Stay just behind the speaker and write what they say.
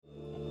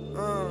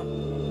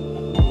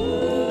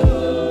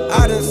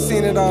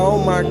seen it all,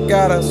 oh my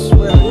God, I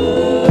swear.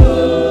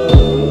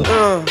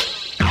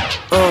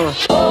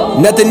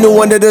 Nothing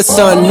new under the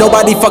sun,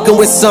 nobody fucking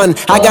with son.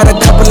 I got a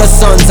couple of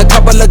sons, a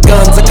couple of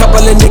guns, a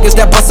couple of niggas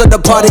that bust up the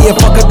party and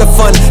fuck up the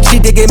fun. She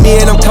digging me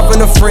and I'm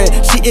cuffing a friend.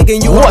 She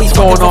igging you. What's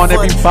going on,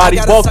 everybody?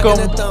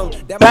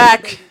 Welcome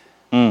back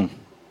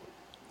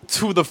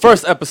to the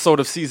first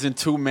episode of season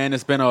 2. Man,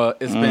 it's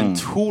been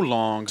too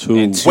long,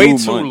 way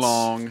too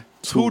long,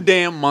 2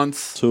 damn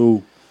months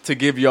to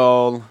give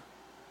y'all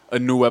a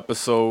new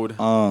episode.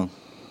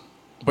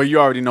 But you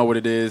already know what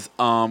it is.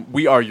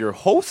 We are your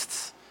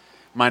hosts.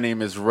 My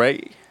name is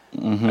Ray.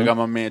 I got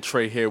my man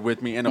Trey here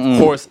with me. And, of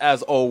course,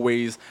 as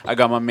always, I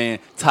got my man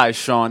Ty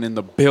Sean in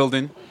the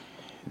building.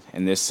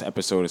 And this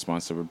episode is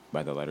sponsored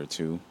by the letter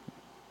 2.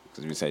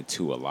 Because we said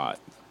 2 a lot.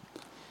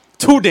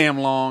 Too damn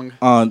long.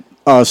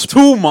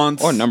 2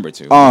 months. Or number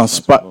 2.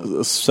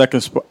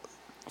 Second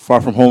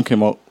Far From Home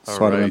came out.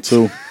 Spider-Man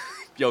 2.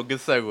 Yo, good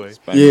segue.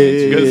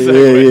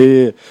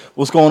 Yeah.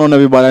 What's going on,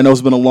 everybody? I know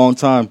it's been a long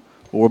time,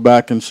 but we're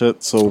back and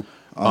shit. So,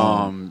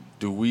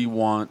 do we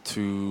want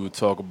to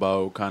talk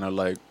about kind of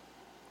like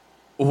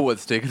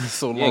what's taking us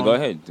so long? Yeah, go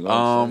ahead.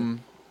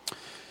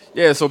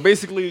 Yeah, so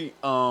basically,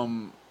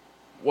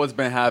 what's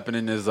been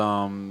happening is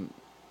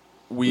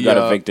we got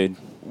evicted.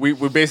 We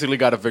basically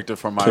got evicted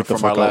from our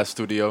last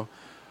studio,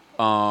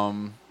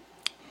 and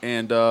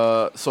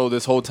so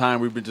this whole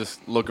time we've been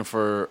just looking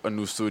for a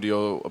new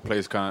studio, a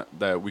place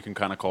that we can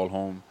kind of call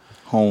home.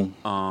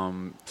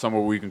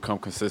 Somewhere we can come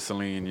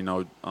consistently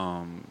and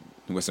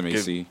with some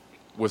AC.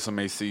 With some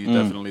AC,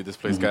 definitely. This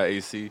place got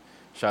AC.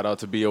 Shout out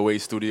to BOA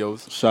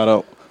Studios. Shout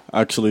out.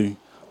 Actually,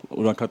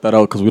 we're gonna cut that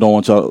out because we don't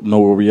want y'all to know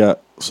where we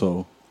at.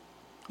 So.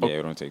 Yeah,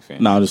 we don't take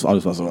fans. Nah, I was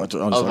about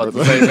to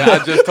say, man,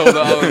 I just told her,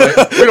 I was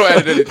like, we don't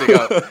edit anything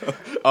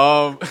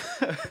out.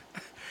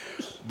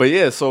 But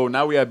yeah, so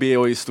now we at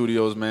BOA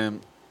Studios, man.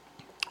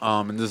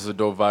 And this is a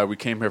dope vibe. We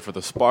came here for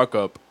the Spark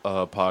Up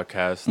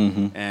podcast,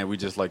 and we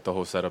just like the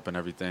whole setup and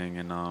everything.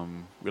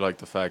 And we like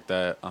the fact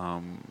that,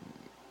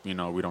 we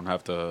don't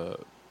have to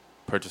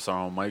purchase our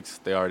own mics.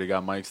 They already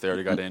got mics. They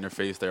already got the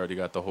interface. They already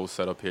got the whole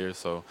setup here.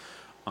 So,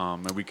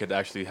 and we could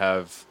actually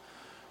have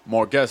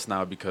more guests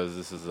now because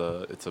this is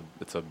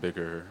it's a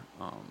bigger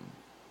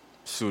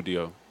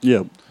studio.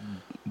 Yeah,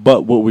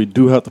 but what we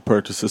do have to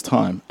purchase is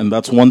time, and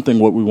that's one thing.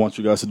 What we want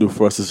you guys to do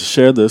for us is to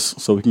share this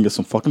so we can get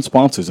some fucking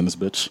sponsors in this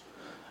bitch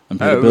and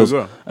pay the bills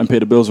and pay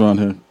the bills around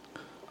here.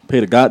 Pay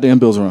the goddamn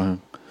bills around here.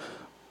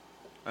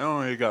 I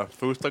don't know. You got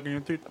food stuck in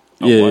your teeth.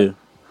 Yeah.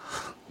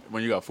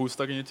 When you got food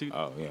stuck in your teeth?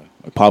 Oh, yeah.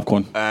 Like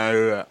popcorn.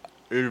 It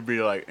would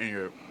be like in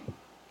your...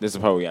 This is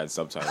probably we had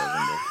subtitles in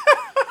there.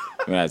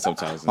 We had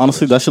subtitles.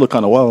 Honestly, that shit look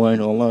kind of wild, I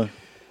ain't gonna lie.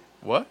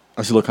 What?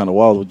 That shit look kind of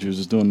wild what you was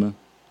just doing there.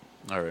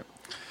 All right.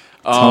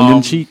 Tongue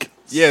in cheek.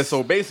 Yeah,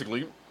 so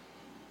basically,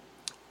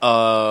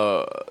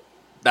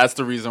 that's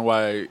the reason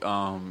why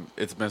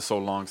it's been so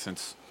long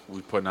since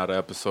we put out an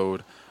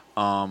episode.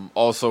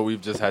 Also, we've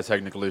just had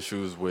technical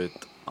issues with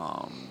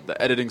the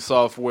editing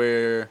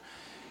software.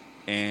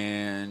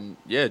 And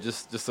yeah,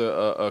 just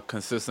a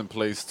consistent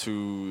place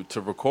to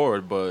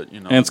record, but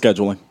and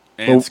scheduling.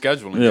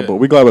 Yeah, but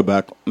we glad we're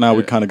back. Now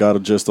we kind of got a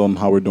gist on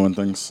how we're doing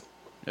things.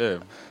 Yeah.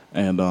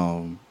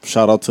 And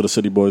shout out to the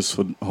City Boys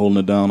for holding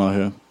it down out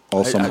here.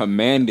 Also,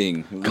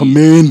 commanding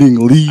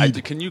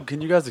lead. Can you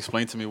guys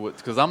explain to me what?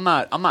 Because I'm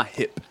not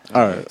hip.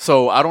 All right.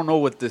 So I don't know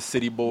what this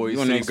City Boys,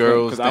 City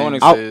Girls thing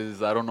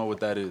is. I don't know what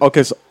that is.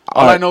 Okay, so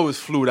all I know is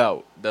flued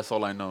out. That's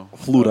all I know.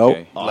 Flued out.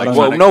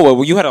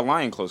 You had a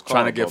lion close call.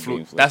 Trying to get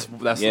flued. That's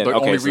the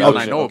only reason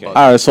I know about it.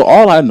 All right. So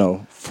all I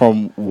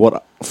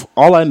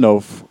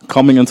know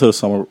coming into the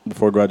summer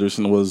before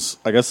graduation was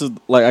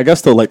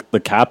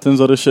the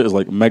captains of this shit is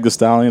like Meg Thee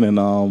Stallion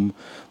and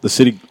the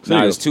City.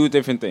 Nah, it's two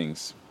different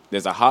things.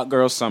 There's a Hot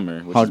Girl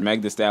Summer, which is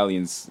Meg Thee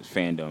Stallion's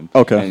fandom.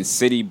 Okay. And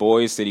City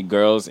Boys, City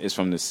Girls is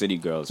from the City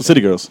Girls. The City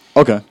Girls.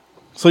 Okay.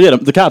 So yeah,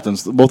 the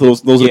captains, both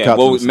of those are the captains.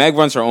 Well, Meg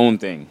runs her own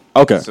thing.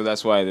 Okay. So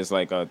that's why there's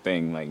like a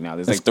thing like now.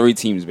 There's like 3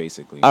 teams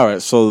basically. All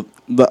right. So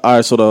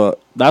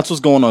that's what's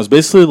going on. It's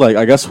basically like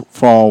I guess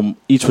from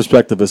each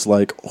perspective, it's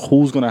like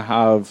who's gonna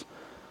have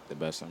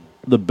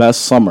the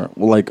best summer.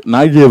 Like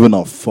not giving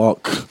a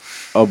fuck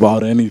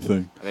about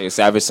anything. I think it's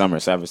Savage Summer.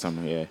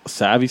 Yeah.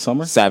 Savvy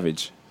Summer.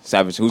 Savage.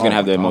 Who's gonna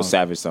have the most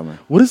savage summer?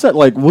 What is that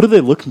like? What are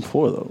they looking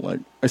for though? Like,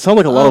 it sounds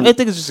like a lot of. I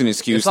think it's just an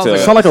excuse to. It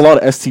sounds like a lot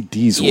of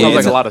STDs. Yeah, sounds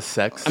like a lot of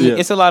sex. I mean,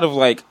 it's a lot of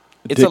like.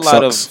 It's a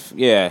lot of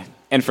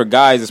And for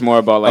guys, it's more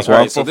about like.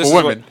 Right, so for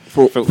women,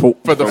 for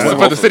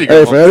the City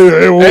Girls.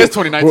 It's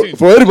 2019.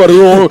 For anybody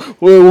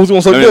who's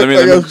gonna say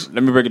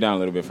let me break it down a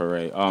little bit for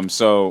Ray.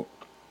 So.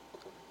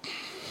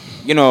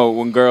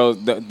 When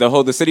girls, the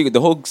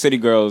whole City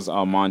Girls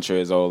mantra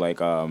is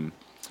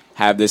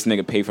have this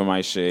nigga pay for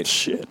my shit.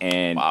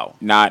 And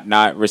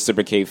not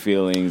reciprocate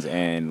feelings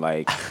and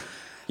like,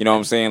 you know what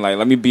I'm saying? Like,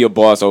 let me be a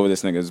boss over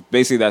this nigga.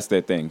 Basically, that's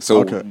their thing.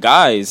 So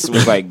guys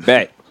was like,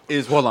 bet.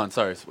 Hold on,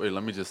 sorry. Wait,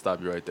 let me just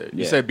stop you right there.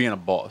 You said being a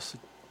boss.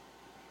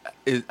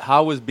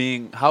 How is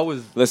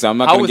listen, I'm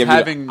not gonna give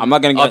having I'm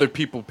not gonna other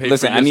people pay for your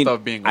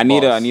stuff being a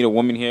boss? I need a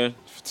woman here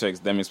to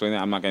them explain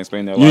that. I'm not gonna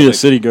explain that. You need a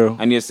city girl.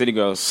 I need a city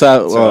girl.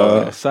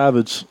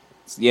 Savage.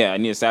 Yeah, I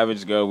need a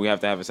savage girl. We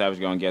have to have a savage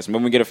girl on guest.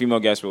 When we get a female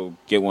guest, we'll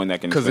get one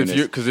that can.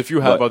 Because if you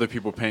have other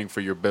people paying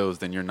for your bills,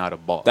 then you're not a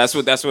boss. That's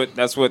what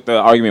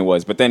the argument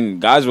was. But then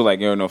guys were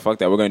like, "Yo, no, fuck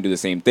that. We're gonna do the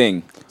same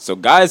thing." So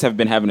guys have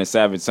been having a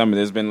savage summer.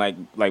 There's been like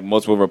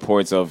multiple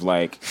reports of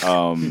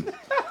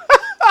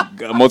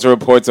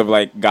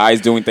guys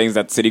doing things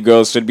that city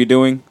girls should be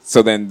doing.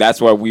 So then that's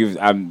why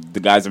the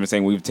guys have been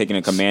saying we've taken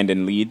a command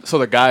and lead. So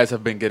the guys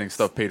have been getting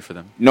stuff paid for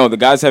them. No, the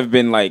guys have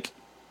been like.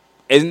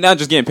 It's not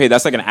just getting paid.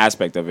 That's like an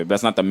aspect of it. But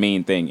that's not the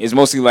main thing. It's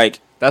mostly like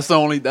that's the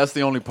only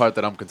part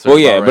that I'm concerned. Well,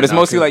 yeah, about but it's now,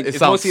 mostly like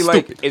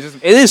stupid.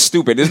 it is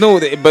stupid. There's no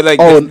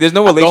there's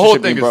no relationship. The whole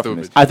thing being is brought from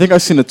stupid. this. I think I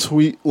seen a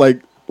tweet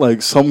like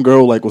some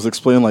girl like was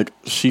explaining like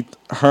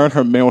her and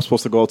her man were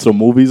supposed to go out to the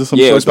movies or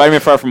something. Yeah, like Spider-Man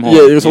Far From Home.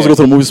 Yeah, he was supposed to go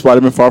to the movie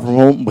Spider-Man Far From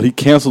Home, but he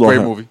canceled on her.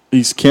 Great movie.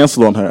 He's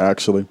canceled on her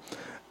actually.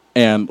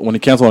 And when he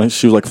canceled on her,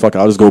 she was like, "Fuck,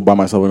 I'll just go by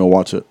myself and go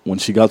watch it." When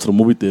she got to the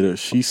movie theater,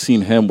 she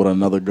seen him with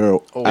another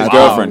girl. His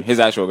girlfriend, his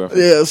actual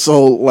girlfriend. Yeah,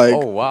 so like,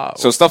 oh wow.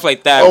 So stuff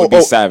like that would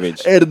be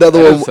savage. And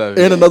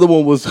another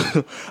one was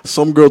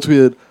some girl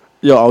tweeted,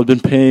 "Yo, I've been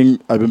paying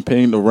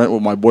the rent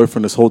with my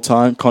boyfriend this whole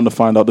time. Come to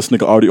find out, this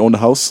nigga already owned the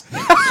house."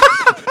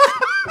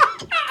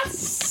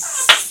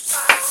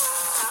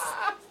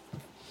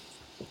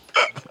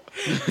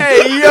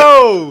 Hey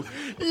yo.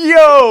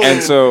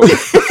 And so,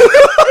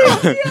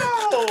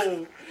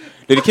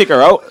 did he kick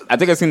her out? I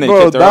think I seen that. He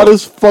kicked her that out.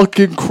 is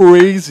fucking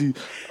crazy.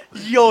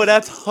 Yo,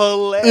 that's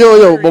hilarious.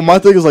 Yo, but my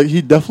thing is like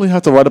he definitely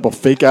had to write up a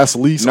fake ass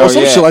lease or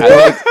some shit like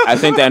that. I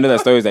think the end of that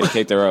story is that he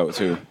kicked her out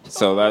too.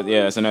 So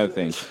that's another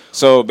thing.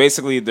 So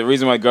basically, the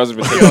reason why girls have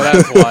been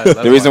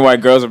taking why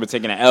girls have been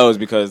taking an L is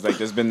because like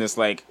there's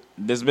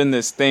been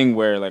this thing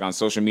where like on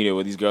social media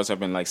where these girls have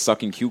been like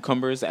sucking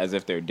cucumbers as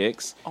if they're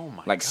dicks,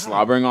 like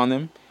slobbering on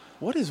them.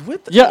 What is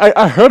with that? Yeah,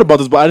 I heard about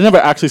this, but I never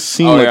actually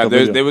seen.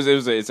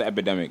 It's an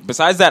epidemic.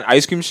 Besides that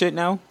ice cream shit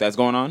now that's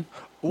going on.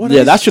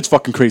 That shit's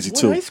fucking crazy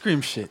too. What ice cream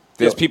shit?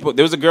 There's people.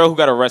 There was a girl who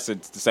got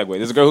arrested. To segue,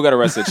 there's a girl who got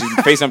arrested. She's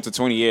facing up to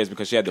 20 years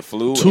because she had the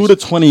flu. 2 to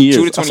 20 years.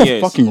 2 to 20 That's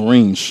years. a fucking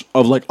range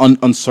of like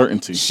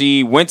uncertainty.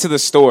 She went to the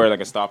store,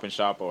 like a Stop and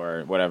Shop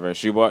or whatever.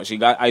 She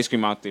got ice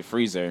cream out the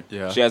freezer.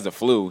 Yeah. She has the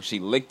flu. She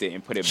licked it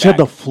and put it back. She had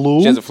the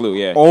flu? She has the flu,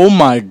 yeah. Oh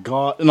my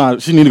god. Nah,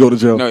 she need to go to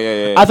jail. No,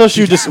 yeah. I thought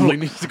she was just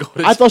needs to go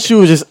to I thought she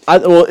was just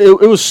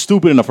it was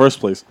stupid in the first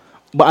place.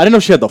 But I didn't know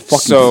she had the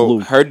fucking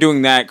flu. So her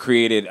doing that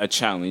created a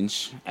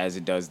challenge, as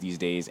it does these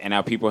days, and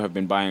now people have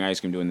been buying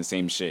ice cream doing the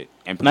same shit.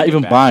 And not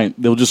even buying.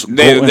 They'll just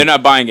they're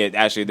not buying it,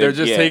 actually. They're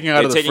just taking it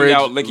out of the fridge,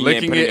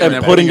 licking it,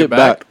 and putting it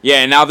back. Yeah,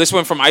 and now this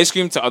went from ice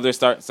cream to other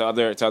shit.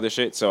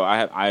 So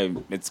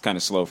it's kind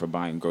of slow for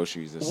buying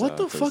groceries. What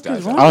the fuck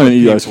is wrong? I don't even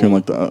eat ice cream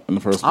like that in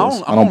the first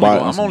place. I don't buy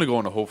it. I'm only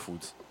going to Whole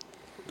Foods.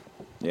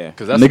 Yeah,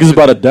 because niggas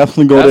about to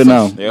definitely go there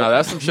now. Nah,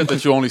 that's some shit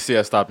that you only see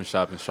at Stop and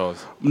Shop and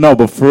Shaw's. No,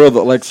 but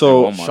further, like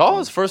so.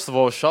 Shaw's, first of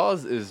all,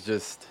 Shaw's is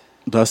just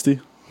dusty.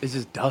 It's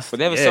just dusty. But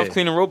they have a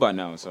self-cleaning robot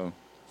now, so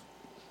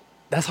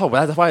that's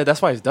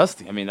why it's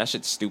dusty. I mean, that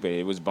shit's stupid.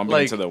 It was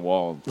bumping into the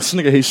wall. This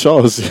nigga hates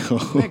Shaw's.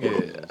 What do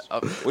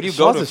you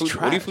go to?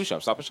 What do you food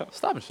shop? Stop and Shop.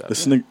 Stop and Shop.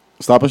 This nigga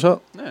Stop and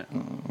Shop. Yeah.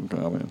 Okay,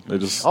 I mean, they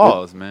just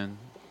Shaw's, man.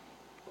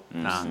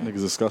 Nah,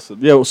 niggas disgusted.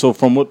 Yeah, so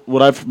from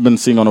what I've been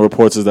seeing on the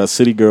reports is that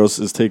City Girls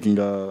is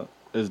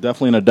is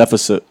definitely in a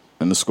deficit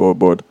in the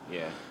scoreboard.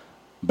 Yeah,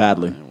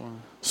 badly.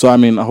 So I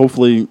mean,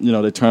 hopefully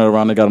they turn it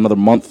around. They got another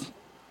month.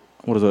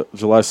 What is it?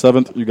 July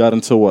 7th. You got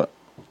until what?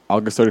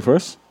 August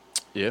 31st.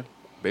 Yeah,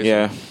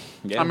 basically.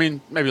 Yeah. I mean,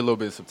 maybe a little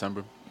bit of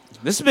September.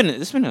 This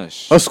has been a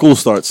our school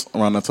starts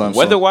around that time.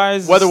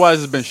 Weather-wise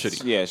has been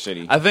shitty. Yeah,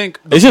 shitty. I think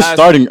it's just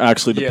starting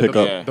actually to pick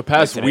up. The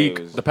past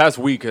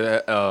week,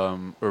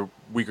 or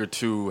week or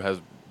two has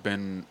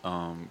been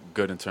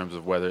good in terms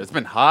of weather. It's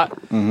been hot,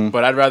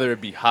 but I'd rather it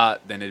be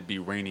hot than it be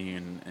rainy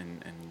and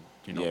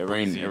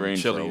rain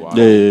chilly, for a while.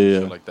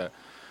 Shit like that.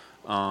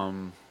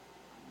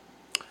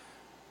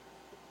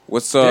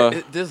 What's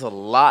there's a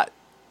lot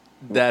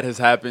that has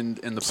happened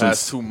in the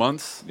past 2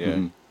 months. Yeah.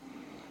 Mm-hmm.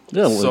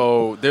 Yeah.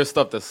 So there's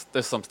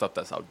some stuff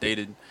that's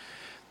outdated.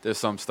 There's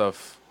some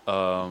stuff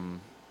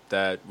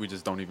that we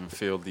just don't even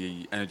feel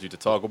the energy to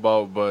talk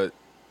about. But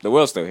the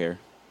world's still here.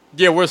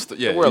 Yeah, we're still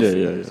yeah.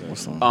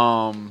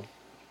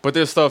 But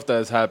there's stuff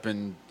that's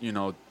happened,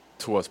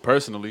 to us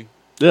personally.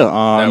 Yeah,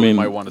 that we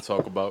might want to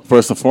talk about.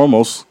 First and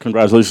foremost,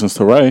 congratulations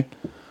to Ray.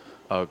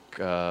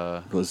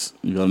 Because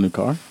you got a new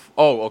car.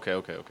 Oh,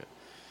 okay.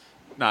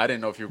 No, I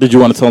didn't know if you. Did you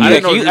want to tell me? I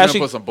didn't know if you were gonna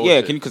put some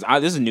bullshit. Yeah, because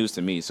this is news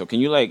to me. So can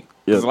you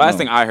Because the last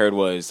thing I heard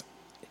was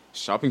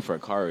shopping for a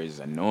car is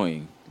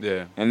annoying.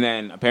 Yeah. And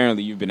then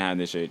apparently you've been having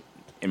this shit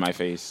in my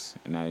face,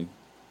 and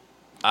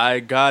I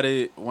got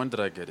it. When did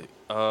I get it?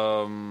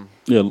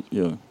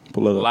 Yeah.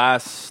 Pull it up.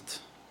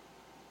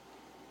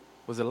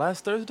 Was it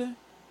last Thursday?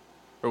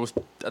 Or was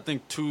I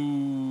think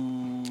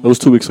It was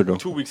 2 weeks ago.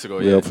 2 weeks ago.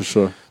 Yeah, for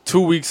sure.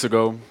 2 weeks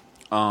ago.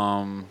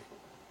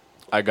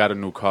 I got a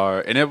new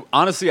car, and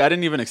honestly, I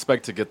didn't even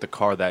expect to get the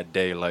car that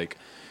day. Like,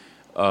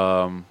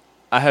 I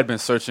had been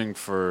searching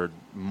for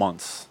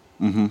months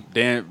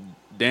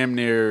damn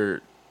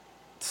near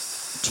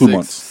 2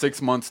 months.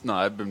 6 months. No,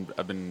 I've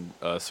been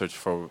searching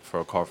for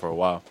a car for a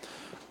while.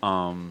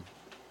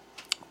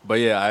 But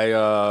yeah,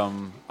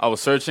 I was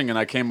searching and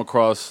I came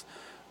across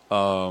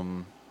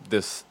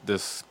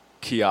this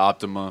Kia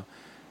Optima.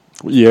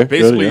 What year?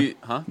 Basically,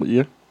 What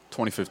year?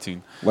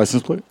 2015.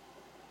 License plate?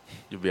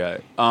 You'll be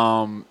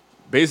alright.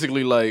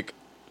 Basically, like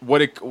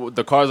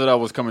the cars that I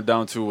was coming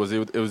down to was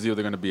it was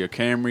either going to be a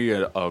Camry,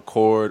 a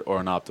Accord, or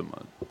an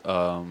Optima.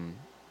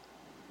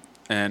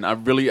 And I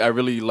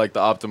really like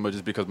the Optima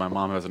just because my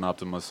mom has an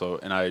Optima,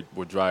 and I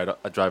drive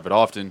it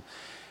often,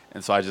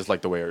 and so I just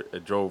like the way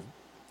it drove,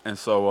 and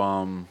so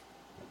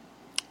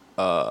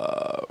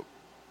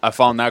I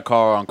found that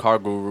car on Car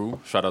Guru.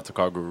 Shout out to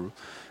Car Guru,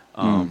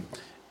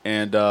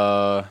 and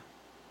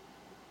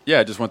yeah,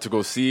 I just went to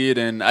go see it,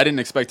 and I didn't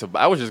expect to.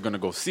 I was just gonna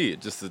go see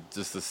it just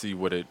to see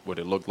what it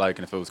looked like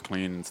and if it was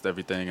clean and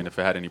everything, and if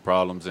it had any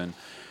problems. And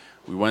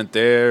we went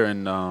there,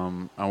 and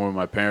I went with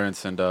my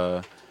parents, and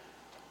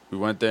we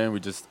went there,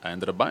 and I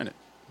ended up buying it.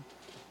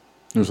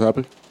 You was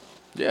happy?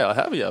 Yeah,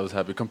 I was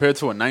happy. Compared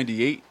to a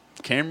 '98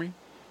 Camry,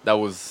 that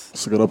was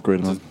It's a good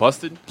upgrade, man. just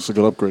busted. It's a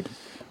good upgrade.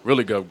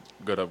 Really good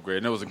upgrade,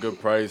 and it was a good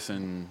price,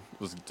 and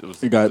it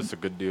was You got- just a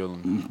good deal.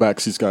 And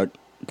Back seat's got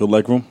good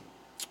leg room.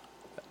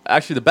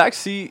 actually, the back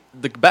seat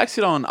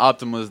on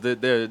Optimas,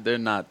 they're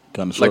not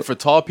Kinda like short. for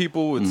tall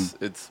people.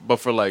 It's but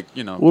for like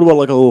What about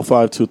like a little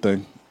 5'2"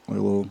 thing? Like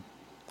a little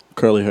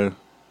curly hair.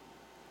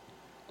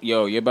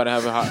 Yo, you about to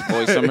have a hot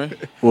boy summer?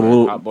 With a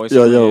little, Hot boy yeah,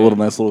 summer, yeah, a yeah. little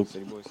nice little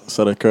City boy summer.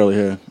 set of curly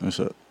hair and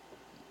shit.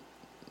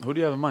 Who do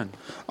you have in mind?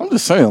 I'm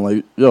just saying,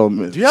 like, yo,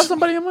 Do you have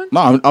somebody in mind?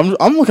 No,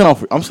 I'm looking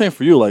out. I'm saying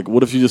for you, like,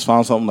 what if you just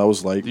found something that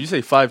was like Did you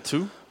say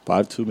 5'2"?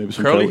 5'2", maybe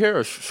some Curly hair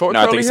or short No,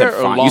 I think curly you said hair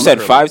or fine. long You said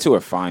curly? 5'2" or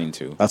fine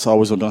 2. That's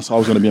always going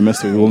to be a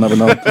mystery. We'll never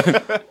know.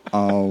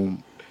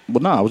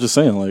 But nah, I was just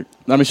saying, like,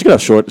 I mean, she could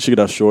have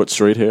short,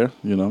 straight hair.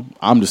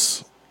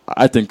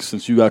 I think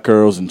since you got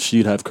curls and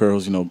she'd have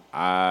curls,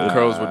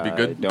 Curls would be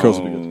good. Curls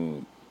would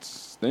be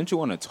Didn't you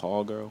want a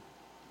tall girl?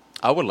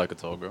 I would like a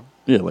tall girl.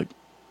 yeah, like,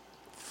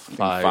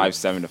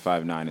 5'7" to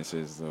 5'9" is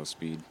his little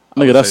speed.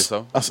 nigga, would say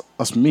so.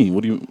 that's me.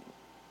 What do you?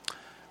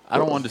 I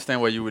don't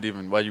understand why you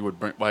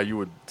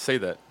would say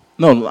that.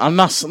 No, I'm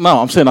not. No,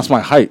 I'm saying that's my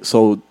height.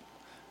 So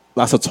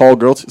that's a tall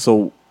girl.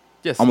 So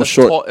Yes, I'm a that's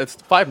short. Tall, it's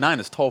 5'9"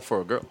 is tall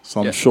for a girl.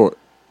 I'm Yeah. short.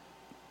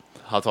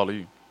 How tall are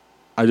you?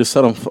 I just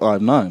said I'm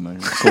 5'9".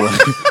 Like, so like,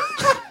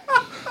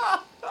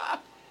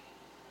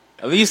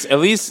 At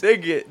least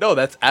No,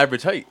 that's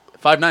average height.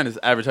 5'9" is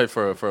average height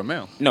for a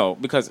male. no,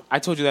 because I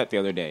told you that the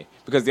other day.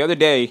 Because the other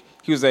day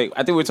he was like, I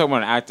think we were talking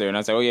about an actor, and I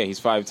was like, oh yeah, he's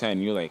 5'10".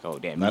 And you're like, oh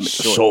damn, That he's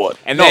nigga's short. short.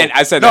 And then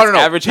I said, no, that's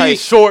average He's height.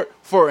 short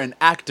for an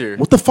actor.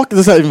 what the fuck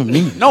does that even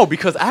mean? No,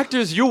 because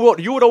actors, you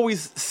would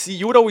always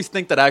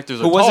think that actors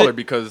are Who was taller it?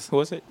 because Who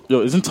was it?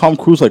 Yo, isn't Tom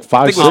Cruise like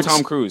I think it was 5'6"?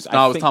 Tom Cruise.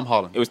 No, it was Tom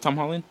Holland. It was Tom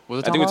Holland. Was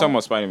it I Tom think we're talking Holland?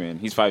 about Spider-Man.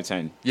 He's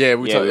 5'10". it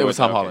we was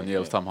Tom okay, Holland. Yeah, yeah. it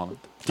was Tom Holland.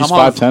 He's Tom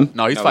Holland's- 5'10"?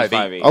 No, he's No, he's 5'8".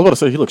 5'8". I was about to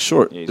say he looks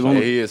short. Yeah, he's Yeah,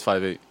 he is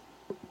 5'8".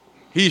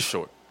 He's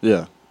short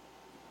Yeah,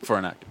 for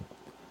an actor.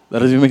 that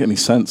doesn't even make any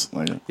sense.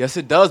 Like, Yes,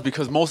 it does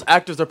because most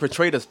actors are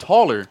portrayed as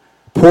taller.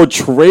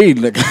 portrayed,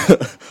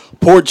 nigga,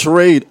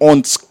 portrayed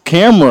on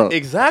camera.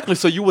 Exactly.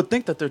 So you would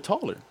think that they're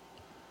taller.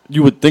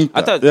 You would think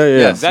I that. thought yeah.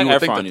 yes. Zac You would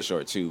think Efron that- is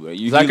short too.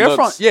 Zac he Efron,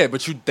 looks- yeah,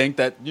 but you think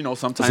that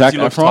sometimes Zac he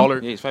looks Efron? taller.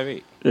 Yeah, he's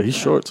 5'8". Yeah, he's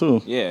short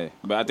too. Yeah,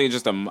 but I think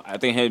I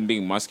think him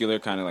being muscular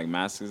kind of like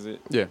masks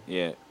it. Yeah.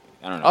 Yeah,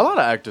 I don't know. A lot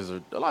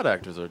of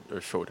actors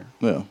are shorter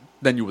Yeah,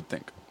 than you would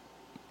think.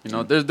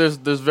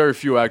 There's very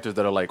few actors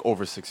that are like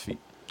over 6 feet.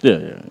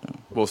 yeah.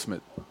 Will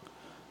Smith,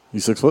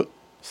 He's 6 foot.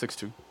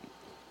 6'2".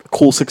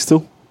 Cool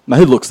 6'2". Now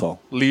he looks tall.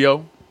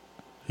 Leo,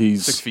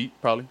 He's 6 feet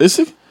probably. Is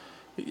he?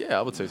 Yeah,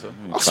 I would say so.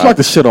 I smack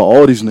the shit out of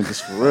all these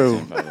niggas for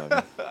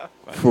real.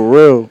 For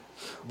real.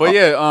 But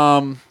yeah,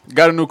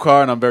 got a new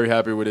car and I'm very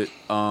happy with it.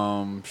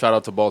 Shout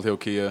out to Bald Hill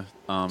Kia.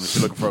 If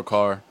you're looking for a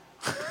car,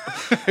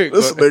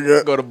 This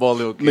nigga- go to Bald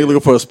Hill Kia. Nigga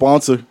looking for a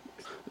sponsor.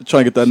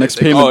 Trying to get that next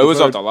they- payment. Oh, it was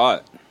off deferred. the lot.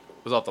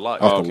 It was off the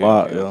lot. Off okay, the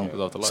lot, okay, yo. okay. It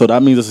was off the lot. So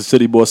that means it's a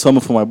city boy summer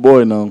for my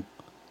boy now.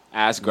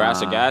 Ass,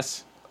 grass, or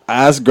gas?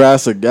 Ass,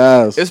 grass, or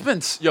gas. It's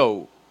been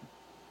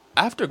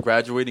after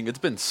graduating, it's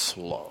been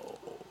slow,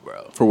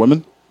 bro. For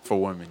women? For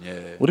women, yeah.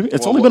 What do you mean?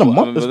 It's Well, only been a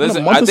month. It's been a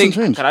listen, month I and some think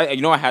change.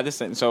 I had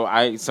this.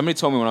 So somebody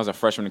told me when I was a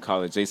freshman in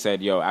college. They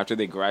said, "Yo, after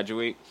they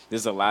graduate, this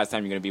is the last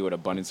time you're gonna be with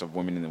abundance of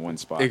women in the one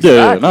spot."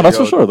 Yeah, no, that's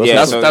for sure. That's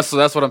Yeah, for sure.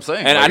 That's what I'm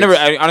saying. And Like,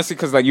 I honestly,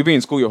 because like you've been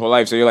in school your whole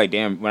life, so you're like,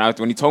 damn.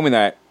 When he told me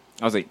that,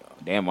 I was like,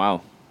 damn,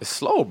 wow, it's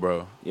slow,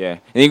 bro. yeah. And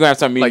then you're gonna have to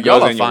start meeting Like, y'all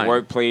girls are in your fine.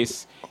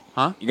 workplace.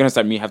 Huh? You're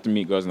gonna have to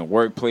meet girls in the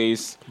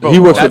workplace. Bro, He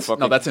works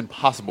that's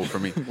impossible for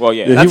me. Well,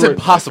 yeah, Yeah, That's he work-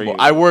 impossible. for you.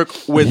 I work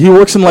with. He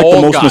works in like the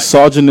all most guys.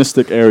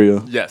 misogynistic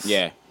area. Yes.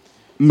 yeah.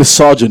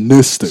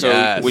 Misogynistic. So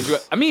Yes. would you?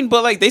 I mean,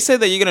 but like they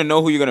said that you're gonna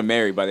know who you're gonna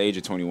marry by the age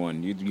of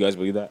 21. You guys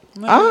believe that?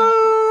 You know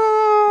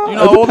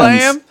how old I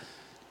am?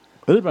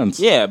 It depends.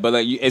 Yeah, but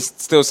like it's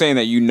still saying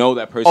that you know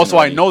that person. Oh, so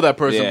already. I know that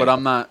person, Yeah. but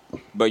I'm not.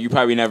 But you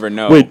probably never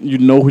know. Wait, you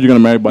know who you're gonna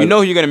marry by? You know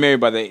who you're gonna marry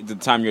by the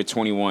time you're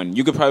 21.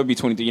 You could probably be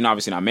 23. You're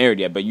obviously not married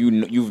yet, but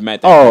you've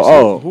met that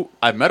person. Who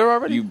I met her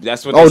already.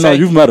 That's what they say. No,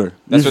 you've met her.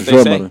 That's You've what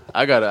they say. met her.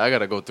 I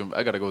gotta go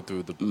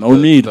through the. No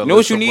need. You know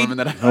what you need?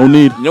 No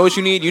need. You know what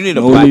you need? You need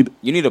a No black. need.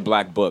 You need a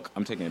black book.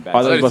 I'm taking it back.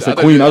 I thought you were about to say I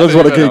thought queen. you- I just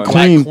want to you get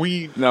said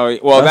queen. No,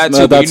 well That's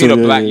that too. But you need a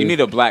yeah, black. yeah. You need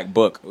a black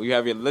book. You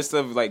have your list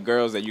of like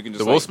girls that you can just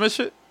The Will like, Smith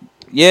shit.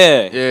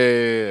 Yeah.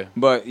 Yeah.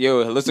 But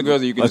a list of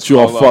girls that you can That just you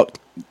all call up. fucked.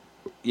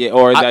 Yeah,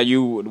 or that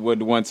you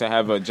would want to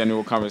have a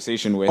general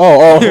conversation with.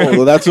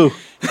 Well, that too.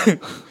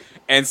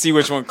 And see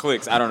which one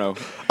clicks. I don't know.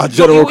 A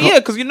general. Yeah,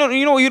 because we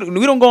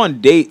don't go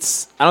on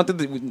dates. I don't think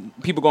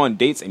that people go on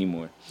dates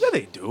anymore. Yeah,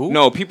 they do.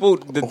 No, people.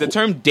 The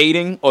term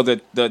dating or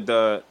the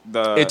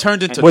It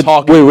turned into Wait,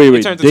 talking. wait.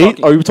 It turns to Date?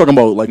 talking. Are you talking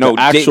about like No,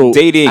 the actual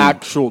dating.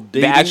 Actual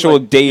dating. the actual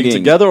like, being dating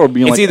together or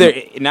being it's like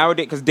either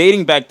nowadays because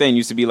dating back then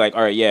used to be like,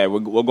 all right, yeah,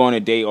 we'll go on a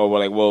date or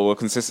we'll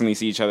consistently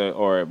see each other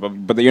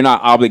but you're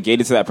not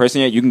obligated to that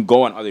person yet. You can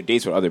go on other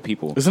dates with other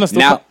people. Isn't that still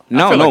now? co-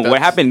 No, feel no. like What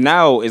that's- happened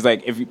now is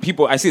like if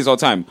people I see this all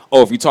the time.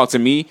 Oh, if you talk to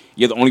me,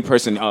 you're the only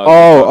person.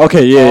 Oh,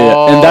 okay,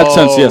 yeah. In that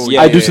sense, yes,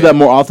 yeah, I do yeah, see that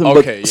more often.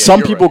 Okay, yeah, but some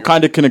you're people right,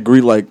 kind of can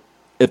agree, like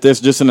if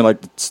there's just in the, like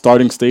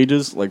starting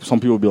stages, like some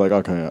people be like,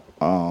 okay,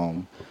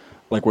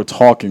 like we're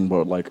talking,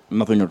 but like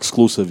nothing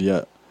exclusive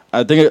yet.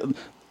 I think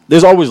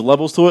there's always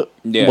levels to it.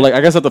 Yeah. But like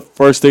I guess at the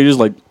first stages,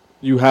 like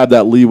you have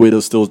that leeway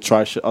to still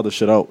try other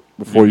shit out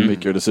before you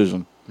make your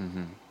decision.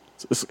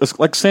 It's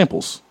like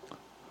samples.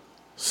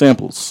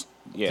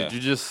 Yeah. Did you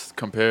just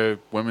compare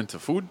women to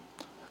food?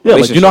 Yeah,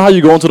 like you know how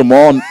you go into the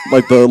mall and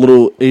like the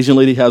little Asian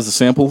lady has the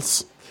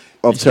samples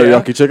of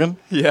teriyaki chicken?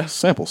 Yeah.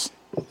 Samples.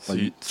 So,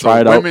 Like, you- try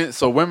it out.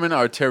 So women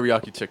are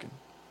teriyaki chicken.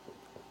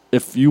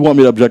 If you want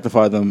me to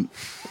objectify them,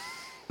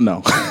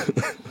 no.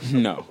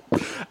 No.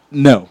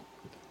 No.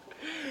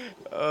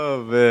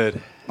 Oh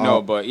man.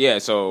 No, but yeah.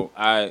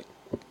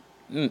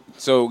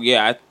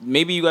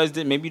 Maybe you guys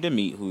did. Maybe you did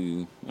meet who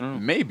you. I don't know.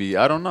 Maybe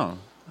I don't know.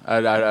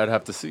 I'd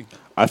have to see.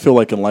 I feel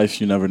like in life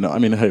you never know. I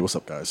mean, hey, what's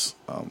up, guys?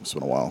 It's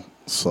been a while.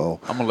 So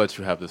I'm gonna let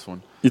you have this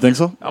one. you think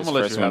so? I'm gonna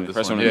let first you one- have this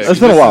first one. one of Yeah, the It's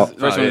been a while. this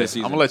is- First one of the I'm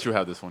season. gonna let you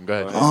have this one. Go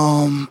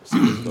ahead.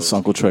 It's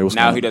Uncle Trey. What's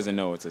Now going he on? doesn't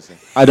know what to say.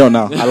 I don't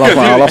know. I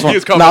lost He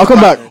was my. coming. Nah, I'll come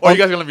back. Oh, you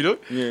guys gonna let me do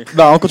it? Yeah.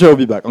 No, Uncle Trey will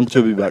be back. Uncle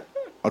Trey will be back.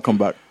 I'll come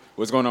back.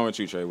 What's going on with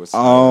you, Trey? What's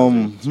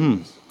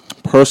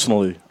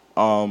Personally,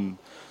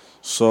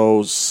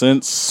 so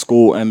since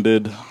school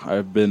ended,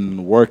 I've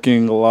been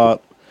working a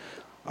lot.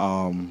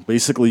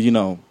 Basically,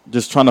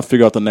 just trying to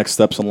figure out the next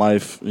steps in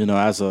life.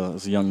 As a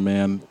young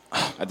man. I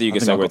think you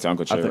can think segue I'll- to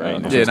Uncle I Trey think right I'll-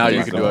 now. Yeah, now you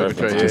Let's can go. do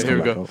Uncle Trey. Yeah, here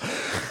we go.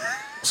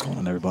 What's going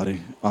on,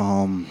 everybody?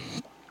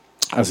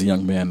 As a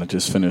young man that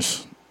just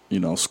finished,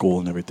 school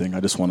and everything, I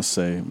just want to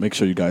say, make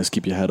sure you guys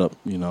keep your head up.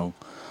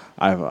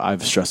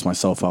 I've stressed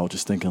myself out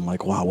just thinking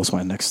like, wow, what's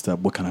my next step?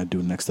 What can I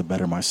do next to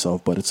better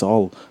myself? But it's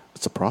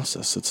a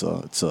process. It's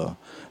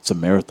a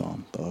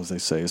marathon, as they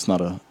say. It's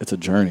a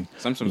journey.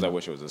 Sometimes I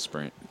wish it was a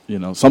sprint.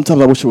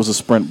 Sometimes I wish it was a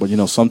sprint, but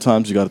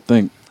sometimes you got to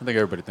think. I think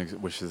everybody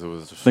wishes it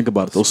was. Just Think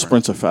about it. a Those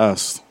sprint. sprints are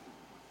fast.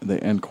 They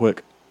end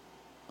quick.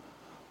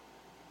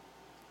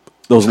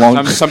 Those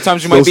long.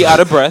 Sometimes you might be out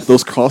of breath.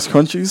 Those cross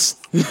countries,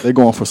 they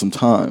go on for some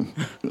time.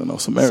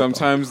 Some marathon.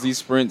 Sometimes these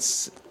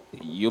sprints,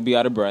 you'll be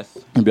out of breath,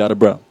 You'll be out of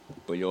breath.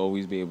 but you'll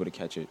always be able to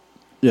catch it.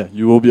 Yeah,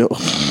 you will be able.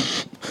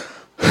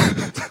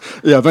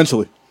 Yeah,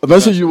 eventually.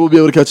 Eventually, you will be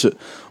able to catch it.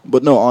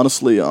 But no,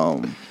 honestly,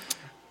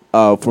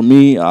 for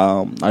me,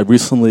 I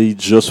recently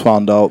just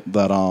found out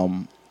that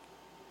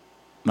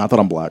not that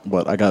I'm black,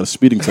 but I got a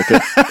speeding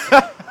ticket.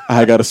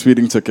 I got a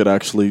speeding ticket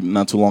actually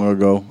not too long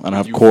ago, and I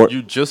have court.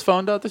 You just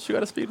found out that you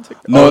got a speeding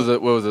ticket? No.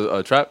 What was it?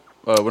 A trap?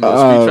 One of those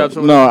speed traps?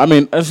 No, I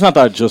mean it's not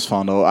that I just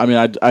found out. I mean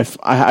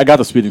I got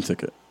the speeding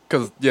ticket.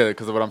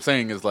 Because what I'm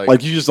saying is like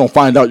Like you just don't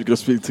find out you get a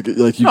speeding ticket.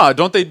 Like you. no,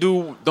 don't they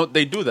do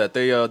that?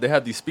 They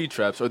have these speed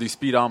traps or these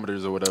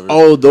speedometers or whatever.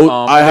 Oh, those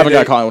I and haven't they-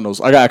 got caught on those.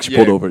 I got actually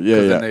pulled Yeah, over. 'cause Yeah,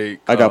 then yeah. they,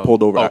 I got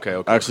pulled over.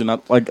 okay. Actually,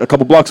 not like a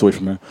couple blocks away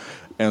from there.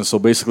 And so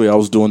basically, I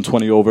was doing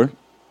 20 over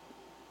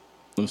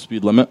the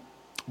speed limit.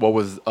 What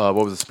was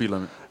the speed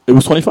limit? It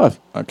was 25.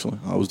 Actually,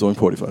 I was doing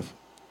 45.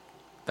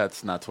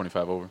 That's not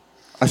 25 over.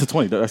 I said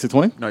 20. Did I say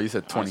 20? No, you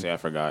said 20. Honestly, I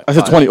forgot. I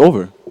said 20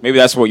 over. Maybe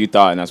that's what you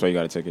thought, and that's why you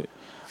got a ticket.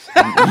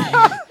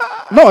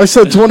 No, I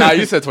said 20. Nah,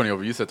 you said 20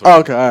 over. You said 20. Oh,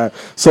 okay, all right.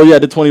 So yeah, I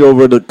did 20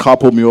 over. The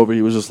cop pulled me over.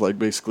 He was just like,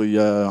 basically,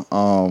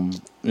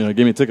 gave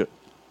me a ticket.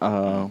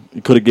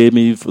 He could have gave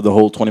me for the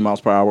whole 20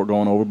 miles per hour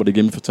going over, but he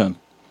gave me for 10.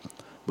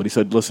 But he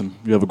said, listen,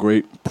 you have a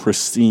great,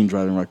 pristine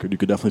driving record. You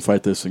could definitely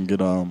fight this and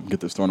get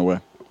this thrown away.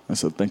 I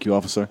said, thank you,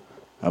 officer.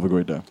 Have a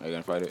great day. Are you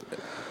gonna fight it?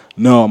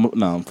 No, I'm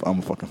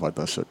gonna fucking fight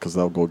that shit because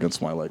that'll go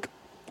against my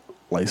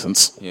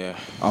license. Yeah.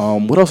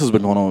 What else has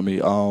been going on with me?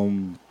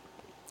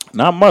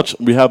 Not much.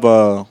 We have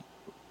a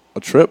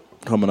trip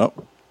coming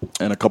up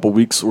in a couple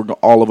weeks.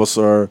 All of us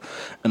are,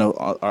 and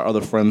our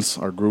other friends,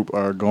 our group,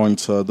 are going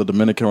to the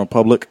Dominican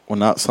Republic. Well,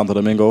 not Santo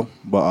Domingo,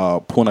 but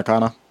Punta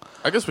Cana.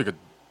 I guess we could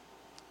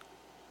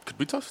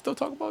could we still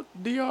talk about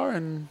DR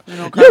and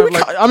Yeah,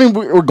 I mean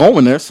we're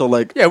going there, so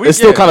like it's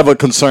still kind of a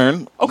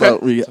concern.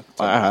 Okay,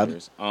 I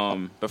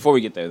had. Before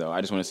we get there though,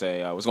 I just want to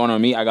say what's going on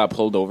with me. I got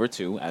pulled over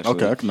too.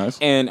 Actually, okay, nice.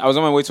 And I was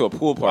on my way to a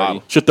pool party.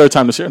 Wow. It's your third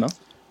time this year, no?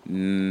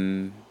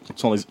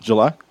 It's only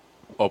July.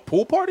 A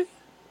pool party?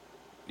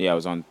 Yeah, I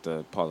was on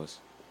the Paulus.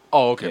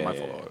 Oh, okay, yeah, my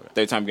fault.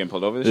 Third time getting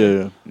pulled over this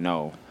year? Yeah.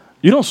 No.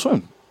 You don't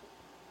swim.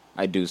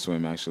 I do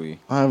swim, actually.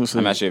 I'm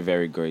actually a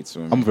very great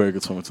swimmer. I'm a very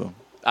good swimmer, too.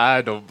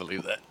 I don't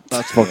believe that.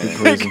 That's fucking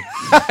crazy.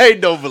 I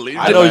don't believe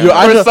that. I know you.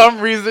 For some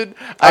reason,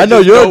 I know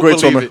you're a great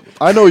swimmer.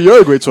 I know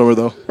you're a great swimmer,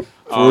 though.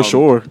 For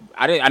sure.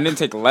 I didn't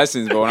take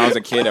lessons, but when I was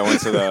a kid, I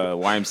went to the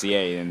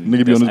YMCA, and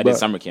I did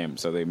summer camp,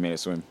 so they made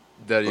us swim.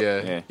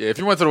 Yeah. If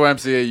you went to the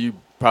YMCA, you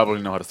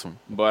probably know how to swim.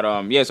 But,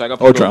 so I got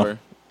pulled over,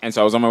 and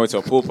so I was on my way to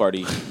a pool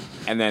party,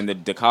 and then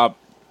the cop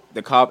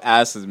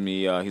asks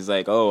me, he's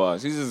like,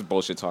 he's just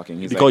bullshit talking.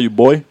 He call you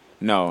boy?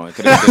 No, I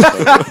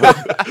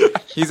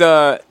couldn't. He's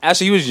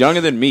actually he was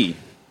younger than me,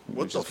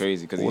 which is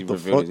crazy because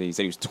he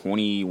said he was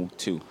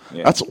 22.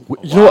 Yeah. That's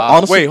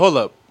honestly. Wait, hold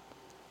up.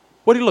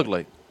 What do he look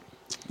like?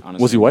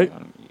 Honestly, was he white?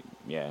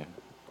 Yeah.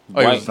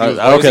 Oh, he's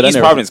East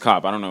Providence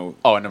cop. I don't know.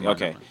 Oh, never mind.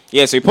 Okay. Never mind.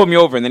 Yeah, so he pulled me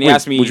over and then he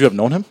asked me. Would you have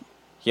known him?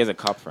 He has a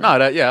cop friend. No,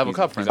 I have a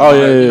cop friend. Oh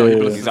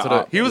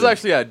yeah. He was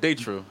actually at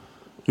Datru.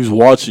 He was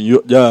watching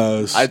you.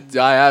 Yes.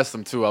 I asked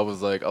him too. I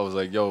was like,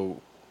 yo.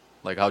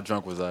 Like, how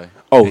drunk was I?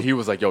 Oh, and he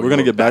was like, "Yo, we're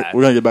gonna get back.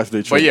 We're gonna get back to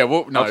Detroit."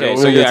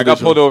 But yeah, I got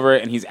pulled over,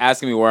 and he's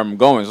asking me where I'm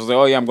going. So I was like,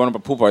 "Oh yeah, I'm going up a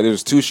pool party." There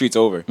was 2 streets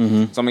over, so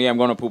I'm like, "Yeah, I'm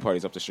going to a pool party.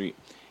 It's up the street."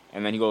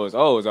 And then he goes,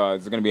 "Oh, is there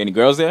gonna be any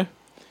girls there?"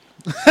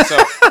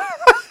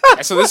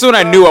 So this is when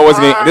I knew I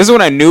wasn't. This is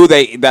when I knew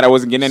that I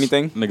wasn't getting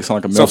anything. Nigga sound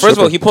like a male So first of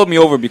all, stripper. he pulled me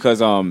over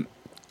because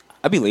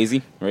I'd be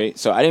lazy, right?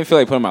 So I didn't feel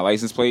like putting my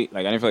license plate,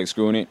 like I didn't feel like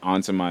screwing it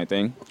onto my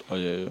thing. Oh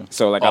yeah.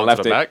 So like I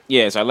left it. Back?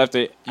 Yeah, so I left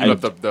it. You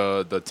left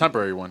the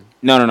temporary one.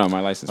 No,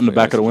 my license. On the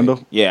back of the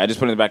window. Yeah, I just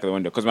put it in the back of the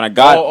window because when I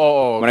got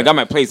okay. when I got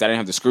my plates, I didn't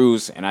have the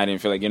screws and I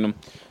didn't feel like getting them.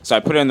 So I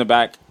put it in the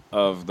back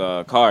of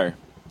the car,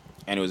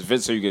 and it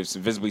was so you could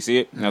visibly see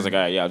it. And I was like,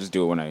 all right, yeah, I'll just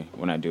do it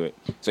when I do it.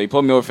 So he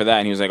pulled me over for that,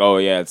 and he was like, oh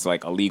yeah, it's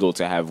like illegal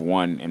to have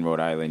one in Rhode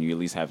Island. You at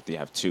least have to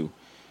have 2.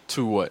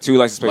 2 what? 2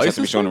 license plates have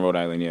to be shown in Rhode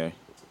Island. Yeah.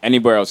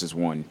 Anywhere else is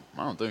 1.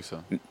 I don't think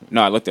so.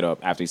 No, I looked it up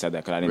after he said that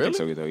because I didn't think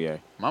so either. Yeah.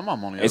 My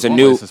mom only has It's one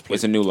license plate.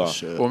 It's a new law.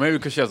 Shit. Well, maybe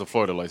because she has a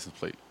Florida license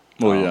plate.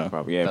 Oh yeah.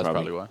 Probably. Yeah, That's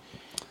probably why.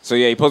 So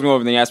yeah, he pulled me over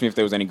and then he asked me if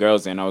there was any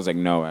girls there, and I was like,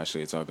 no,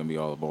 actually, it's all gonna be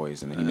all the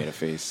boys. And then he made a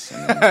face.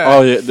 And then,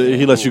 Oh yeah.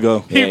 He let you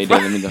go. yeah, he did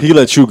let me go. He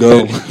let you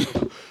go.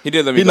 He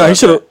did let me go. No, he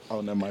should have. Oh,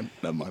 never mind.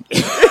 No.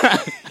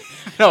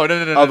 I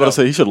was about to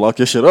say he should lock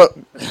your shit up.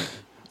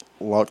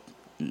 Lock.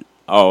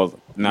 Oh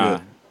nah, Yeah.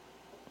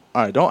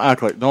 All right. Don't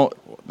act like don't.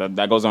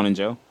 that goes on in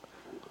jail.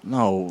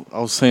 No,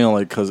 I was saying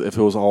like because if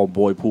it was all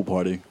boy pool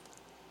party.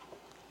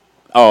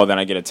 Oh, then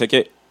I get a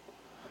ticket,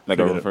 like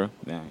a Forget it. referral.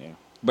 Yeah.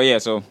 But yeah,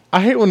 so I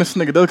hate when this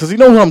nigga does because you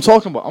know what I'm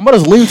talking about. I'm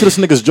about to lean to this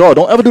nigga's jaw.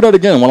 Don't ever do that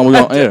again while I'm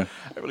on air.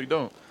 I really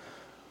don't.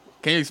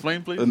 Can you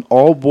explain, please? An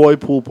all boy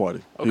pool party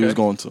he Okay. was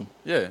going to.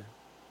 Yeah.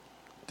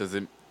 Does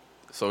it?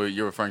 So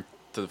you're referring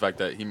to the fact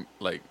that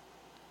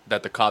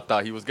that the cop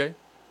thought he was gay?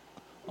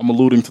 I'm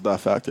alluding to that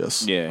fact.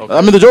 Yes. yeah. Okay.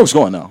 I mean the joke's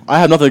going now. I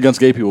have nothing against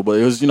gay people, but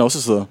it was it's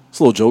just a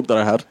little joke that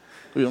I had.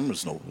 I'm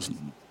just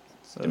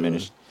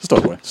Diminished. Just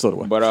throw it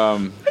away. But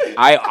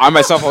I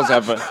myself also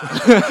have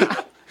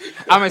a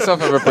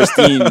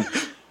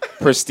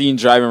pristine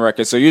driving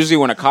record. So usually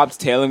when a cop's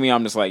tailing me,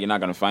 I'm just like, you're not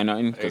gonna find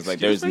nothing because like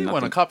there's Excuse me? nothing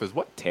When a cop is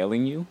what?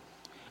 tailing you.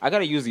 I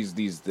gotta use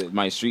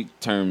my street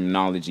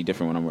terminology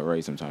different when I'm with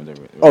Ray sometimes.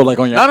 Oh, like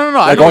on your No.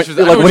 like, I know on, what you're, I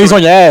know like what when he's you-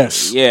 on your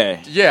ass.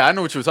 Yeah. Yeah, I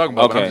know what you were talking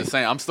about. But Okay. I'm just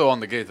saying, I'm still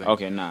on the gay thing.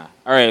 Okay, nah.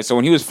 All right, so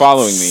when he was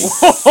following me,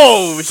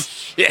 Oh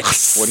shit!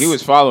 when he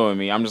was following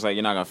me, I'm just like,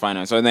 you're not gonna find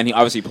out. So then he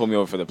obviously pulled me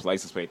over for the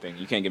license plate thing.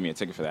 You can't give me a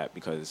ticket for that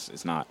because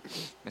it's not.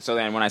 And so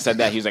then when I said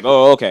that, he was like,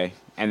 oh, okay.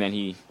 And then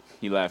he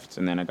left,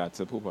 and then I got to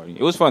the pool party.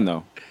 It was fun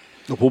though.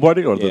 The pool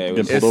party or Yeah, it the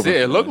was- getting pulled over?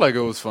 It looked like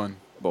it was fun.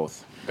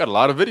 Both. Got a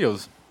lot of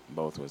videos.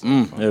 Both was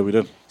fun. Yeah, we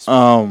did. A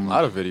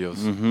lot of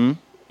videos.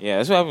 Yeah,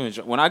 that's what happened.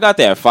 When I got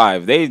there at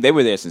 5, they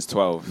were there since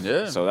 12.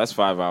 Yeah. So that's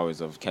 5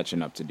 hours of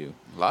catching up to do.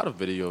 A lot of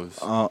videos.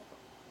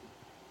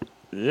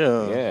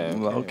 Yeah. Yeah,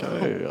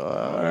 Okay.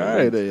 All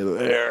right. There.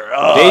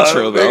 Day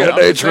trill, though. I'm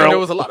just saying there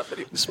was a lot of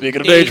videos.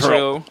 Speaking of Day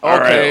trill.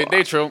 Okay,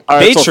 day trill. All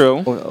right, Day so-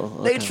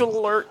 trill. Day trill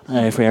alert. All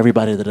right, for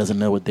everybody that doesn't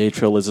know what Day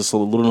Trill is, it's a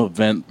little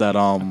event that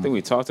I think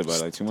we talked about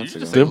it like 2 Did months you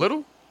ago. just say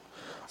little?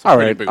 It's a all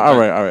pretty right, big all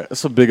event. right.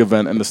 It's a big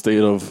event in the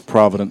state of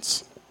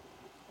Providence.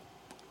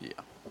 Yeah.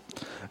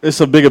 It's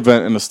a big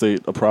event in the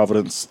state of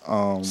Providence.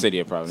 City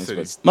of Providence.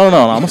 City. But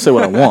No. I'm gonna say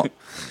what I want.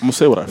 I'm gonna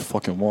say what I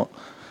fucking want.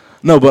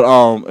 No, but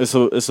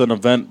it's an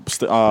event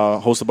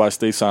hosted by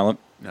Stay Silent,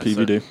 Yes,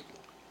 PVD,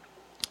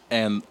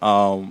 and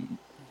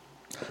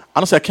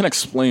honestly, I can't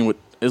explain what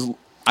is.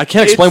 I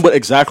can't explain what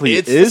exactly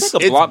it is. it's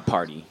like a block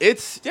party.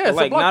 It's a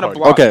Like, block not a party.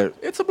 block. Okay,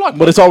 It's a block but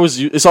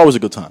party. it's always a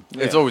good time.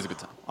 It's always a good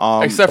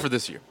time. Except for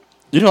this year.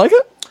 You didn't like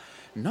it?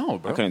 No,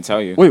 bro. I couldn't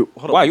tell you. Wait,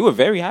 hold Wow, on. you were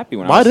very happy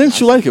when I Why was didn't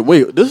you like it?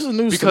 Wait, this is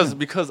news. to me.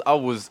 Because I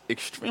was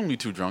extremely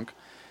too drunk,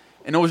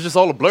 and it was just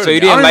all a blur. So you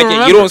didn't like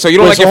it. You don't. So you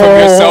don't like it for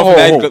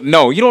yourself.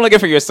 No, you don't like it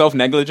for your self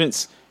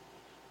negligence.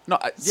 No.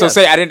 So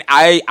say I didn't.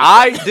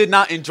 I did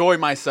not enjoy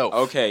myself.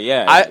 Okay,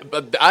 yeah.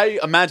 I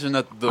imagine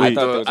that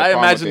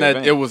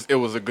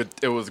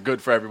it was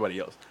good for everybody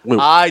else. Wait.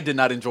 I did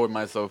not enjoy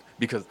myself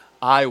because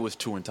I was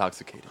too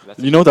intoxicated.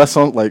 You know that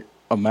sounds like,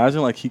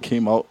 imagine like he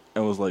came out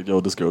and was like, yo,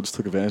 this girl just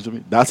took advantage of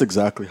me. That's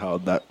exactly how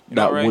that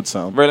would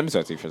sound. Right, let me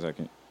talk to you for a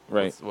second.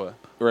 Right. What?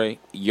 Right.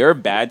 Your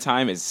bad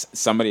time is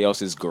somebody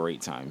else's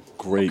great time.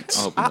 Great.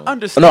 I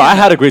understand. No, I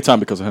had a great time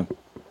because of him.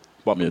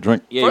 Bought me a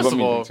drink. Yeah,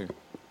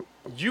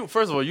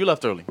 First of all, you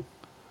left early.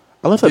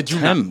 I left at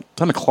 10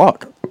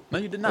 o'clock. No,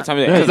 you did not. What time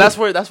did it Because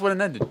end? that's when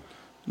it ended.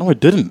 No, it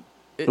didn't.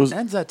 It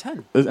ends at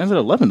 10. It ends at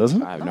 11,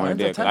 doesn't it? I have No, no it ends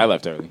idea at because 10. I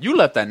left early. You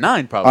left at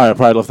 9, probably. All right, I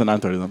probably left at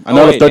 9:30 then. I Oh,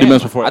 know wait, left 30 damn.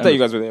 minutes before. I it thought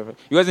you ended. guys were there.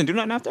 You guys didn't do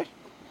nothing after?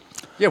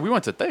 Yeah, we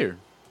went to Thayer.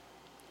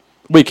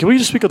 Wait, can we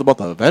just speak about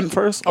the event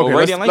first? Okay, Ray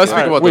let's didn't like let's it?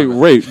 speak about Wait, the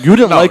Ray, you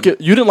didn't No. like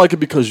it. You didn't like it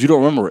because you don't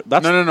remember it.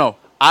 That's No.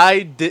 I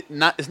did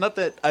not. It's not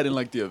that I didn't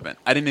like the event.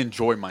 I didn't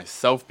enjoy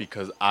myself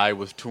because I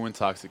was too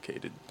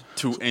intoxicated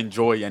to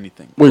enjoy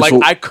anything. Wait, like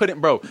so- I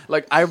couldn't, bro.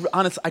 Like I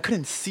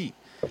couldn't see.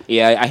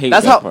 Yeah, I hate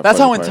That's that how. part, That's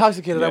part how of the part.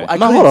 intoxicated Yeah. I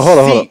No, couldn't hold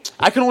on, see. hold on.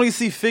 I can only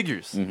see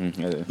figures.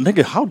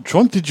 nigga. How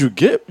drunk did you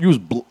get? You was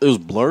it was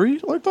blurry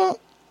like that.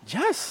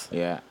 Yes.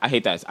 Yeah, I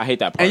hate that. I hate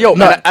that part. And yo,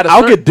 No, at a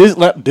I'll certain- get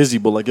not dizzy,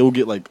 but like it will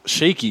get like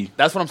shaky.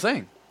 That's what I'm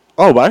saying.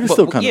 Oh, but I can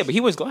still kind of. Yeah, but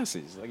he wears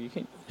glasses. Like you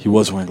can't. He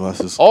was wearing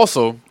glasses.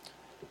 Also,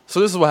 so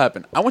this is what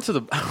happened. I went to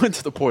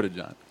the Porta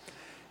John,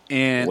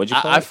 and What'd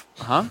you call it?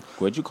 Huh?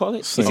 What'd you call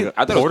it? Same. I thought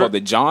it was Porter? called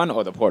the John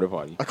or the Porta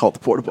Potty. I call it the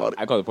porta potty.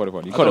 I call it Porta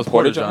Potty. You I call thought it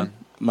Porta John?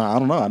 Nah, I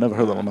don't know. I never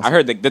heard that one. I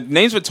heard the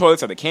names for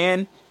toilets are the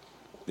can,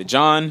 the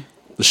John.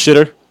 the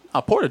shitter.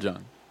 Porta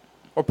John,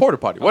 or Porta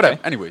Potty, whatever.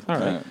 Anyways, All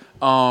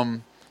right.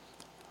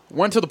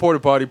 went to the Porta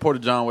Potty, Porta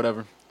John,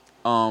 whatever.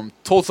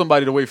 Told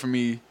somebody to wait for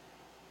me.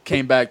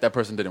 Came back. That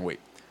person didn't wait.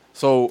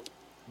 So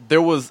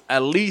there was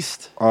at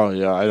least Oh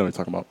yeah, I know what you're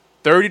talking about.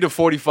 30 to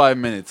 45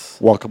 minutes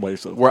Walk by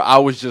yourself. where I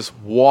was just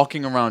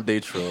walking around Day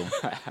Trail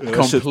that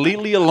shit-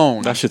 completely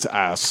alone. That shit's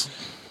ass.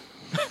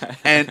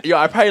 And yo,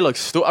 I probably look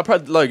I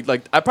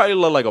probably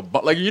look like a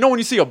bum. Like, you know when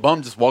you see a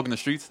bum just walking the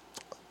streets,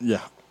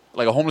 Yeah.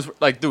 like a homeless,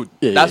 like, dude,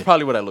 Yeah, that's yeah.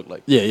 probably what I look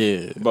like.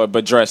 Yeah.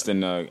 But dressed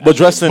in. But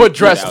dressed in, But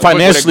dressed-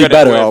 financially with a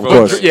good- better, of but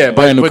course. Yeah,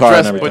 brand new car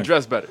and but everything.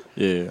 dressed better.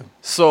 Yeah.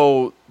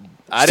 So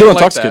I Still didn't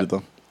like intoxicated that.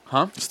 though.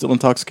 Huh? Still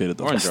intoxicated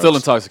though. Orange. Still drugs.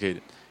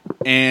 intoxicated.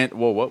 And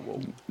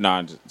whoa.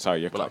 Nah,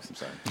 sorry, you're close.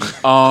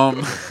 Relax.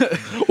 I'm sorry.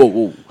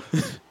 Whoa.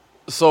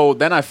 So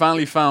then I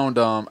finally found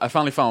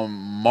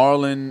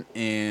Marlon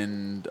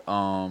and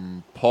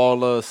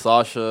Paula,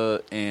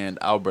 Sasha, and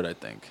Albert, I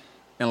think,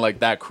 and like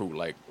that crew,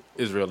 like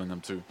Israel and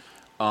them too.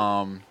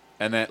 And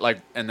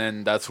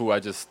then that's who I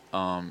just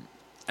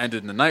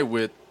ended the night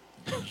with.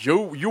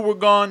 You were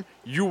gone.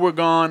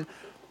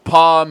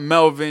 Pa,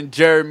 Melvin,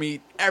 Jeremy,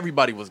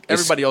 everybody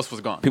else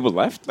was gone. People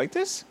left like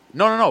this?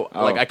 No.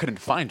 Oh. Like I couldn't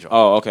find y'all.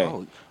 Oh, okay.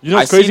 You know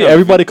what's I seen crazy? a-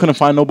 Everybody couldn't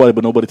find nobody,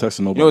 but nobody texted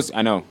nobody. You know,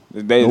 I know.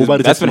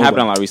 Nobody That's texted been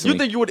happening a nobody. lot recently. You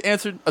think you would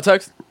answer a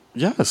text?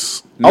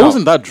 Yes. No. I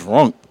wasn't that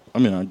drunk. I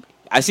mean,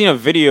 I seen a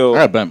video.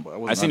 I had been, but I I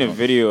wasn't seen that a drunk.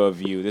 video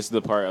of you. This is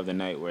the part of the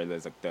night where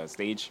there's like the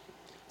stage.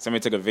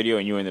 Somebody took a video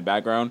and you were in the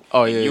background.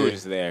 Oh, and yeah, you were yeah.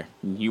 just there.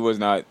 You was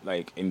not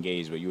like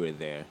engaged, but you were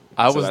there.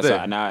 I was that's there.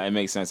 why- now it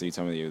makes sense that you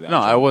told me that. No,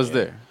 I was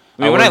there.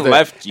 I mean, when I was there.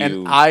 left you,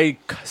 and I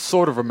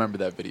sort of remember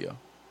that video.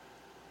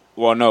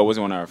 well, no, it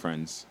wasn't one of our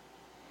friends.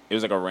 It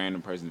was like a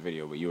random person's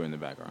video, but you were in the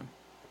background.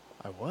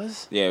 I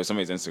was? Yeah, it was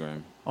somebody's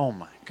Instagram. Oh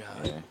my god.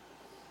 Yeah.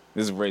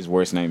 This is Ray's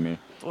worst nightmare.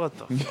 What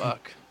the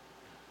fuck?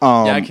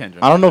 Um, Yeah, I can't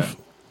drink I don't know like if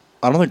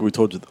I don't think we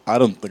told you. I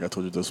don't think I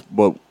told you this,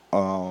 but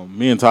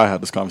me and Ty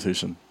had this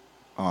conversation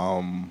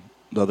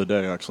the other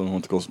day. Actually, we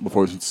went to go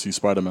before we see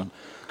Spider-Man.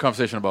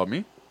 Conversation about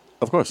me?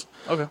 Of course,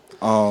 Okay.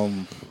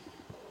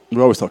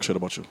 we always talk shit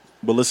about you.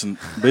 But listen,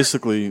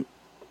 basically,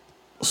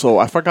 so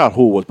I forgot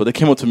who it was, but they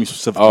came up to me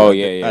specifically. Oh, at,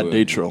 yeah, at we-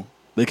 Day Trail.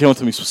 They came up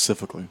to me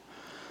specifically.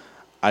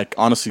 I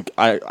honestly,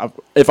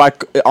 if I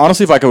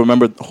could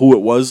remember who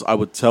it was, I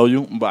would tell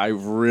you. But I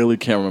really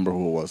can't remember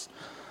who it was.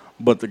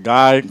 But the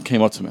guy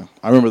came up to me.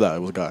 I remember that it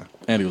was a guy,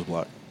 and he was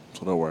black,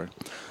 so don't worry.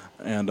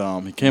 And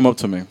he came up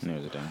to me.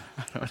 There's a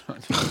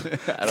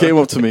damn. Came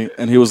up to me,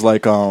 and he was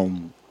like,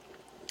 "Yo,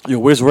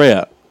 where's Ray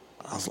at?"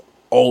 I was like,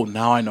 "Oh,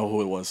 now I know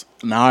who it was.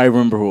 Now I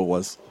remember who it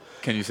was."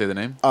 Can you say the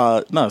name?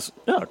 No,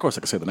 yeah, of course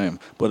I can say the name,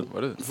 but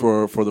What is it?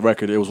 for the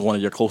record, it was one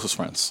of your closest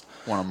friends.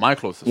 One of my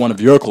closest. One of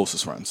your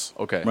closest friends.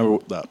 Okay.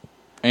 Remember that.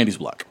 Andy's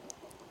black.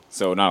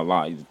 So not a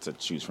lot to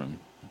choose from.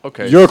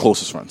 Okay. Your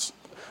closest friends.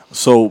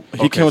 So he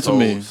Okay, came up to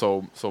me.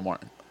 So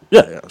Martin.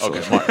 Yeah, sure.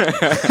 Okay, Martin.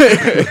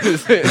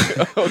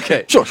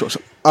 Okay. Sure.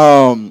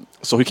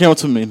 So he came up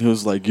to me and he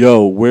was like,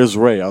 "Yo, where's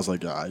Ray?" I was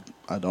like, "I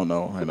don't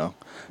know right now."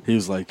 He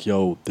was like,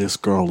 "Yo, this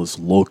girl is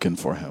looking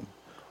for him,"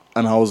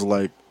 and I was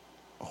like,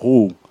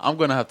 "Who?" I'm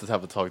gonna have to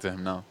talk to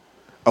him now.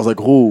 I was like,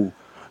 "Who?"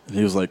 And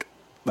he was like,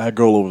 "That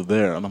girl over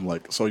there." And I'm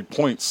like, so he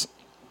points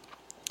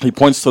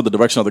to the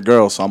direction of the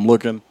girl. So I'm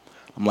looking.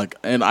 I'm like,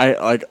 and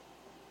I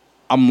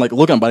I'm like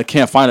looking, but I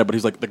can't find it. But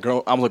he's like, the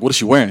girl. I'm like, what is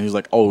she wearing? He's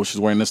like, oh, she's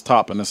wearing this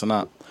top and this and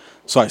that.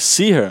 So I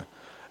see her.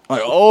 I'm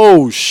like,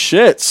 oh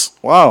shit,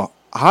 wow.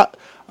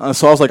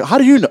 So I was like, how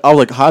do you know? I was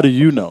like, how do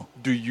you know?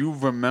 Do you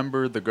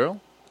remember the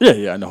girl?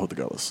 Yeah, I know who the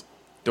girl is.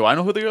 Do I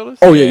know who the girl is?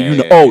 Oh yeah, you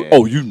know.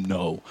 Oh, you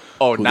know.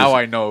 Oh, now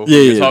I know who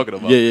Yeah, you're talking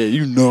about. Yeah,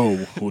 you know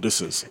who this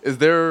is. Is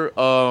there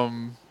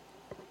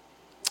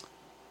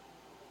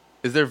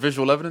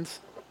visual evidence?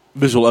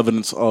 Visual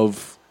evidence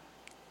of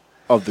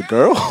the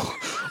girl?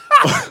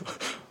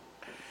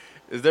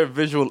 Is there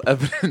visual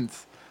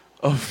evidence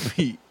of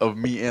me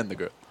and the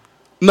girl?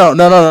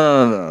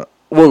 No.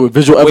 Wait,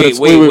 visual evidence.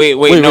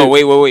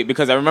 Wait.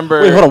 Because I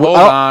remember. Wait,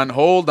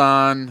 hold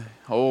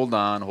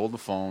Hold the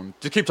phone.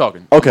 Just keep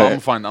talking. Okay. I'm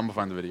gonna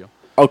find the video.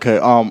 Okay.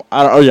 I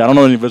don't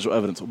know any visual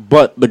evidence,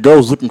 but the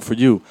girl's looking for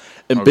you,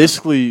 and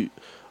basically,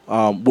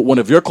 what one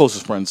of your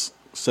closest friends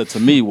said to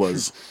me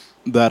was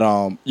that,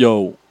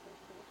 yo,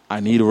 I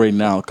need Ray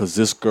now because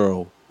this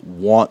girl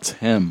wants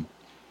him.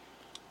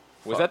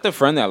 Was that the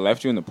friend that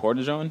left you in the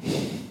porta john?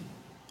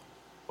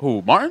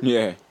 Who, Martin?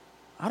 Yeah.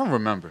 I don't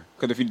remember.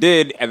 Because if he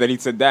did, and then he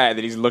said that, and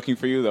then he's looking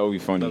for you, that would be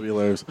funny. That'd be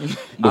hilarious. I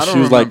But don't she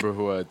was remember like,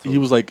 who I told. he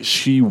was like,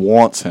 she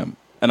wants him,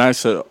 and I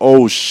said,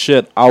 oh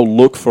shit, I'll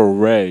look for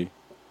Ray,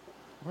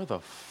 Where the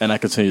and I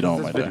continued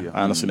on Where's my this day. video?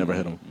 I honestly never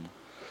hit him.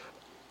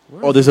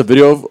 Oh, there's a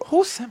video of.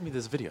 Who sent me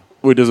this video?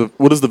 Wait,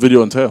 what does the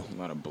video entail? A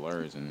lot of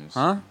blurs in this.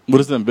 Huh? What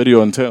does the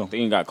video entail? I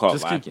think he got caught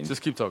lacking.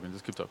 Just keep talking.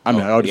 I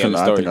mean, I already yeah, the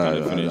finished. story I kind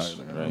think of I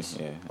finished.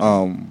 Right,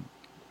 yeah.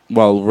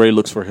 While Ray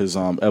looks for his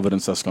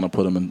evidence that's going to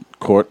put him in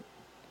court.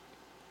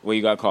 Well,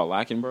 you got caught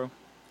lacking, bro?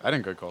 I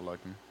didn't get called like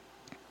me.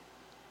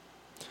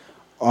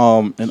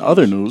 In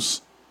other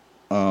news,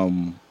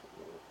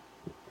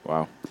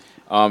 Wow.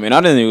 In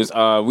other news,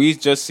 we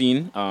just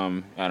seen. I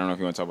don't know if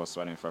you want to talk about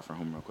Spider-Man Far From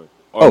Home real quick.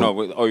 You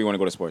want to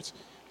go to sports?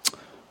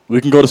 we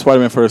can go to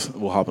Spider-Man first.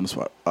 We'll hop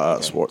into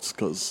sports.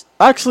 Because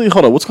actually,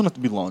 hold on. What's going to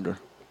be longer?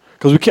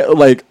 Because we can't,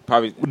 like...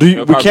 Probably.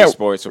 we can't...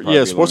 Sports will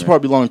yeah, sports will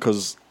probably be long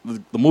because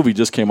the movie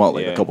just came out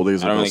a couple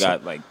days ago. I don't really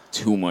got like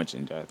too much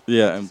in depth.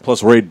 Yeah, and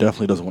plus Ray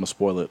definitely doesn't want to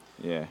spoil it.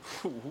 Yeah.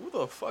 Who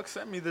the fuck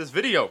sent me this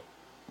video?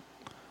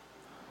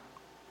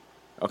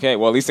 Okay,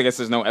 well, at least I guess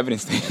there's no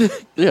evidence there.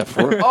 Yeah,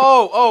 for it.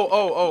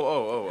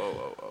 Oh.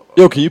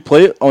 Yo, can you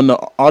play it on the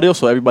audio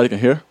so everybody can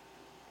hear?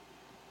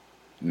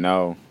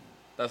 No.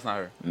 That's not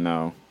her.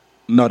 No.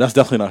 No, that's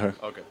definitely not her.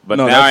 Okay. But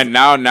No,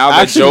 now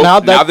Actually, now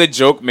the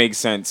joke makes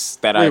sense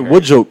that I Wait, heard.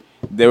 what joke?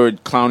 They were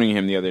clowning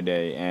him the other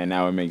day, and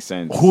now it makes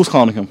sense. Who's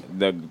calling him?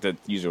 The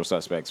usual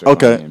suspects were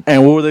clowning Okay, him.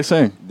 and what were they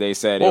saying? They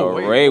said Yeah.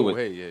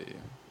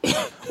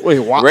 Wait,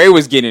 why? Ray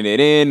was getting it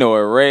in,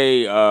 or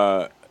Ray.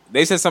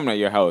 They said something at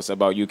your house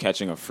about you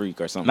catching a freak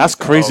or something. That's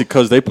like crazy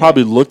because they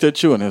probably looked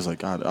at you and it was like,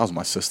 God, that was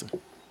my sister.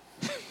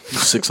 You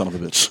sick son of a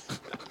bitch.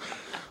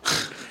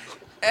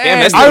 Damn,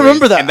 that's I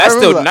remember that. And that's I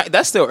remember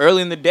that's still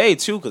early in the day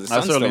too, because the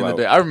That's sun's early still in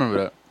the day. out. I remember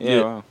that.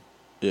 Yeah. Wow.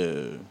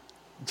 Yeah.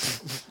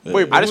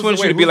 Wait, I just want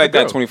you to be like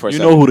that 24/7. You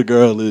know who the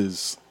girl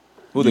is.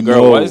 Who the you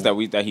girl know. was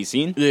that he's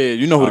seen? Yeah,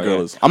 you know who the girl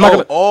yeah. is. I'm not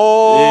gonna.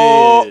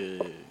 Oh.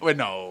 Yeah. Wait,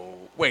 no.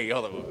 Wait,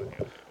 hold on.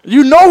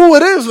 You know who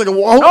it is, nigga.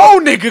 No,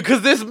 nigga,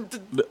 because this.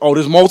 Oh,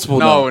 there's multiple.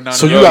 No.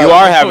 So You you got,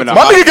 are having a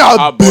my hot, nigga got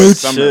hot boy bitches.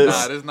 summer.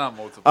 Nah, there's not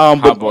multiple. But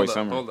Hot boy Hold up,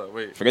 summer. hold up,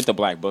 wait. Forget the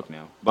black book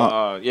now.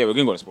 But yeah, we're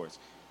gonna go to sports.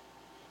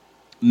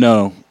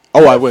 no.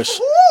 Oh, I wish.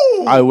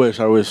 I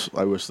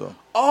wish though.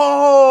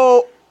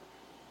 Oh.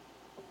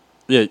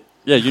 Yeah,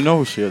 you know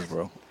who she is,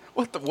 bro.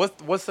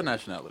 What's the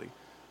nationality?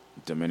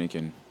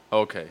 Dominican.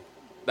 Okay.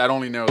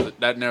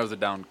 That narrows it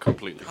down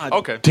completely.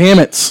 Okay. Damn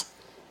it.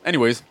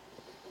 Anyways,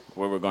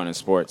 Where we're going in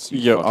sports. You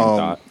Yeah, fucking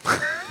thought.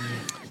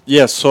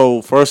 Yeah,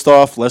 so first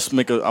off, I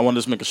want to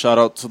just make a shout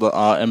out to the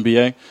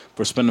NBA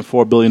for spending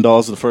 $4 billion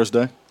the first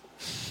day.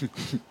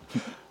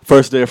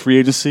 First day of free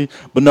agency.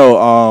 But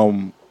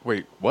no,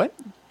 wait, what?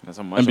 That's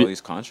how much all these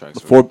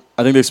contracts.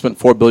 I think they spent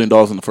 $4 billion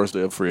on the first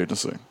day of free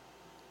agency.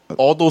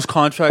 All those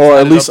contracts, Or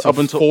at added least up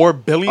to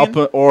 $4 billion.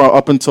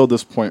 Up until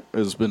this point,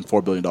 it's been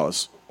 $4 billion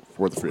worth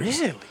of free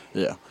agency. Really?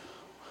 Yeah.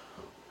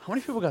 How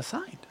many people got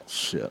signed?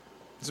 Shit.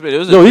 It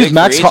was a Yo, big these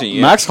max free agent,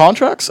 yeah. max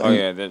contracts? Oh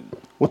yeah,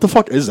 What the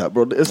fuck is that,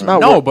 bro? It's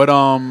not No, worth-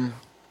 but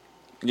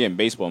getting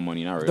baseball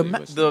money, not really.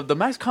 but still. the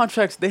max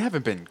contracts, they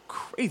haven't been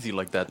crazy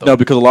like that though. No,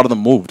 because a lot of them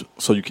moved,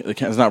 so you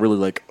can't. It's not really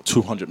like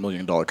 $200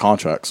 million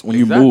contracts. When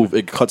Exactly. you move,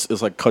 it cuts.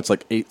 It's like $50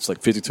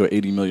 to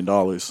 $80 million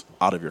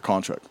out of your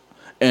contract,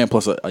 and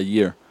plus a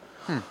year.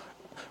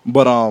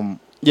 But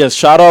yeah,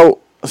 shout out.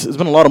 It's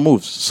been a lot of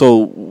moves. So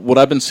what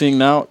I've been seeing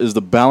now is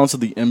the balance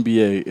of the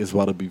NBA is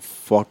about to be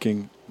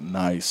fucking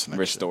nice. next year.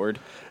 Restored.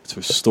 It's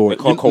restored.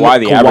 They call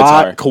Kawhi the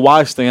Avatar.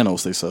 Kawhi's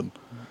Thanos. They said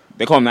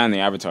They call him that in the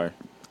Avatar.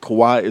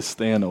 Kawhi is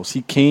Thanos.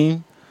 He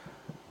came,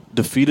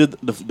 defeated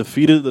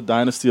the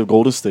dynasty of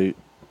Golden State,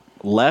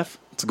 left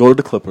to go to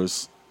the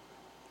Clippers,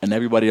 and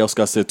everybody else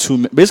got their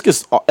basically,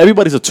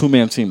 everybody's a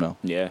two-man team now.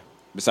 Yeah.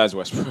 Besides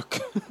Westbrook,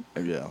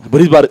 Yeah, but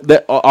he's about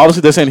to, obviously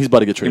they're saying he's about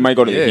to get he traded. might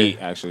go to Yeah. the Heat.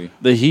 Actually,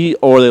 The Heat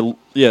or they,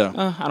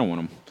 yeah. I don't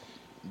want him.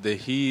 the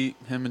Heat,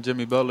 him and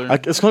Jimmy Butler.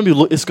 It's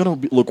gonna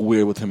look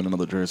weird with him in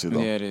another jersey though.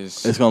 Yeah, it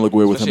is. It's gonna look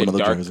weird with him in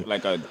Especially another dark, jersey.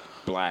 like a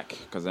black,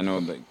 because I know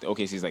the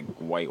OKC's like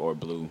white or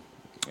blue.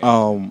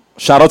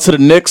 Shout out to the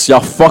Knicks. Y'all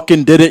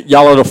fucking did it.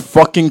 Y'all are the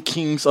fucking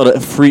kings of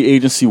the free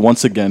agency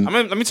once again.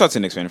 Let me talk to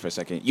the Knicks fan for a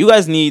second. You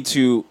guys need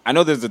to. I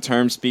know there's the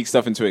term "speak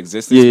stuff into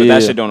existence," but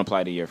that shit don't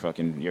apply to your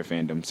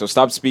fandom. So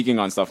stop speaking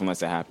on stuff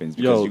unless it happens,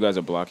 because you guys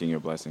are blocking your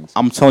blessings.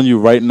 I'm telling you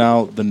right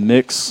now, the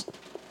Knicks.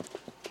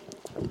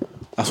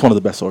 That's one of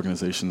the best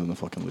organizations in the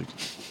fucking league.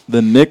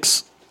 The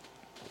Knicks.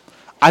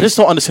 I just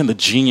don't understand the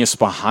genius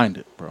behind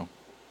it, bro.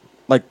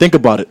 Like, think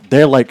about it.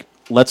 They're like,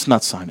 let's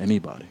not sign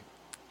anybody.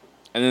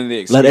 And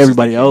then let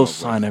everybody else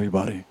sign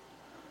everybody.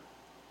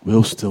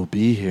 We'll still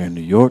be here in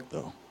New York,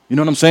 though. You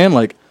know what I'm saying?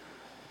 Like,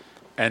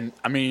 and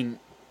I mean,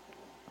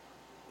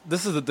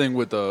 this is the thing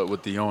with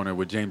the owner,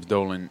 with James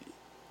Dolan.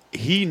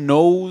 He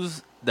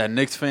knows that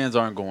Knicks fans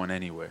aren't going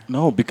anywhere.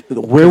 No, because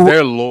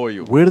they're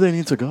loyal. Where do they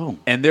need to go?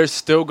 And they're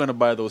still gonna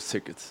buy those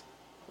tickets.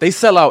 They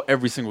sell out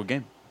every single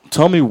game.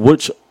 Tell me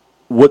what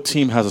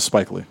team has a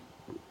Spike Lee?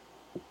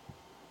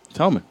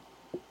 Tell me.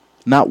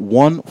 Not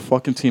one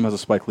fucking team has a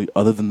Spike Lee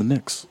other than the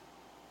Knicks.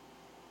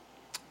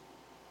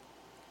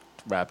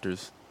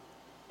 Raptors,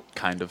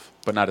 kind of,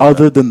 but not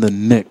other than the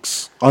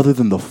Knicks. Other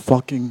than the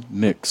fucking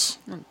Knicks.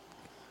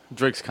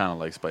 Drake's kind of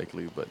like Spike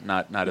Lee, but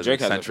not as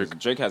eccentric.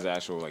 Drake has an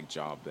actual like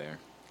job there.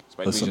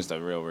 Spike Lee's just a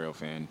real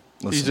fan.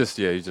 He's just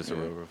a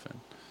real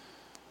fan.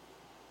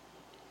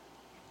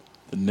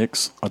 The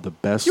Knicks are the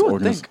best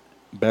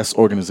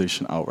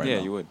organization out right now.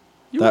 Yeah, you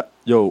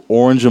would.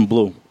 Orange and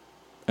blue,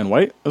 and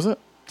white is it?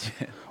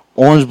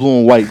 Orange, blue,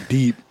 and white,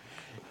 deep.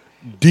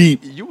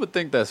 You would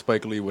think that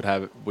Spike Lee would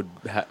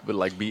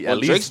like be at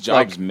least Drake's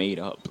job's made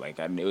up. Like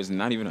it was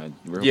not even a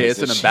real it's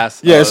an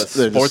ambassador. Yeah,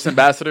 sports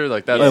ambassador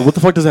like that. Like, what the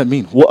fuck does that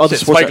mean? What other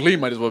Spike Lee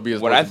might as well be a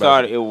sports ambassador. What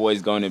I thought it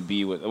was going to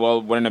be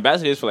what an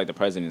ambassador is for like the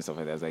president and stuff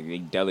like that. It's like they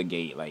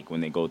delegate like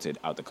when they go to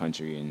out the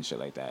country and shit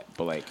like that.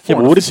 But like, but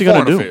what is he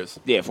gonna do?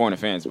 Affairs. Yeah, foreign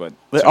affairs. But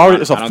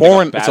it's a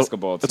foreign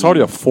basketball. It's already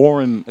a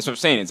foreign. That's what I'm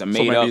saying. It's a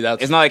made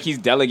up. It's not like he's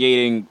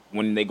delegating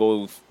when they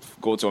go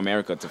to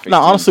America to face.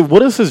 Now, honestly,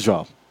 what is his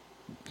job?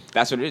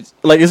 That's what it is.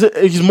 Like,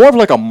 he's more of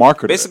like a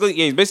marketer. Basically,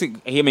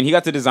 he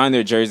got to design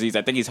their jerseys.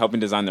 I think he's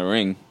helping design the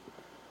ring.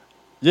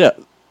 Yeah,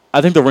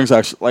 I think the ring's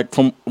actually, like,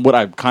 from what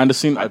I've kind of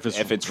seen, if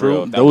it's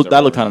true, that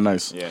looked kind of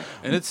nice. Yeah,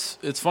 and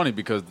it's funny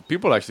because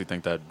people actually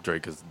think that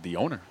Drake is the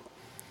owner.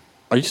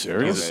 Are you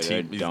serious?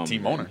 He's a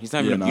team owner. He's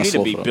not even. You need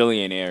to be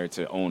billionaire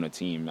to own a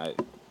team.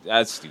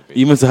 That's stupid.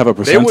 Even to have a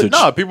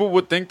percentage. People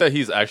would think that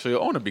he's actually an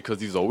owner because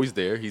he's always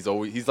there. He's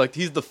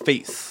the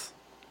face.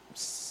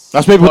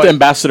 That's maybe with the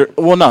ambassador.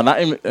 Well, no,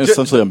 not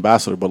essentially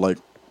ambassador, but like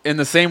in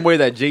the same way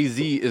that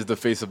Jay-Z is the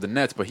face of the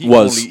Nets, but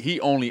he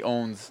only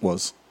owns.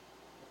 Was.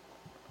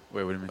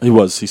 Wait, what do you mean? He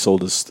was. He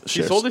sold his shares.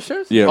 He sold his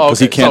shares? Yeah, because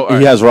he can't.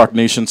 He has Rock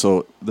Nation,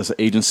 so there's an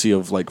agency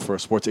of like for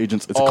sports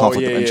agents. It's a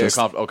conflict of interest.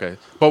 Okay,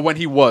 but when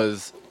he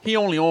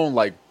only owned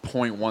like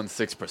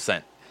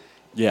 0.16%.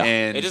 Yeah,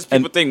 and it just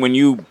people think when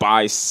you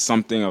buy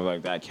something of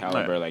like that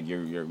caliber, like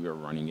you're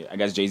running it. I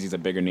guess Jay-Z's a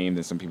bigger name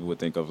than some people would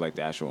think of like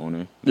the actual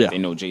owner. Yeah, they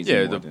know Jay-Z.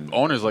 Yeah, the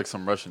owner's like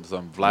some Russian,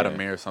 some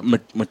Vladimir or something.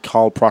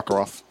 Mikhail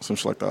Prokhorov, some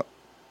shit like that.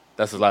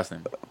 That's his last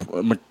name.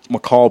 I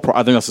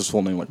think that's his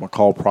full name, like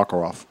Mikhail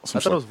Prokhorov. I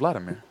thought it was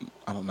Vladimir.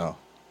 I don't know.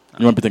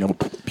 You might be thinking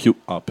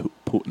of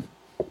Putin.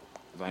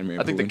 Vladimir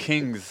I think Putin. the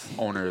Kings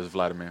owner is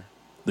Vladimir.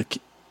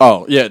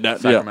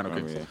 Sacramento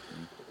Kings. Yeah.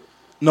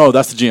 No,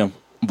 that's the GM,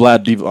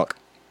 Vlad Divac.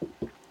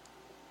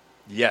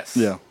 Yes.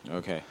 Yeah.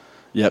 Okay.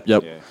 Yep.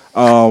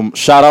 Yeah.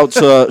 Shout out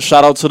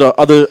to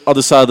the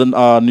other side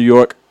of New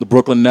York, the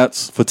Brooklyn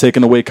Nets, for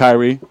taking away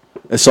Kyrie.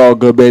 It's all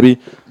good, baby.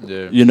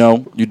 Yeah. You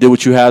know, you did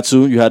what you had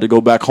to. You had to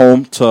go back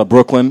home to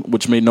Brooklyn,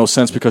 which made no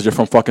sense because you're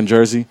from fucking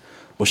Jersey.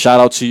 But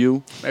shout out to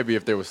you. Maybe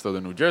if they were still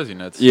the New Jersey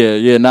Nets.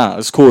 Yeah. Nah,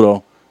 it's cool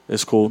though.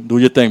 It's cool. Do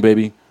your thing,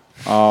 baby.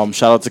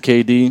 Shout out to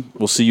KD.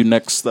 We'll see you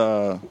next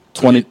 2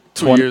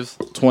 years.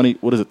 20.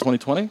 What is it?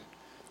 2020.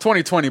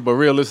 2020, but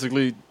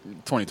realistically,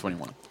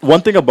 2021.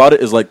 One thing about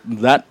it is like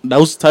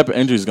those type of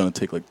injuries is gonna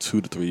take like 2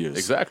 to 3 years.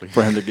 Exactly.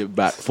 For him to get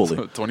back fully.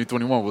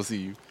 2021, we'll see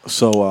you.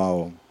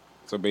 So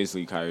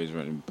basically, Kyrie's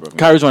running Brooklyn.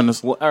 Kyrie's running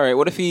this. Well, all right.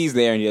 What if he's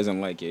there and he doesn't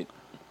like it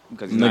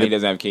because he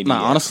doesn't have KD?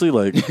 Nah, honestly,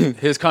 like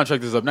his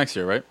contract is up next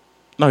year, right?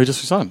 No, he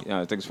just resigned.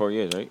 Yeah, I think it's 4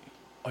 years, right?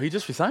 Oh, he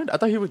just resigned? I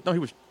thought he was. No, he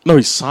was. No,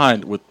 he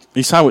signed with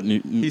New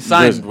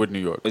Jersey. With New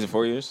York. Is it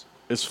 4 years?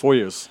 It's 4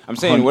 years. I'm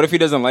saying, what if he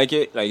doesn't like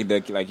it?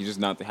 Like he's just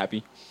not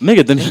happy.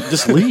 Nigga, then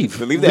just leave.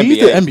 Leave the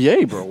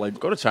NBA, bro. Like,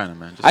 go to China,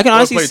 man. I can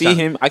honestly see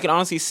him. I can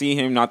honestly see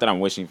him. Not that I'm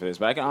wishing for this,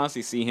 but I can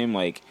honestly see him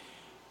like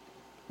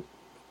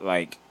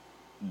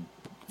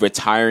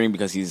retiring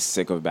because he's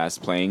sick of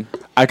playing.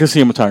 I could see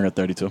him retiring at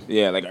 32.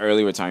 Yeah, like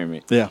early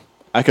retirement. Yeah,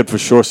 I could for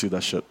sure see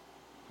that shit.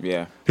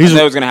 Yeah, I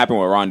thought it was gonna happen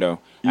with Rondo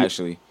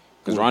actually.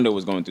 Because Rondo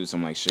was going through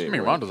some like shit. I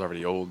mean, Rondo's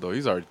already old though.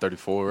 He's already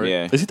 34, right?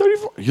 Yeah. Is he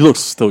 34? He looks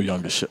still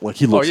young as shit. Like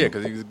he looks. Oh yeah,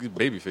 because he's a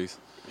baby face.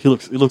 He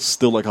looks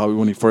still like how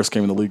when he first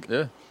came in the league.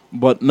 Yeah.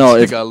 But no,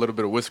 She if got a little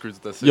bit of whiskers.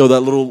 That's it. yo, that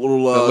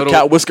little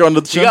cat whisker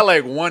under the She chin. got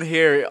like one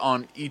hair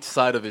on each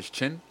side of his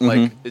chin.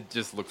 Like it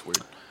just looks weird.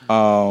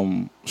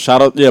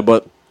 Shout out, yeah.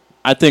 But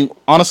I think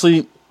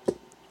honestly,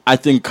 I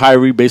think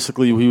Kyrie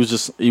basically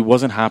he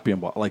wasn't happy in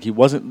Boston. Like he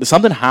wasn't.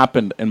 Something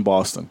happened in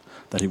Boston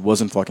that he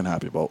wasn't fucking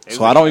happy about.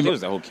 So I don't even. It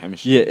was the whole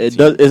chemistry. Yeah, it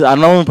does. I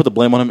don't even put the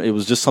blame on him. It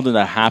was just something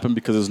that happened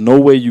because there's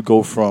no way you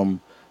go from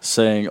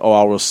saying, "Oh,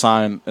 I will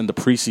sign in the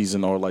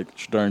preseason or like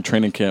during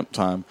training camp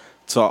time,"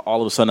 to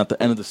all of a sudden at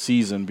the end of the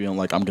season being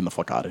like, "I'm getting the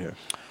fuck out of here,"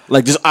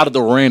 like just out of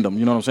the random.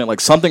 You know what I'm saying?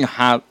 Like something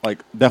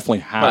definitely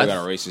I happened.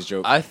 got a racist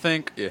joke. I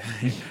think. Yeah.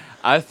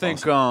 I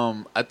think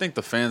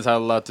the fans had a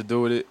lot to do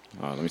with it.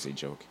 Oh, let me say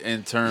joke.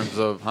 In terms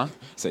of, I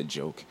said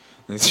joke.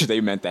 They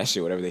meant that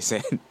shit. Whatever they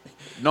said.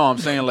 No, I'm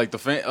saying like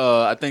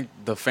I think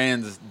the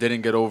fans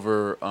didn't get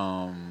over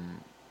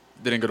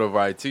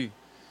IT. You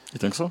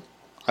think so?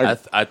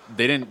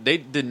 They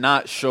did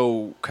not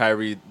show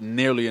Kyrie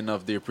nearly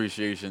enough the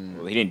appreciation.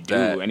 Well, he didn't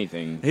do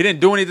anything. He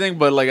didn't do anything,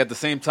 but like at the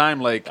same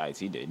time, like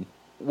IT did.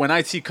 when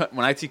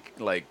IT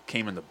like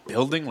came in the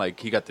building, like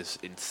he got this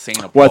insane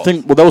applause. Well, I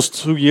think that was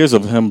 2 years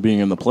of him being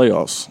in the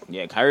playoffs.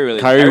 Yeah, Kyrie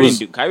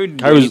didn't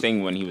do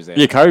anything when he was there.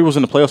 Yeah, Kyrie was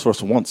in the playoffs for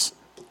us once.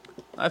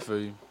 I feel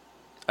you.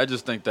 I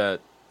just think that.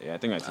 Yeah, I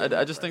think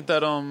I just think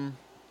that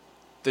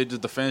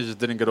the fans just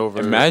didn't get over.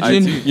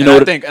 Imagine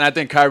IT. I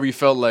think Kyrie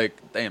felt like,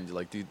 damn,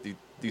 like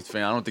these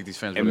fans. I don't think these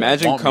fans. Really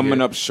imagine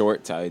coming up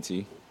short to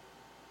IT.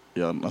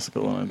 Yeah, that's a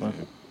good one. I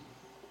think.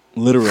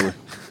 Literally.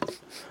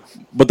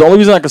 But the only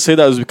reason I can say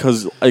that is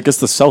because I guess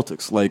the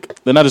Celtics,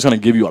 like, they're not just gonna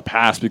give you a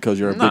pass because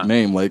you're a big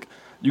name. Like,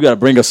 you got to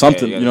bring us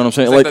something. Yeah. You know what I'm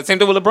saying? It's like the same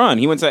thing with LeBron.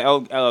 He went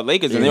to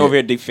Lakers and they're over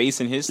here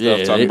defacing his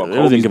stuff, talking about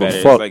Kobe's better.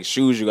 It's like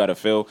shoes you got to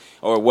fill,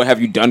 or what have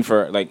you done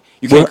for like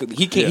you can't.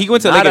 He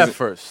went to not Lakers at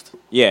first.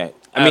 Yeah,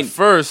 I mean,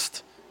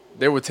 first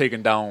they were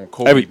taking down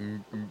Kobe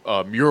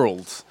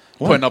murals,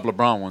 putting up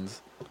LeBron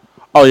ones.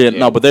 Oh yeah,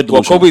 no, but they're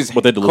delusional.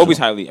 Kobe's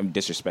highly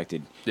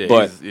disrespected. Yeah,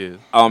 but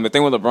the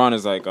thing with LeBron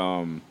is like,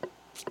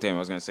 damn, I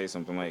was gonna say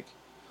something like,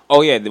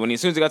 oh yeah,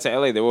 as soon as he got to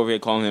LA, they were over here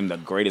calling him the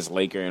greatest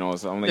Laker and all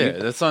that. I'm like, yeah,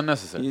 that's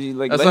unnecessary.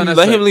 Like, let him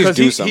at least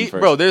do something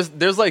first. Bro,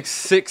 there's like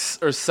 6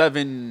 or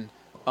 7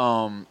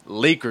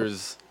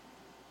 Lakers,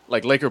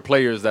 like Laker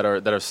players that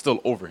are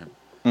still over him.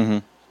 Mm-hmm.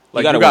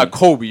 Like you got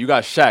Kobe, you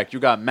got Shaq, you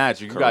got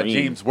Magic, you got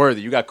James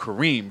Worthy, you got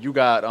Kareem, you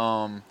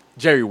got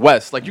Jerry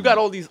West. Like you got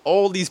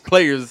all these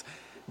players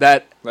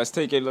that. Let's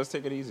take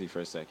it easy for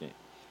a second.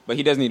 But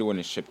he does need to win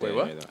his ship there.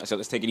 Though. I said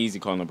let's take it easy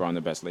calling LeBron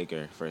the best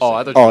Laker for a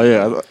second.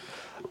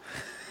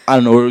 I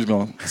don't know where he was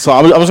going. So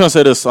I was going to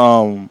say this.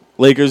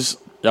 Lakers,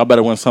 y'all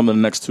better win something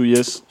in the next 2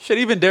 years. Shit,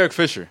 even Derek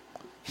Fisher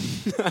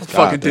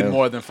fucking did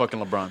more than fucking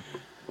LeBron.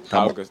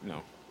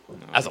 No.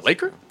 As a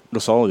Laker?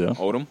 Gasol, yeah.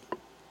 Odom?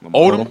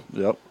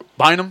 Yep.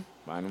 Bynum?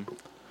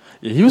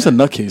 Yeah, he was a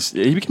nutcase.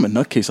 Yeah, he became a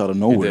nutcase out of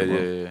nowhere,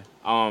 bro.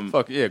 Yeah.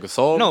 Fuck yeah,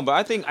 Gasol. No, but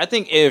I think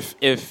if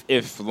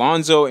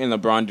Lonzo and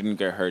LeBron didn't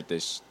get hurt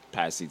this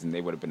past season, they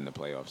would have been in the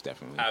playoffs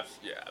definitely.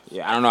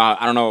 Yeah, I don't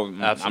know.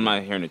 Absolutely. I'm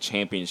not hearing a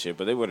championship,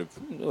 but they would have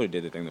did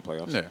the thing in the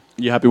playoffs. Yeah.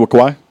 You happy with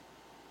Kawhi?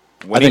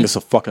 I think it's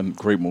a fucking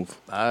great move.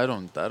 I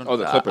don't. Oh,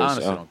 the Clippers. I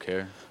honestly don't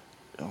care.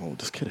 Oh,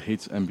 this kid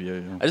hates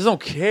NBA. Yo. I just don't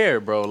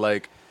care, bro.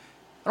 Like,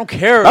 I don't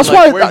care. That's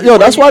why.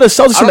 That's why the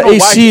Celtics in the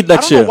AC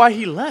next year. I don't know why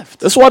he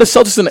left. That's why the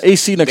Celtics in the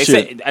AC next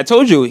year. I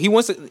told you he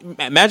wants to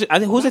imagine.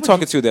 Who's they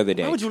talking to the other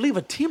day? Why would you leave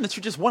a team that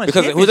you just won a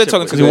championship? Because who's they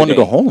talking to? Because he wanted to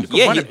go home.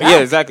 Yeah,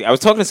 exactly. I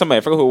was talking to somebody.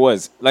 I forgot who it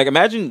was. Like,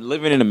 imagine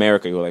living in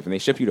America your life, and they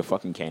ship you to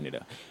fucking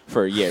Canada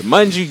for a year.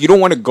 Mind you don't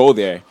want to go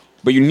there,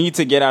 but you need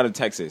to get out of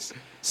Texas.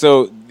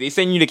 So they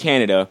send you to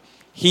Canada.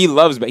 He's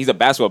a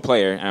basketball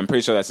player, and I'm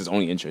pretty sure that's his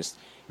only interest.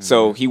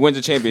 So he wins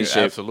a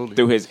championship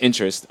through his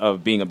interest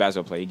of being a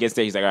basketball player. He gets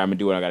there, he's like, all right, I'm going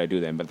to do what I got to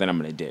do then, but then I'm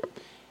going to dip.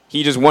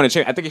 He just won a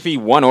championship. I think if he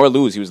won or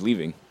lose, he was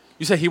leaving.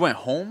 You said he went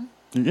home?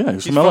 Yeah,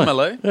 he's from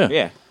LA.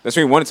 Yeah, that's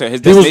where he wanted to. His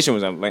destination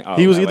was LA.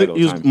 He was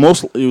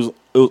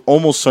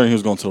almost certain he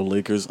was going to the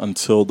Lakers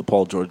until the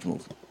Paul George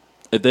move.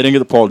 If they didn't get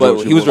the Paul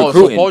George, he was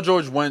recruiting. So Paul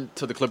George went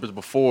to the Clippers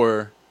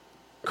before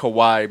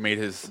Kawhi made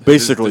his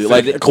basically.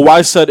 Like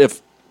Kawhi said,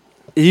 if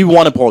he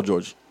wanted Paul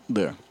George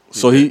there.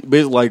 So he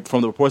basically, like,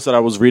 from the reports that I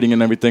was reading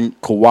and everything,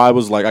 Kawhi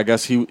was like, I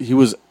guess he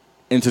was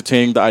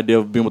entertaining the idea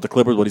of being with the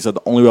Clippers, but he said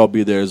the only way I'll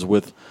be there is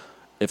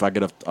if I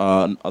get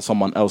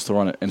someone else to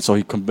run it. And so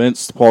he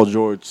convinced Paul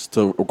George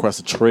to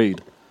request a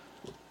trade.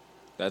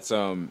 That's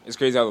it's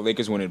crazy how the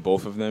Lakers wanted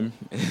both of them.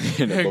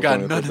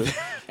 Got none of it.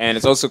 And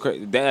it's also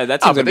crazy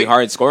that team's gonna be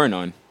hard scoring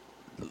on.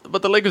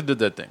 But the Lakers did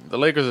that thing. The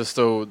Lakers are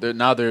still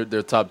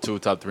they're top 2,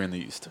 top 3 in the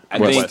East.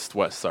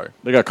 West. Sorry,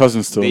 they got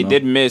Cousins too. They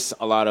did miss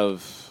a lot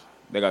of.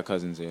 They got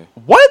Cousins here.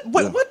 What?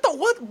 When?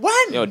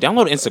 Yo,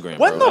 download Instagram,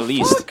 what bro. At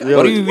least. Fuck?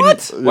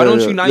 Why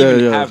don't you not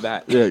even have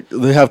that? Yeah,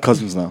 they have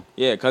Cousins now.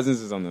 Yeah,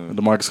 Cousins is on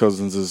the. DeMarcus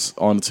Cousins is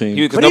on the team.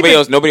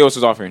 Because nobody else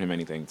was offering him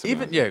anything.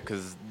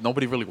 Because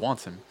nobody really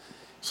wants him.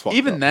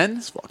 Then,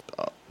 it's fucked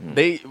up.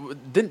 They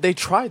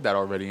tried that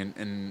already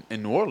in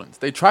New Orleans.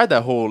 They tried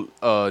that whole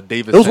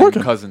Davis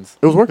and Cousins.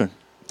 It was working.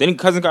 Didn't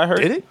Cousins got hurt?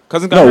 Did it?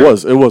 Cousins got No,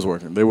 hurt. it was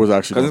working. They was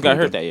actually Cousins got doing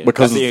hurt pretty that year. good. But That's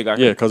the Cousins, year he got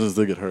yeah, hurt. Cousins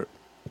did get hurt.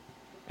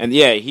 And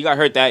yeah, he got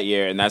hurt that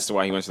year, and that's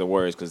why he went to the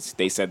Warriors because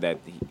they said that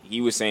he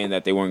was saying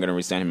that they weren't going to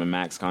re-sign him a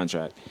max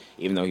contract,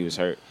 even though he was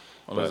hurt.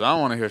 Well, listen, I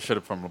don't want to hear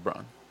shit from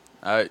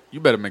LeBron. You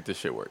better make this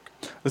shit work.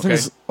 The thing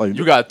is, like,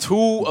 you got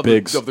two of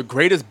bigs. the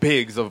greatest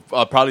bigs of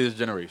probably this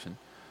generation.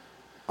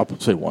 I'll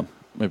say one,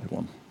 maybe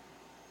one.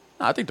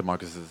 Nah, I think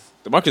DeMarcus is.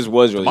 DeMarcus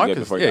was really good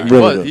before he got he hurt.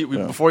 Really was. good,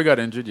 yeah. Before he got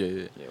injured,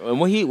 yeah.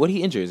 And what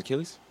he injured? His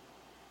Achilles?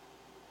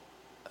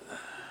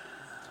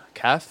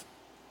 Calf?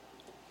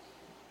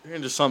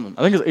 Just something.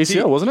 I think it's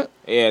ACL, wasn't it?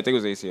 Yeah, I think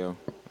it was ACL.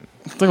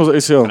 I think it was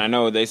ACL. And I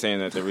know they saying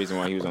that the reason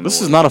why he was on This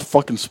the is not a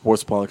fucking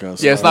sports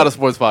podcast. Yeah, it's not a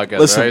sports podcast,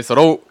 Listen. right? So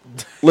don't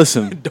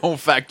Listen, don't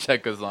fact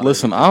check us on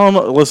listen. I don't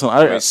know.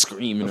 Listen,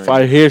 screaming. if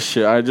I hear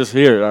shit, I just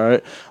hear it. All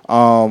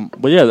right.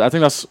 But yeah, I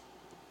think that's.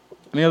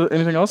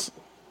 Anything else?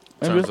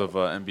 it. In terms of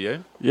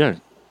NBA. Yeah.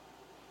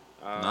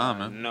 Nah,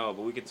 man. No,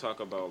 but we could talk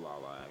about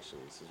Lala actually,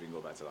 since we can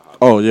go back to the hobby.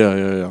 Oh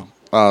yeah.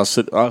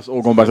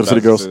 Going back to the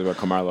City Girls.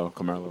 Carmelo.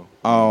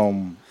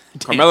 How'd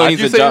Carmelo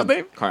needs you a say job. his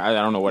name? I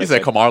don't know what He I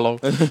said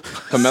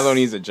Camarlo. Carmelo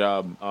needs a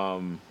job.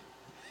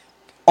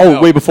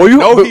 Oh wait, before you.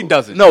 No, he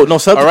doesn't. No.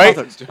 Set All the right?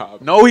 context.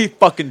 No, he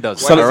fucking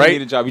doesn't. Why All does right? he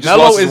need a job? He just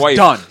Melo lost his is wife.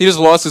 done. He just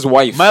lost his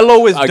wife.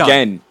 Melo is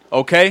again. done.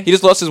 Okay? He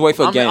just lost his wife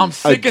again. I'm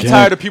sick and Again.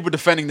 tired of people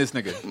defending this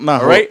nigga. Nah,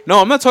 all right? No,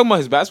 I'm not talking about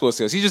his basketball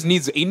skills.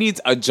 He needs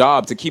a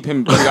job to keep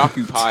him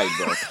preoccupied,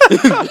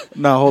 bro.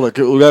 Nah, hold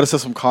on. We gotta set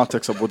some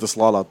context up with this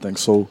Lala thing.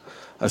 So,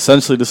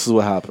 essentially, this is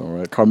what happened,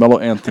 right? Carmelo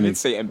I Anthony. didn't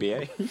say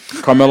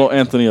NBA. Carmelo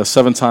Anthony, a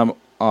 7-time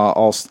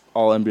all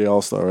NBA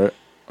All Star, right?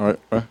 All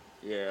right.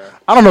 Yeah.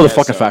 I don't know the Yeah,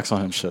 fucking so- facts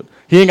on him. Shit.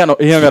 He ain't got a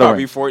Probably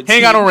ring. 14. He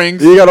ain't got no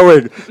rings. He ain't got a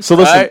ring. So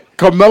listen, Right.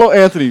 Carmelo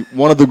Anthony,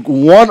 one of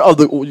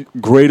the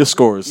greatest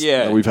scorers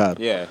Yeah. that we've had.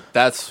 Yeah.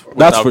 That's for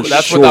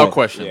sure. without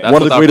question. Yeah. That's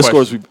One of the without greatest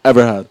question. scorers we've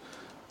ever had.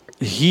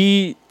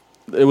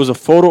 It was a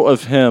photo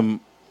of him.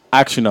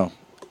 Actually, no.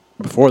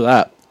 Before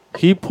that,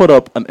 he put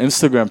up an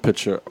Instagram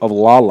picture of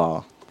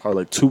Lala,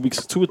 probably like 2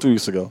 or 3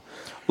 weeks ago,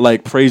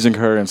 like praising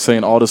her and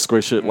saying all this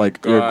great shit,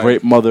 like you're a God.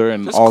 great mother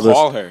and Just all this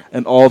call her.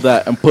 and all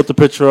that, and put the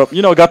picture up.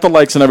 You know, got the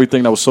likes and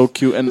everything. That was so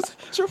cute, and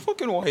It's your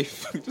fucking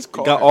wife. Just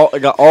call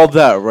got all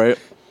that right.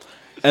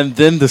 And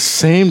then the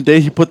same day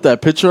he put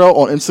that picture out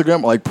on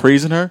Instagram, like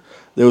praising her,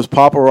 there was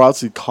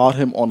paparazzi caught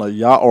him on a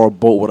yacht or a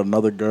boat with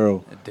another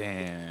girl.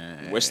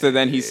 Damn. Which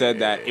then he said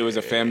that it was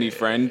a family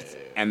friend,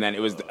 and then it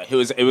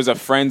was a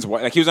friend's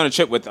wife. Like he was on a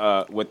trip with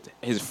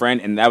his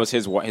friend, and that was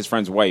his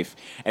friend's wife.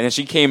 And then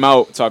she came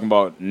out talking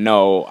about,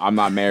 no, I'm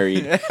not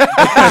married.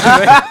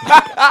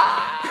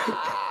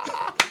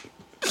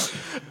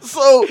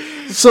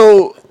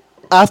 So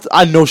after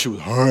I know she was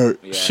hurt.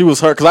 Yeah. She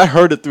was hurt because I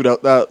heard it through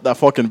that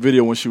fucking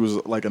video when she was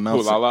like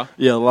announcing. Lala?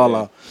 Yeah,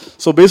 Lala.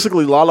 So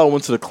basically, Lala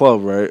went to the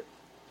club right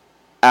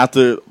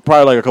after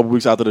probably like a couple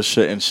weeks after the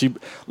shit, and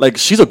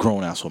she's a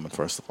grown ass woman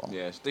first of all.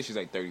 Yeah, I think she's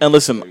like 30. And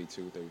listen,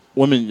 32, 30.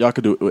 Women, y'all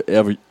could do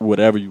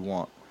whatever you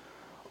want,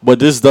 but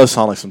this does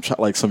sound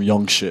like some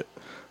young shit.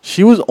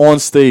 She was on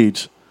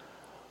stage.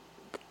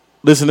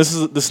 Listen,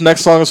 this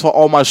next song is for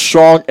all my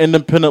strong,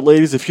 independent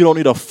ladies. If you don't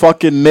need a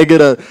fucking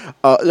nigga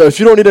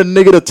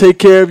to take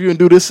care of you and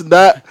do this and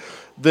that,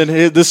 then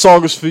this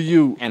song is for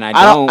you. And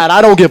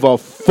I don't give a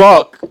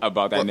fuck.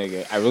 About that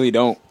nigga. I really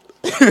don't.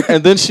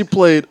 And then she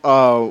played. It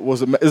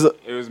was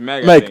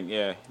Meg, Meg. I think,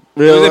 yeah.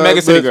 Yeah, It was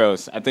Mega City but-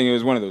 Girls. I think it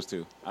was one of those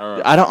two. I don't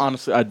know. I don't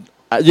honestly.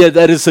 Yeah,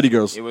 that is City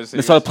Girls. It was They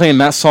City started Girls. playing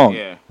that song.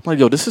 Yeah. I'm like,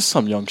 yo, this is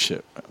some young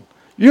shit. Man.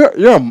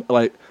 You're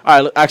like,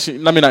 all right. Actually,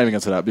 let me not even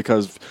get to that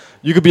because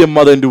you could be a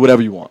mother and do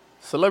whatever you want.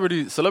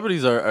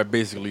 Celebrities are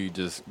basically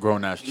just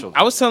grown ass children.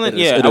 I was telling, It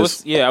is.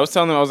 I was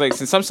telling them, I was like,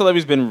 since some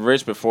celebrities been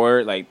rich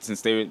before, like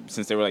since they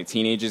were like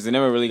teenagers, they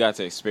never really got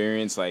to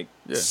experience like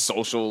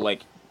social,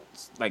 like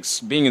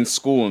being in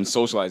school and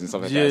socializing and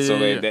stuff like that. So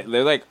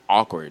they're like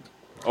awkward,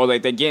 or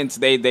like they get into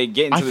I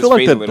this feel like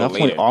phase they're a little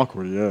definitely later.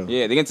 awkward. Yeah.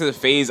 Yeah, they get into the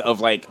phase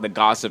of like the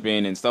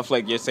gossiping and stuff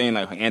like you're saying,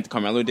 like Anthony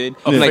Carmelo did.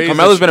 A Like phase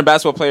Carmelo's that- been a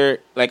basketball player,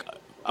 like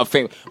a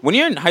when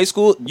you're in high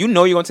school, you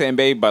know you're going to the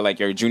NBA by like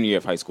your junior year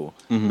of high school.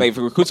 Mm-hmm. Like if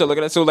recruits are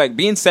looking at, so like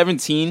being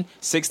 17,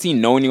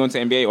 16, knowing you're going to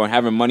the NBA or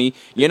having money,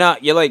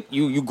 you're like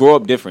you grow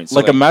up different. So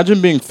Like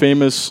imagine being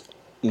famous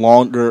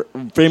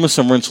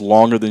and rich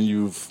longer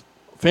than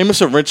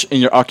famous and rich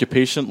in your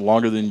occupation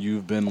longer than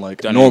you've been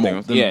like Done normal.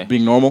 anything. Than Yeah.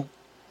 being normal.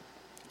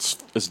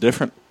 It's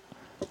different.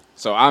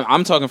 So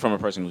I'm talking from a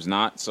person who's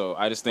not. So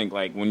I just think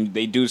like when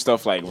they do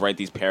stuff like write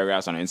these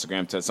paragraphs on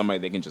Instagram to somebody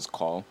they can just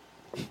call.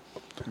 It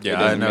Yeah,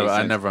 doesn't make I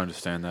sense. never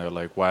understand that.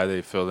 Like, why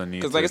they feel the need.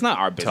 Because like it's not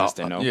our business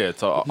to to know. Yeah,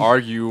 to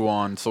argue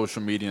on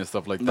social media and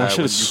stuff like That that. shit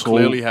When you is so-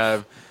 clearly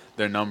have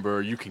their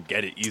number, you can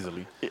get it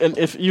easily. And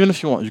even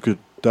if you want, you could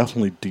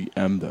definitely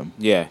DM them.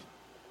 Yeah.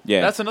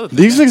 That's another thing.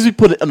 These things we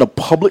put it in a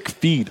public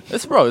feed.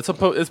 It's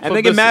And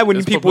they get mad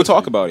when people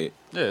talk about it.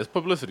 Yeah, it's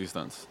publicity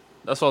stunts.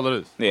 That's all it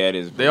is. Yeah, it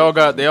is. They all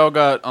got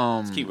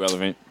keep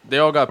relevant. they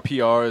all got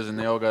PRs and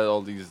they all got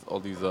all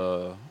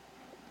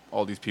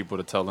these people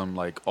to tell them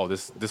like, oh,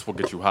 this will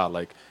get you hot.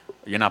 Like,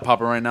 you're not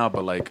popping right now,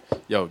 but like,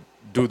 yo,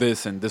 do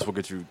this and this will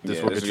get you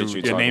Yeah, will this get will you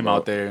get you your name talked out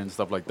about. there and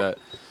stuff like that.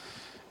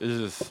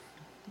 It's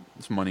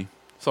money.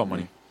 It's all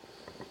money.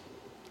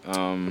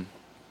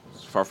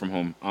 Far From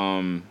Home.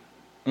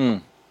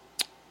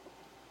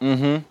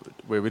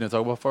 Wait, we didn't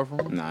talk about Far From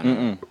Home? Nah.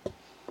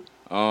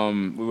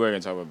 We were gonna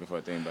talk about it before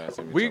I think, but I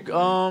said We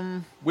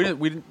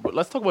didn't.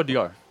 Let's talk about DR.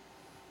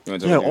 You wanna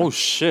talk Yeah. about Oh it?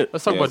 shit.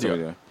 Let's talk about let's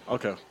DR. it.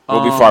 Okay.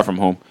 We'll be Far From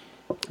Home.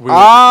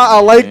 I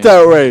like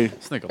that, Ray.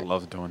 This nigga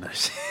loves doing that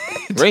shit.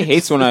 Ray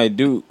hates when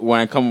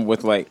I come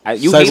with like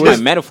you hate my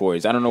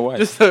metaphors. I don't know why.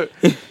 It's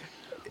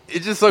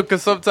just so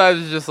because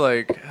sometimes it's just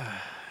like,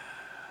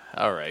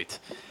 all right.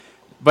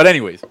 But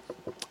anyways,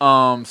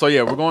 so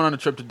yeah, we're going on a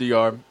trip to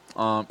DR.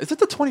 Is it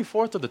the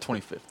 24th or the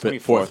 25th?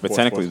 24th, but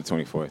technically the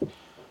 24th.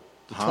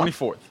 The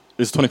 24th.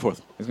 It's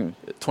 24th. It's gonna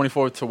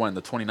 24th to when?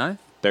 The 29th?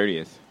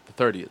 30th. The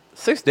 30th.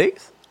 6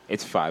 days?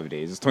 It's 5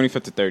 days. It's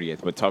 25th to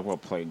 30th. But talk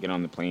about get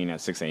on the plane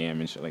at 6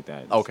 a.m. and shit like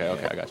that. Okay,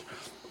 I got you.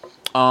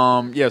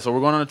 Yeah, so we're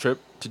going on a trip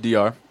to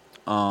DR,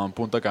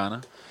 Punta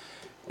Cana.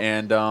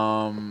 And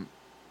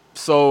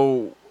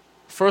so,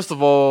 first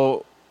of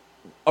all,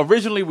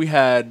 originally we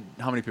had,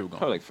 how many people going?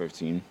 Probably like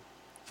 15.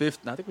 I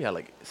think we had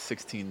like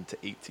 16 to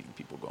 18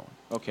 people going.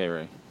 Okay,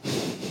 Ray.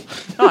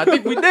 No, I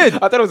think we did. I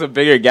thought it was a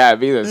bigger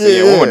gap either. So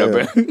yeah, one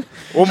number.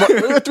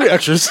 Well, 3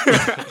 extras.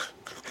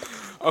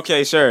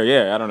 Okay, sure.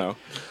 Yeah, I don't know.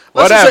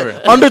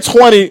 Whatever. Under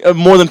 20,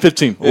 more than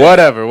 15. Yeah.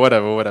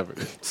 Whatever.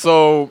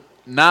 So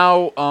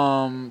now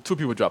 2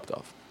 people dropped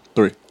off.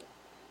 3.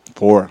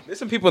 4. There's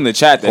some people in the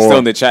chat that's still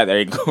in the chat. There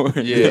you go.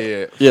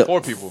 Yeah. 4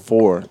 people.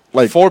 4.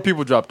 Like 4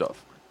 people dropped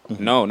off.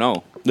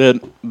 No.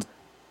 Then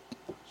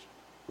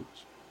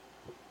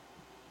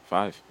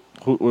 5.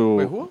 Wait,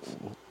 who else?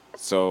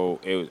 So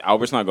it was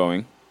Albert's not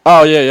going.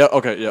 Oh yeah.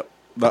 Okay, yep.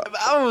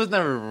 I was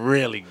never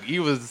really. He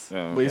was.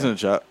 So, But he's in the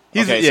chat.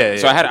 okay,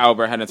 so I had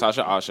Albert, had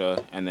Natasha,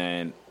 Asha, and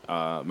then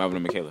Melvin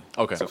and Michaela.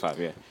 Okay. So 5,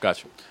 yeah.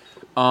 Gotcha.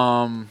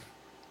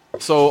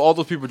 So all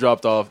those people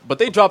dropped off, but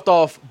they dropped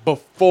off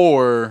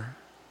before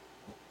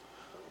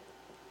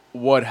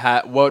what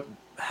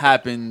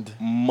happened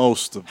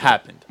Most of them.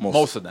 happened.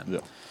 Most of them.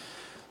 Yeah.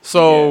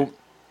 So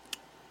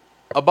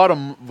about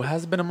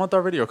has it been a month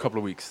already or a couple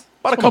of weeks?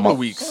 About a couple of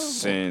weeks.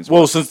 Since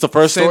Since the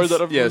first story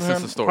that I've since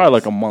heard? the story. Probably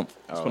like a month.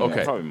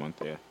 Okay. Probably a month,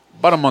 yeah.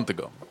 About a month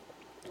ago,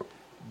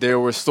 there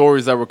were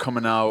stories that were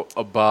coming out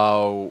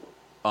about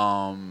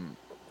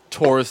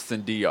tourists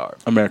in DR.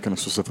 American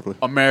specifically.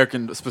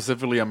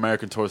 Specifically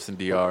American tourists in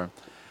DR,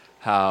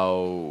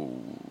 how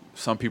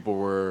some people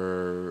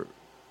were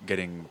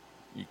getting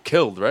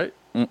killed, right?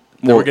 They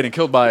were getting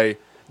killed by.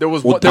 There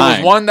was one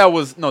that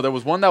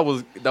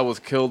was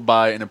killed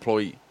by an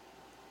employee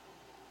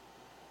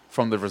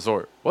from the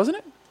resort, wasn't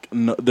it?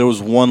 No, there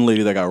was one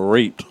lady that got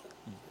raped.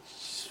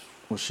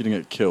 Well, she didn't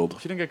get killed.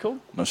 She didn't get killed.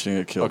 No, she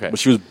didn't get killed. Okay. But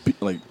she was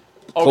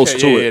close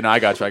to it. Yeah, no, I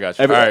got you. All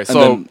right, And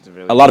so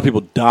then a lot of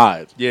people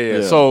died.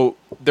 yeah. So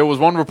there was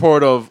one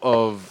report of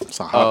a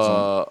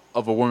hot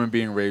a woman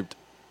being raped.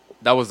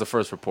 That was the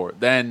first report.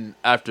 Then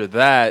after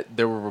that,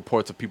 there were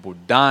reports of people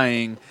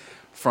dying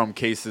from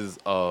cases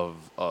of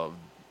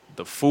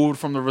the food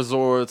from the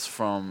resorts,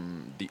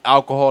 from the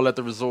alcohol at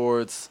the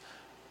resorts,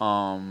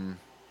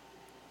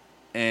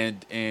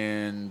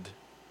 and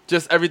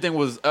just everything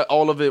was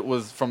all of it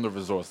was from the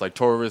resorts, like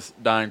tourists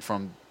dying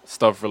from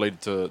stuff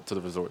related to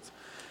the resorts.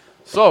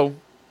 So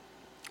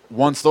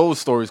once those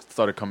stories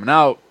started coming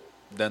out,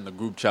 then the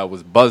group chat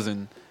was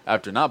buzzing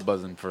after not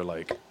buzzing for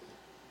like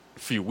a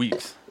few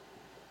weeks.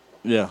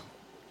 Yeah.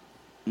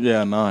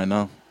 Yeah, no, I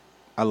know.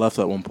 I left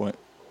at one point.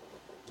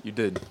 You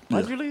did.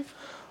 Why'd you leave?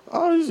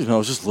 Oh, it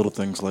was just little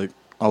things like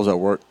I was at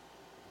work.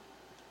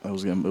 It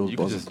was You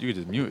buzzing. could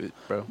just mute it,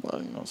 bro.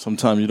 Well,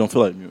 sometimes you don't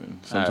feel like muting.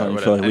 Sometimes you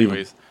feel like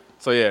leaving.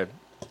 So yeah,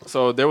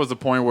 so there was a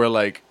point where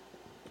like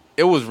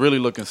it was really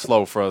looking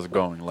slow for us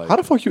going. Like, How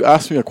the fuck you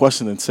ask me a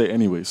question and say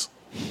anyways?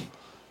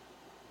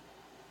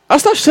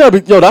 That's not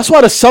shit. That's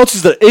why the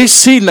Celtics the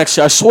AC next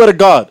year. I swear to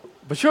God.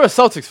 but you're a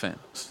Celtics fan,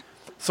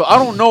 so I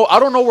don't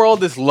know where all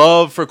this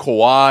love for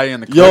Kawhi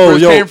and the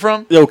Clippers came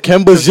from. Yo,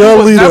 Kemba's your You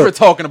was leader. never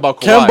talking about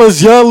Kawhi.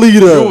 Kemba's your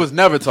leader. You was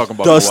never talking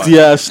about Dusty Kawhi.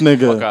 ass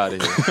nigga. Fuck out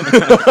of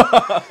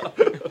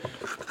here.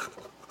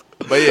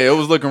 But yeah, it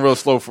was looking real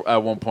slow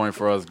at one point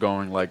for us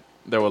going. Like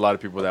there were a lot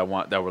of people that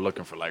were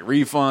looking for like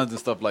refunds and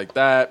stuff like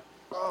that.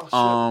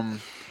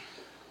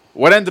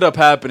 What ended up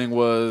happening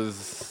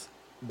was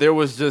there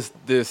was just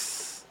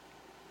this.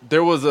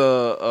 There was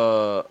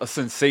a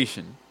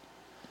sensation.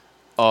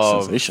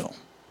 Sensational.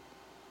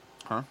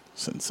 Huh?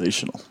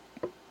 Sensational.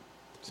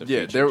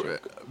 Yeah,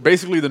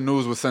 basically the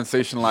news was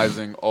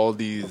sensationalizing all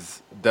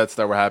these deaths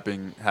that were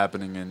happening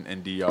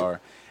in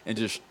DR and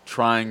just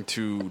trying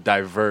to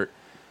divert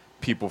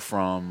people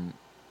from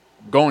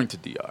going to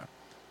DR.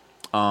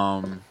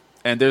 And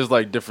there's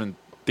like different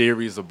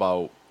theories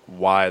about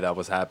why that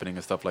was happening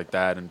and stuff like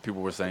that. And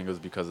people were saying it was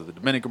because of the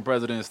Dominican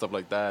president and stuff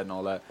like that and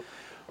all that.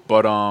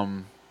 But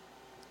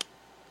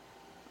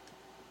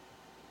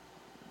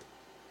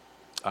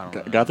I don't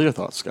know. Gather your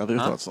thoughts. Gather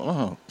your thoughts.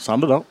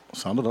 Sound it out.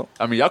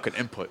 I mean, y'all could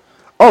input.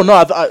 Oh no,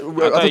 I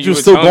thought you were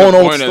still going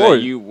on with the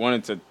story. You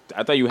wanted to.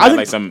 I thought you had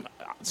like some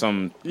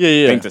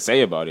thing to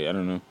say about it. I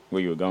don't know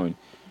where you were going.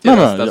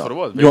 Yeah, that's what it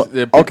was.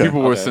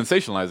 People were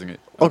sensationalizing it.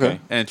 Okay.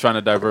 And trying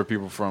to divert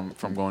people from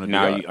going to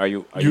now. Are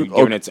you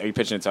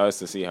pitching it to us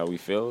to see how we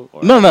feel?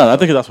 Or no. I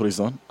think that's what he's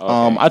done.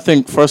 Okay. I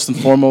think first and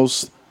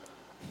foremost,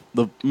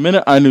 the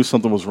minute I knew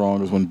something was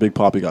wrong was when Big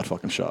Papi got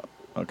fucking shot.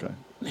 Okay.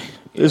 Yeah.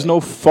 There's no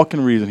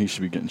fucking reason he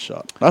should be getting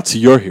shot. That's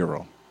your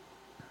hero.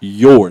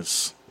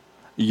 Yours.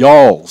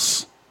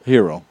 Y'all's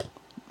hero.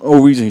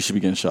 No reason he should be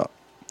getting shot.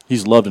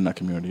 He's loved in that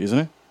community, isn't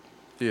he?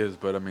 He is,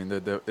 but I mean,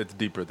 it's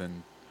deeper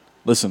than...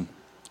 Listen.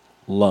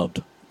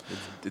 Loved.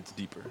 It's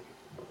deeper.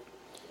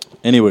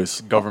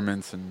 Anyways.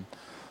 Governments and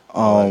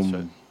all that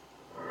shit.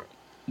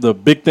 The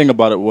big thing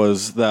about it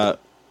was that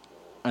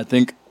I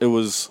think it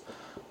was...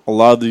 A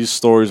lot of these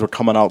stories were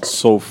coming out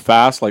so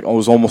fast, like it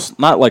was almost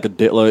not like a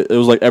day. Like, it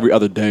was like every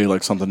other day,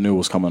 like something new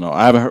was coming out.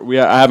 I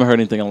haven't heard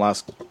anything in the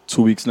last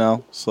 2 weeks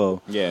now.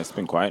 So yeah, it's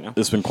been quiet now.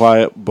 It's been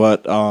quiet,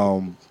 but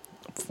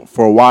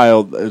for a while,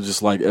 it was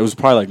just like it was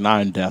probably like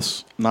 9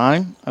 deaths.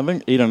 9, I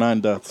think 8 or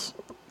 9 deaths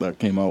that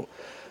came out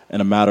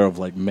in a matter of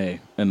like May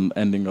and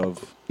ending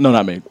of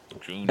not May,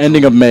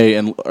 ending of May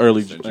and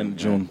early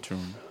June.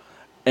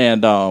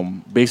 And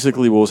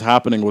basically, what was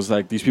happening was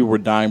like these people were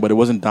dying, but it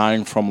wasn't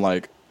dying from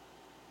like.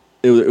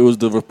 It was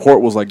the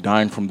report was like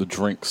dying from the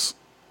drinks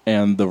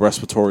and the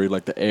respiratory,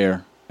 like the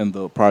air and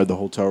probably the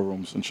hotel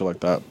rooms and shit like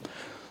that.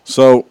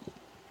 So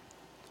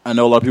I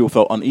know a lot of people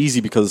felt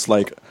uneasy because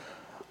like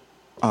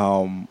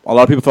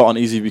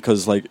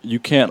you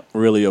can't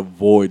really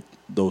avoid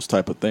those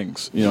type of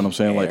things. You know what I'm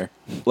saying?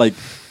 Like,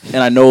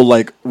 and I know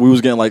like we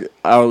was getting like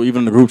even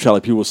in the group chat,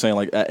 like people were saying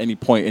like at any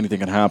point anything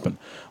can happen.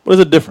 But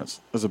there's a difference.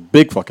 There's a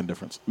big fucking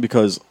difference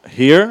because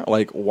here,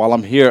 like while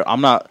I'm here,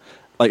 I'm not.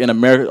 Like in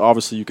America,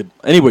 obviously you could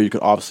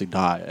obviously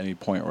die at any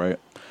point, right?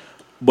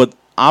 But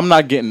I'm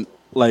not getting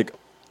like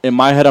in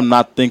my head, I'm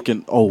not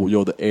thinking, oh,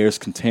 yo, the air is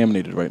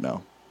contaminated right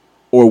now,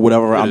 or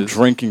whatever I'm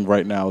drinking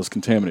right now is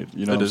contaminated.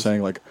 You know what I'm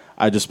saying? Like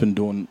I just been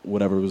doing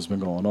whatever has been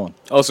going on.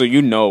 Oh, so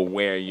you know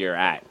where you're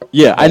at?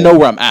 Yeah, I know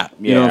where I'm at.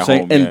 You know what I'm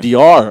saying? And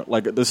DR,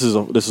 like this is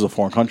a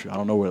foreign country. I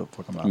don't know where the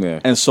fuck I'm at.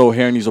 Yeah. And so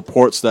hearing these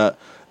reports that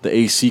the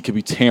AC could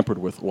be tampered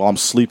with while I'm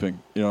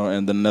sleeping, you know,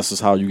 and then this is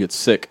how you get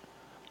sick,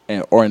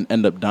 or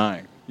end up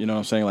dying. You know what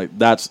I'm saying? Like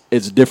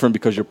it's different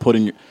because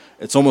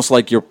it's almost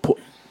like you're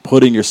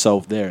putting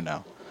yourself there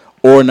now.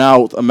 Or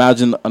now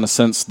imagine in a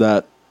sense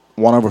that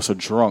one of us are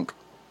drunk.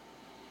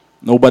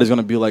 Nobody's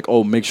going to be like,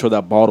 oh, make sure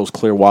that bottle's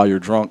clear while you're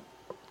drunk.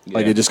 Yeah.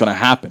 Like it's just going to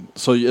happen.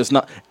 So it's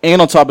not,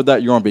 and on top of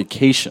that, you're on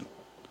vacation.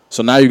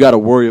 So now you got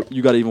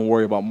to even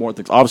worry about more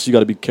things. Obviously you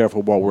got to be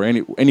careful about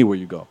anywhere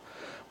you go.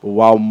 But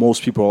while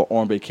most people are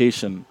on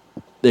vacation,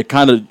 they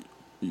kind of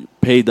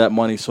paid that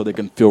money so they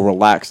can feel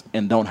relaxed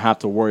and don't have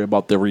to worry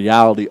about the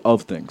reality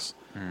of things.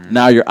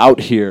 Now you're out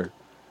here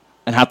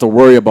and have to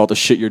worry about the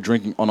shit you're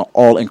drinking on an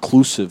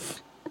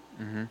all-inclusive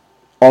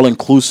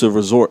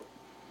resort.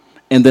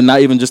 And then not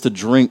even just the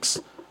drinks,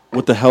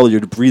 what the hell you're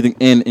breathing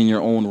in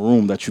your own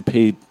room that you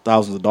paid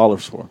thousands of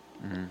dollars for.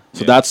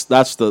 So that's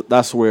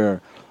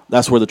where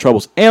the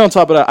trouble's. And on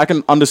top of that, I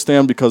can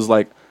understand because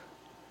like,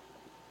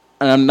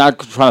 and I'm not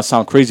trying to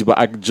sound crazy, but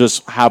I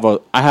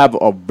have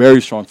a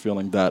very strong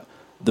feeling that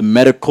the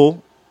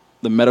medical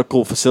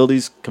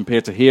facilities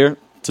compared to here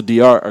to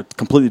DR are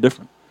completely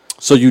different.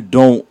 So you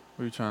don't.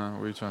 What are you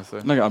trying to say?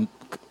 Nigga,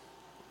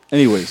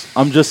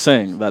 I'm just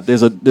saying that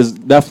there's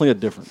definitely a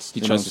difference.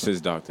 He trusts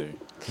his doctor.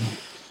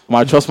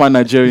 I trust my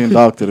Nigerian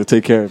doctor to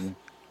take care of me.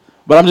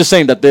 But I'm just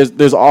saying that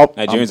there's all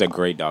Nigerians are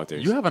great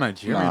doctors. You have a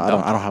Nigerian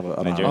doctor? I don't have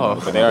a Nigerian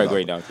doctor, but they are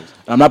great doctors.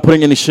 I'm not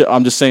putting any shit.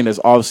 I'm just saying there's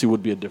obviously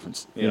would be a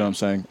difference. You know what I'm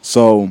saying?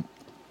 So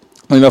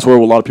I think that's where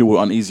a lot of people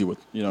are uneasy with.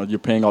 You know, you're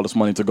paying all this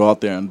money to go out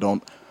there and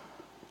you're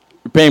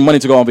paying money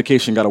to go on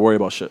vacation, got to worry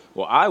about shit.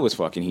 Well, I was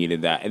fucking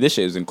heated that this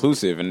shit was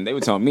inclusive, and they were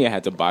telling me I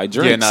had to buy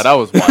drinks. Yeah, no, that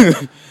was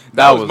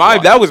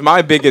wild. That was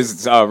my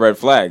biggest red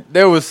flag.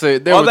 All what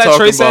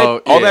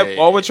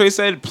Trey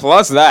said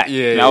plus that.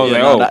 Yeah, and I was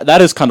like, oh,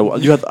 that is kind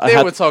of.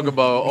 They would talk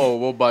about,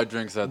 we'll buy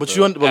drinks at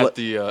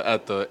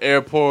the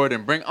airport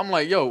and bring. I'm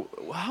like, yo,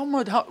 how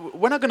much?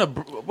 We're not gonna.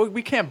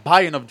 We can't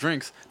buy enough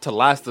drinks to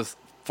last us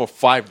for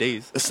 5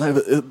 days. It's not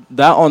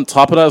that. On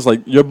top of that, is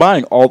like you're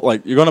buying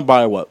you're gonna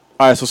buy what?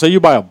 All right, so say you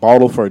buy a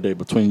bottle for a day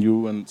between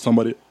you and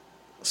between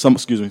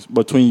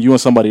you and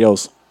somebody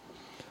else.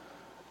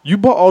 You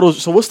bought all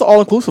those. So what's the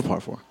all-inclusive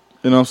part for?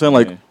 You know what I'm saying?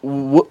 Like,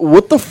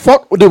 what the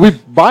fuck did we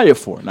buy it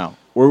for? Now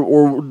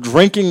we're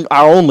drinking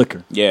our own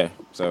liquor. Yeah,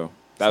 so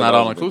that's not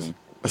all-inclusive.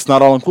 It's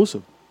not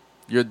all-inclusive.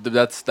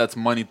 That's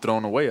money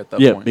thrown away at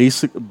that point.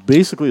 Yeah,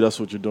 basically that's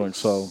what you're doing.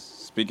 So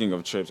speaking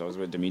of trips, I was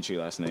with Dimitri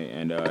last night,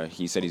 and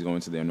he said he's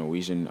going to the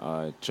Norwegian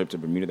trip to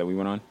Bermuda that we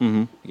went on.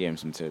 Mm-hmm. I gave him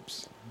some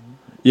tips.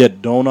 Yeah,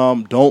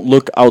 don't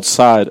look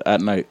outside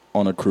at night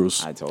on a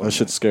cruise. I told him that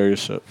shit's scary as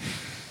shit.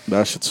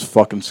 That shit's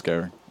fucking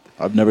scary.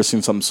 I've never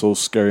seen something so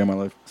scary in my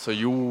life. So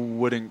you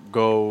wouldn't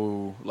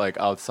go like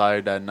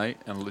outside at night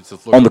and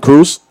just look on the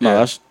cruise? Yeah. No,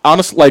 that's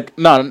honestly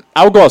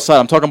I would go outside.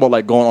 I'm talking about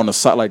like going on the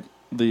side, like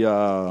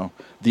the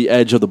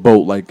edge of the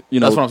boat, like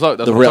That's what I'm talking.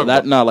 That's what I'm talking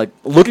about. Nah, like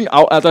looking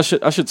out at that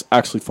shit. That shit's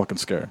actually fucking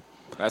scary.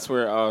 That's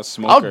where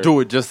Smoker. I'll do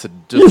it just to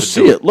You to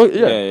see do it. Look,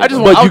 yeah. Yeah, I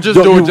just But I'll you just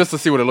don't- do you- it just to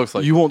see what it looks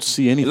like. You won't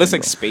see anything. It looks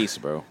like bro. space,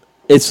 bro.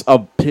 It's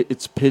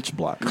it's pitch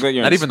black. Looks like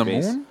you're Not in even the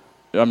space. moon.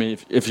 I mean,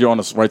 if you're on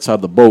the right side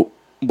of the boat,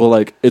 but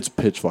like it's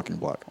pitch fucking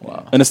black.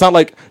 Wow. And it's not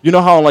like you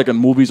know how like in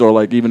movies or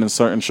like even in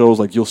certain shows,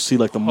 like you'll see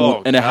like the moon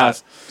Oh, and it God.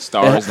 has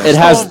Stars. It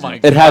has Oh my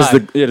it has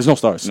God. the there's no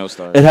stars. No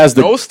stars. It has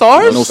the No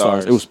stars? No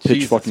stars. It was pitch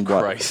Jesus fucking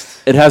black.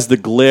 Christ. It has the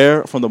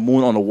glare from the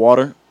moon on the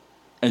water,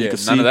 and you Yeah, can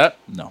see none of that?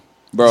 No,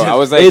 Bro, I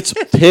was like, it's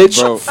pitch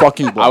Bro,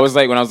 fucking black. I was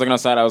like, when I was looking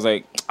outside, I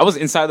was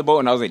inside the boat,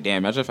 and I was like, damn,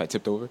 imagine if I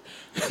tipped over.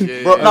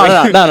 Bro,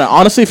 no.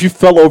 Honestly, if you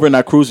fell over in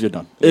that cruise, you're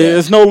done.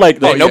 There's no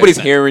like, Like, yeah. nobody's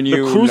hearing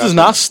you. the cruise is nothing.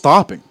 not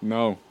stopping.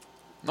 No.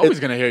 Nobody's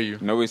gonna hear you.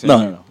 Nobody's hearing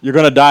you. No. You're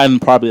gonna die in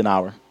probably an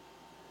hour,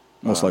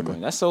 most likely.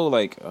 Man, that's so,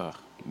 like,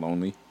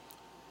 lonely.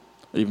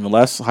 Even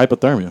less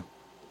hypothermia.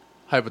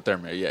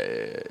 Hypothermia.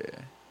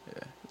 Yeah.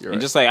 You're And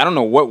right. just, like, I don't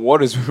know what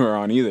waters we were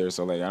on either,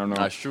 so, like, I don't know.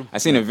 That's true. I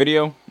seen a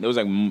video. It was,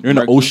 like, You're in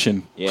the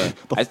ocean. Yeah.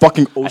 The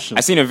fucking ocean.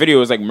 I seen a video. It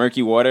was, like,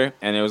 murky water,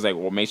 and it was, like,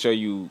 well, make sure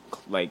you,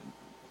 like,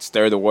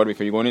 stir the water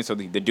before you go in it. So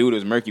the dude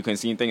was murky, you couldn't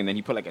see anything, and then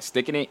he put, like, a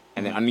stick in it,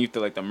 and then underneath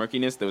the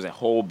murkiness, there was a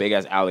whole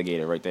big-ass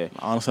alligator right there.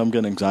 Honestly, I'm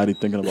getting anxiety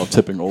thinking about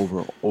tipping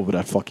over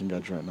that fucking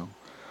edge right now.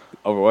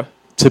 Over what?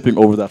 Tipping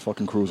over that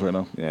fucking cruise right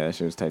now. Yeah, that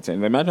shit was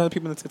Titanic. Imagine how the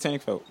people in the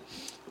Titanic felt.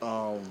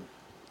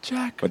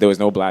 Jack. But there was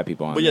no black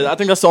people on But it. yeah, I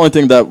think that's the only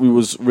thing that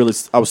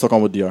I was stuck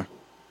on with DR.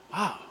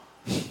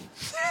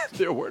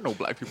 There were no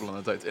black people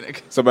on the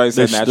Titanic. Somebody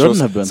said There natural.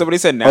 shouldn't have been. Somebody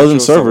said Other natural than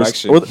servers.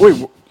 selection.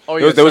 Wait,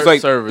 Oh There was like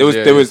service. there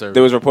was Yeah,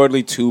 there was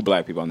reportedly 2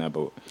 black people on that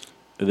boat.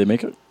 did they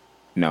make it?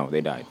 No,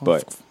 they died.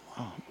 But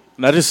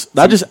That just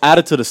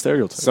added to the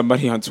stereotype.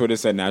 somebody on Twitter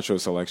said natural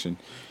selection.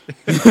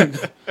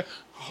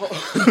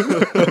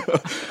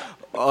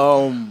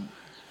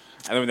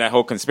 I mean that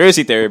whole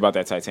conspiracy theory about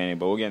that Titanic,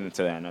 but we'll get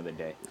into that another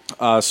day.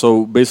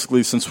 So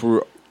basically, since we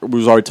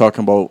was already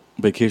talking about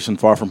Vacation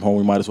Far From Home,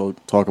 we might as well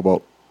talk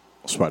about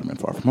Spider-Man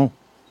Far From Home.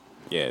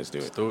 Yeah, let's do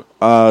it. Do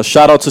it.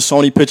 Shout out to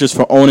Sony Pictures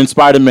for owning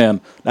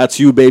Spider-Man. That's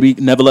you, baby.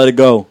 Never let it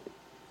go.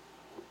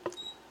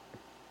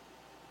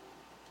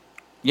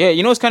 Yeah,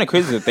 you know it's kind of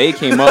crazy that they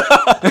came up.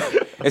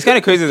 It's kind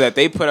of crazy that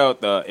they put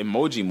out the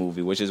Emoji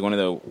Movie, which is one of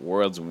the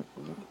world's.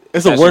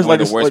 It's the actually worst, one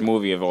like of the worst like,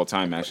 movie of all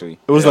time. Actually,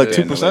 it was Yeah, like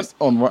yeah, 2%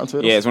 on Rotten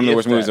Tomatoes. yeah, it's one of the If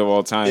worst movies that. of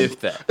all time. If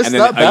that. It's And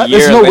then that a bad? year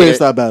There's no way later- it's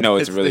that bad. No,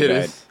 it's really It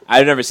bad. is.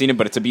 I've never seen it,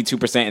 but to be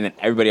 2% and then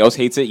everybody else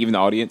hates it, even the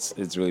audience,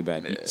 it's really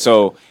bad.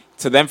 So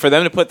for them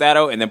to put that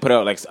out and then put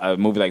out like a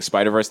movie like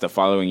Spider-Verse the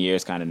following year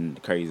is kind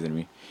of crazy to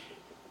me.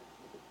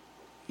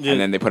 Yeah.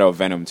 And then they put out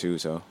Venom too.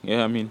 So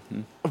yeah, I mean,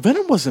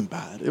 Venom wasn't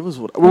bad. It was.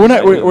 We're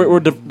not.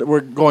 We're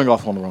going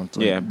off on the wrong.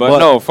 Thing. yeah, but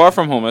no, Far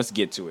From Home. Let's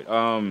get to it.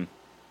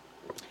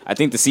 I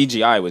think the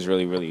CGI was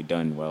really, really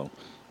done well.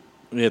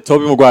 Yeah,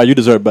 Tobey Maguire, you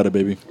deserve better,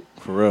 baby.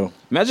 For real.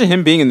 Imagine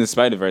him being in the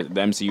Spider-Verse,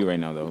 the MCU right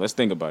now, though. Let's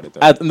think about it,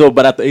 though.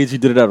 But at the age he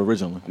did it at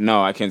originally.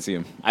 No, I can't see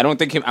him. I don't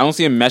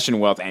see him meshing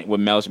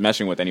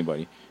meshing with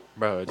anybody.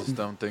 Bro, I just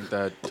don't think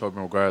that Tobey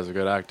Maguire is a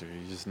good actor.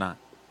 He's just not.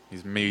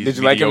 He's me. Did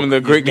you like him in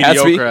The Great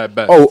mediocre Gatsby? At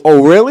best.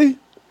 Oh, really?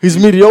 He's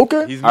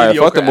mediocre. He's All right,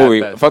 fuck the mediocre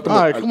movie. at best. Fuck the All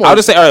right, movie. come on. I'll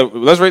just say, all right,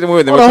 let's rate the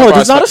movie. Then Hold on, we'll hold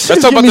on. talk It's about not a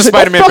let's talk about the serious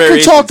Spider-Man Don't fucking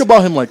variations. talk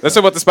about him like Let's that.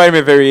 talk about the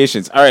Spider-Man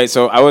variations. All right,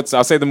 so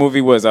I'll say the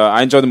movie was.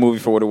 I enjoyed the movie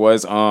for what it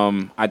was.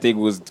 I think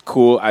it was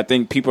cool. I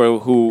think people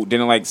who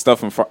didn't like stuff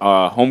from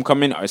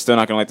Homecoming are still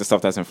not gonna like the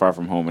stuff that's in Far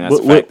From Home, and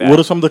that's the fact that What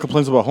are some of the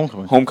complaints about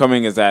Homecoming?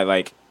 Homecoming is that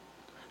like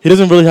He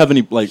doesn't really have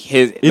any like.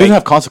 His- he doesn't like-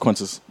 have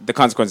consequences. the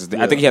consequences. I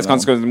Yeah, think he has no.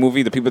 consequences in the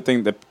movie.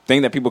 The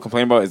thing that people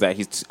complain about is that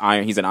he's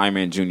an Iron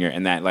Man Jr.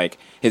 and that like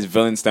his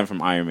villain stemmed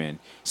from Iron Man.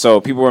 So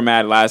people were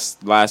mad last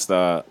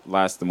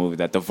the movie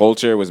that the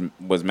Vulture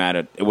was mad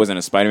at it wasn't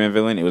a Spider-Man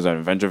villain, it was an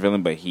Avenger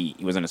villain, but he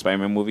was in a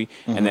Spider-Man movie.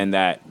 Mm-hmm. And then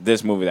that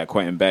this movie that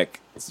Quentin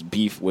Beck's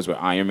beef was with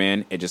Iron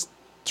Man, it just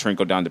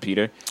trickled down to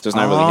Peter. So it's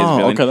not really his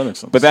villain. Okay, that makes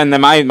sense. But then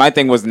my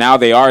thing was now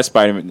they are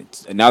Spider-Man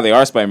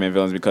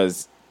villains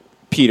because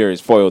Peter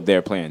has foiled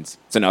their plans.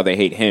 So now they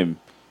hate him.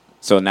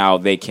 So now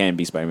they can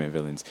be Spider-Man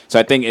villains. So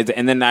I think,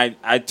 and then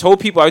I tell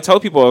people, I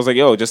was like,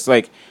 yo, just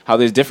like how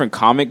there's different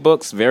comic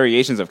books,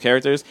 variations of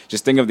characters,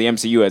 just think of the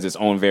MCU as its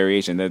own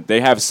variation. That they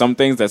have some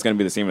things that's going to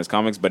be the same as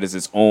comics, but it's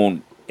its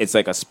own, it's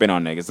like a spin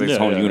on it. It's its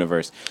own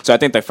universe. So I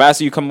think the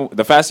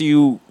faster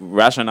you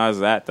rationalize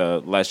that, the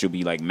less you'll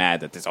be like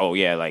mad that this, oh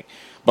yeah, like,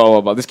 blah, blah,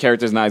 blah. This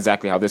character is not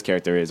exactly how this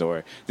character is,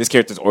 or this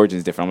character's origin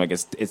is different. I'm like,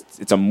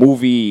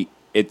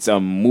 it's a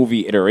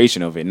movie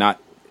iteration of it,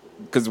 not,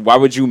 because why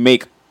would you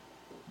make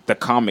the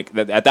comic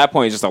that at that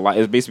point it's just a lot.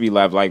 It's basically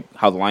like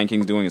how the Lion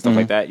King's doing and stuff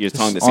like that. You're just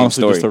telling the same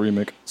Honestly, story. just a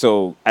remake.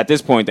 So at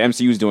this point, the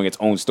MCU is doing its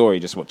own story.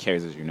 Just what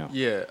cares as you know.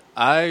 Yeah,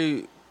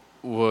 I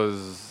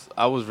was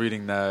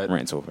reading that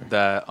Rant's over.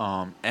 that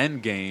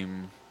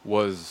Endgame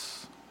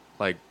was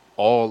like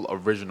all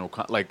original,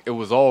 like it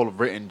was all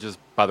written just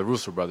by the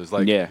Russo brothers.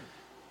 Like Yeah,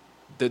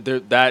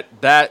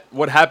 that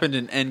what happened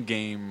in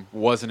Endgame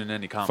wasn't in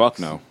any comics. Fuck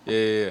no.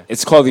 Yeah.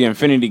 It's called the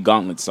Infinity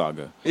Gauntlet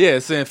Saga. Yeah,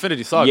 it's the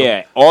Infinity Saga.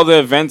 Yeah, all the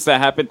events that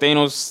happened,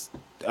 Thanos.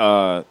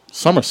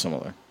 Some are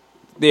similar.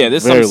 Yeah,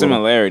 there's Very some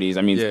similarities.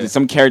 I mean, Yeah.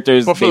 some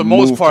characters, But for they the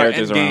most move part,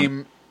 characters around.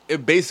 Endgame,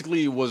 it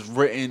basically was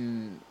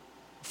written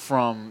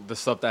from the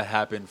stuff that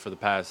happened for the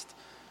past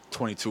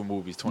 22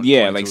 movies. 20,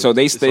 Yeah, 22. like so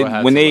they So stayed it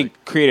had when to, they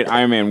like- created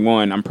Iron Man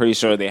 1. I'm pretty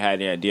sure they had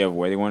the idea of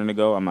where they wanted to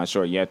go. I'm not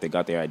sure yet if they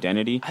got their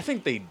identity. I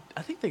think they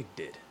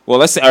did. Well,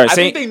 let's say. All right, I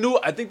say think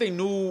they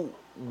knew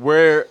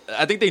where.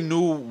 I think they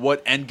knew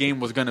what Endgame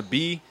was gonna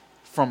be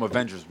from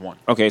Avengers 1.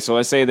 okay. So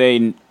let's say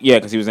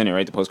because he was in it,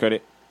 right? The post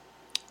credit.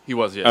 He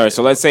was, yeah. All right,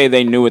 so let's say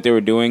they knew what they were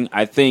doing.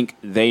 I think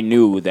they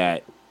knew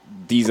that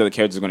these are the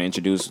characters going to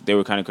introduce. They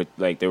were kind of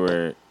like they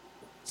were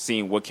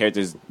seeing what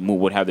characters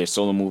would have their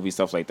solo movie,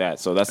 stuff like that.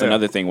 So that's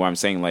another thing where I'm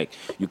saying like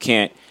you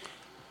can't.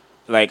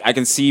 Like I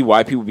can see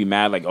why people be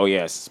mad. Like, oh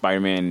yes,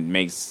 Spider-Man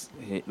makes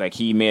like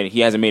he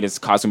hasn't made his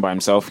costume by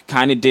himself.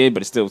 Kind of did,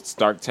 but it's still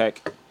Stark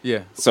tech.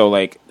 Yeah. So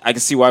like I can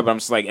see why, but I'm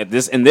just like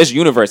in this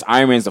universe,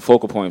 Iron Man's the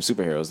focal point of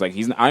superheroes. Like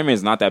Iron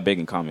Man's not that big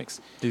in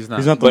comics. He's not.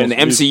 He's not the But in the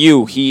most-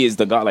 MCU, he is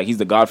the god. Like he's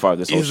the godfather of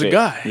this whole He's the shit.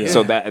 guy, yeah.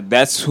 So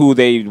that's who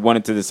they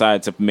wanted to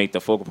decide to make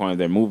the focal point of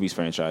their movies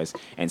franchise.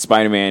 And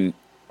Spider-Man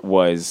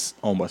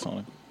owned by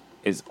Sony.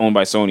 is owned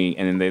by Sony,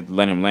 and then they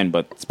let him lend.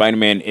 But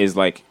Spider-Man is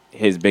like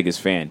his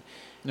biggest fan,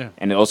 Yeah.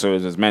 and it also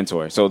is his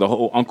mentor. So the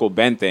whole Uncle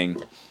Ben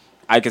thing,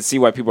 I can see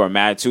why people are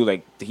mad too.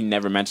 Like he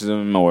never mentions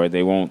him, or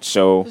they won't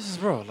show. This is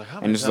bro. Like how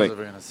And many it's times like-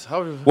 are we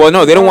gonna? How, Well,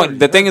 no, they don't want. Already,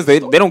 The thing is, they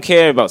that's don't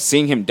care about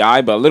seeing him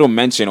die, but a little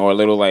mention or a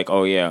little like,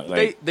 oh yeah,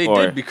 like they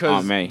or did because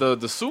Aunt May.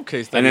 the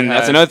suitcase. That And then he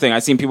that's had- another thing. I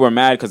seen people are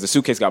mad because the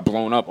suitcase got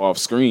blown up off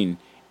screen,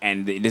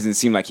 and it doesn't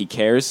seem like he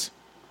cares.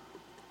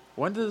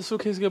 When did the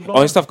suitcase get blown?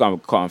 Oh, his stuff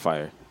got caught on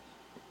fire.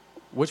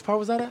 Which part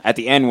was that at? At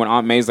the end, when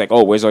Aunt May's like,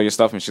 "Oh, where's all your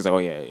stuff?" and she's like, "Oh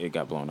yeah, it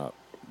got blown up."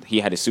 He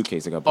had his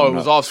suitcase that got blown Oh, up. it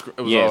was off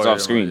screen. Yeah, it's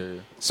off screen.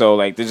 Yeah. So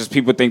like, there's just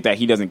people think that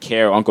he doesn't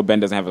care. Uncle Ben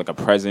doesn't have like a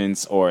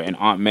presence, or an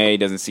Aunt May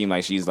doesn't seem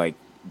like she's like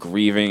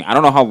grieving. I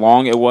don't know how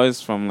long it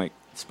was from like.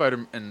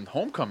 Spider and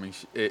Homecoming.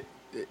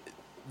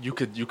 You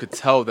could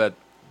tell that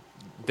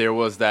there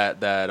was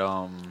that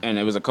And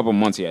it was a couple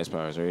months he has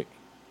powers, right?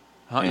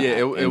 Huh? And- Yeah,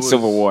 it in was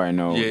Civil War. I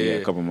know. Yeah, Yeah, yeah.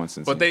 a couple months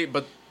since.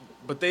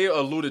 But they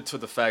alluded to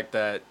the fact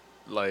that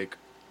like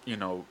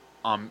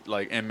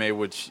like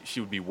M.A. she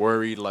would be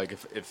worried like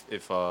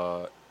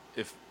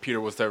if Peter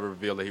was to ever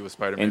reveal that he was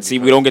Spider-Man. And see,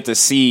 we don't get to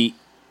see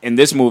in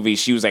this movie.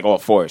 She was like all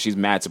for it. She's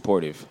mad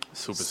supportive.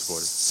 super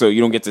supportive. So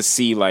you don't get to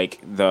see like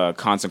the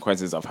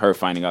consequences of her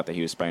finding out that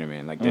he was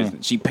Spider-Man. Like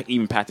she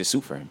even packed a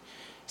suit for him.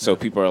 So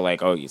people are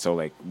like, oh, so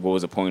like, what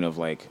was the point of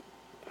like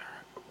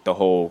the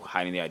whole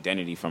hiding the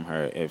identity from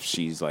her if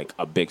she's like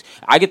a big?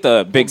 I get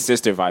the big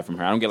sister vibe from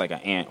her. I don't get like an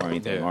aunt or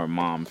anything Yeah. or a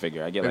mom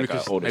figure. I get Maybe like an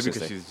because older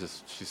sister.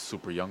 she's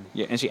super young.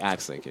 Yeah, and she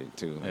acts like it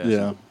too. Yeah.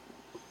 Yeah.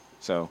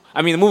 So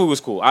I mean, the movie was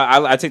cool.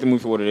 I take the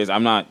movie for what it is.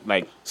 I'm not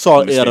like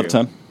Solid 8 out of Mysterio.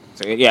 10.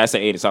 So, yeah, I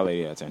say 8. It's solid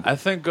 8 out of 10. I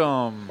think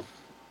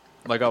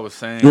like I was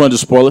saying. You want to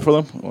just spoil it for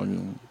them?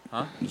 Or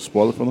Huh? just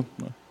spoil it for them?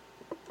 No.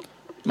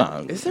 Nah.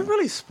 Is there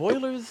really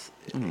spoilers?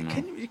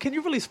 Can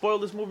you really spoil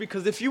this movie?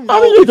 Because if you I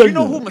know mean, you if you can-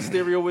 know who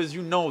Mysterio is,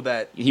 you know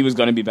that He was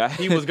gonna be back.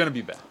 he was gonna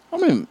be back. I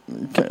mean,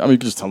 you can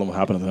just tell them what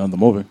happened at the end of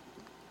the movie.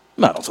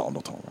 Nah, don't tell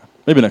them. Man.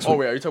 Maybe next Oh week.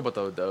 wait, are you talking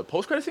about the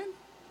post credit scene?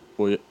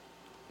 Wait,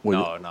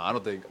 No, I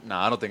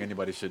don't think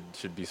anybody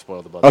should be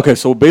spoiled about Okay,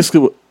 so basically,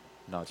 what,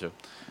 that. Not you.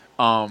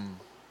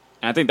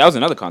 And I think that was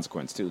another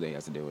consequence too. They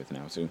have to deal with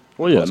now too.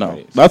 well, yeah, Post no,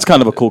 credits. that's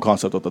kind of a cool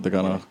concept that they're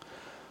gonna.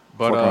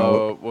 But Fuck around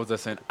with. what was I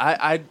saying?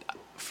 I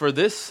for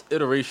this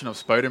iteration of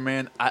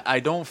Spider-Man, I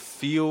don't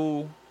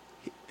feel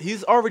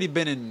he's already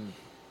been in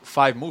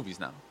 5 movies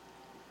now.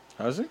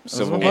 Has he?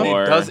 Civil And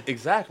War. it does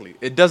exactly.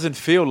 It doesn't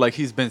feel like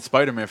he's been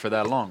Spider-Man for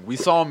that long. We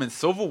saw him in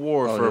Civil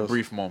War Oh, for a yes.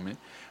 brief moment.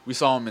 We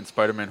saw him in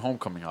Spider-Man: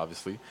 Homecoming,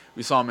 obviously.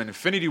 We saw him in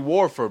Infinity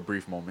War for a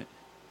brief moment,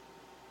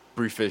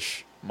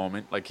 briefish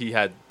moment. Like he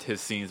had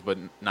his scenes, but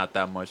not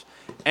that much.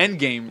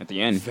 Endgame At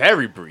the end.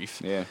 very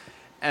brief. Yeah.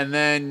 And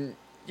then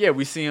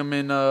we see him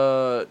in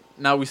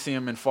now we see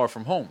him in Far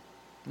From Home.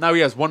 Now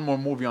he has one more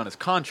movie on his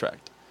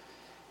contract.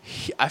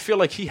 I feel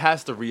like he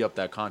has to re-up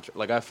that contract.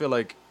 Like I feel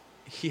like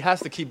he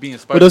has to keep being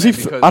Spider-Man. But does he?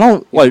 because I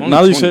don't like only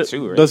now that you said.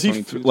 22, right? Does he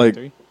 22, like?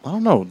 23? I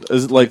don't know.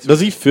 Is it like? Does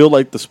he feel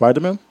like the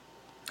Spider-Man?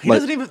 He like-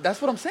 doesn't even.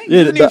 That's what I'm saying. He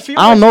Yeah, doesn't even feel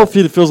I don't like know if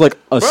he feels like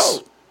a Bro.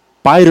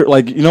 spider.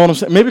 Like you know what I'm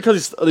saying? Maybe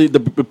because he's the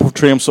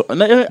portray him so. I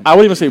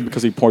wouldn't even say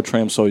because he portray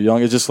him so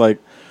young. It's just like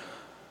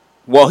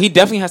Well, he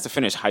definitely has to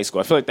finish high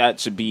school. I feel like that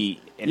should be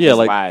in Yeah, his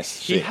like,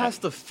 last. he shit. has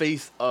to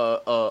face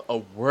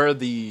a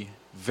worthy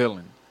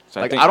villain. So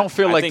Like I don't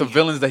feel like the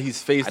villains that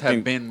he's faced I think,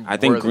 have been. I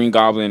think worthy. Green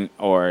Goblin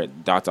or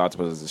Dr.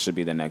 Octopus should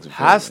be the next.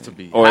 Has villain. to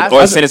be. Or, Has or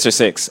to be. Sinister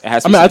Six. It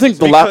has to I mean, be I think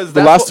Sinister Because Six. the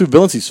that's last what- 2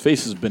 villains he's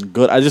faced has been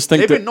good. I just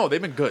think They've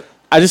that been good.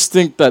 I just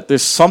think that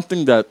there's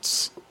something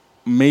that's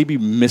maybe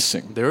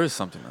missing. There is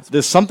something that's.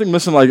 There's something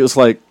missing. Like it's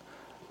like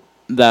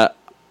that.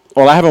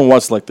 Well, I haven't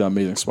watched like the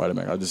Amazing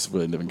Spider-Man. I just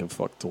really didn't give a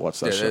fuck to watch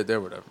that Yeah, shit. they're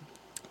whatever.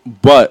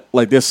 But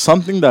like, there's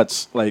something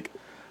that's like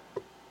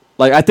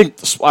Like I think,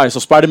 all right. So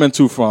Spider-Man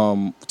 2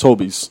 from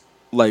Tobey's,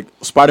 like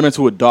Spider-Man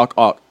 2 with Doc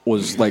Ock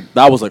was like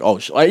that was like oh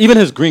like, even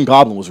his Green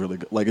Goblin was really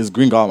good. Like his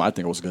Green Goblin, I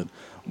think it was good,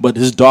 but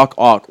his Doc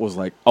Ock was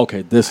like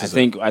okay, this is.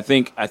 I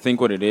think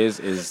what it is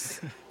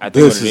is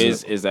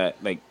that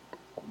like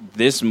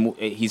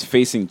he's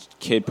facing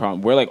kid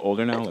problem. We're like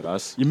older now, like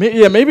us.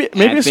 Maybe.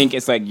 I think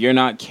it's like you're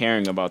not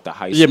caring about the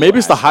high school. Yeah, maybe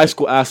it's the high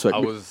school aspect.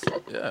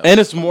 Yeah. And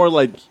it's more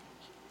like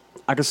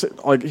I can say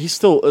like he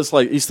still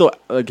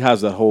like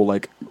has that whole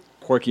like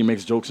quirky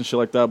makes jokes and shit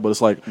like that, but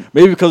it's like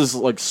maybe because it's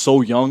like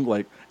so young,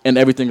 like and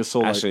everything is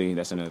so actually like,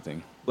 that's another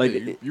thing. Like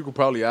you could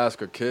probably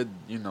ask a kid,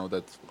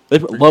 that's they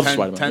love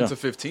Spider-Man. 10 to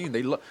 15.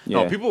 They love.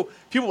 No, people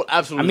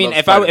absolutely. I mean, love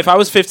if Spider-Man. I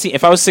was 15,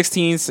 if I was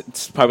 16,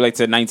 probably like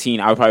to 19,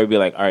 I would probably be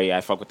like, all right, yeah,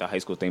 I fuck with the high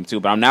school theme too.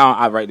 But when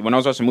I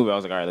was watching the movie, I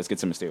was like, all right, let's get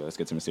some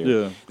Mysterio.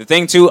 Yeah. The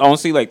thing too,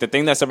 honestly, like the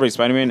thing that separates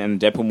Spider-Man and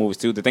Deadpool movies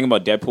too. The thing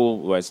about Deadpool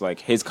was like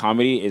his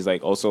comedy is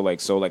like also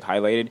like so like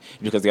highlighted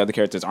because the other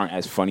characters aren't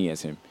as funny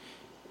as him.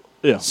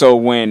 Yeah. So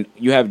when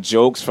you have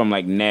jokes from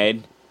like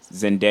Ned,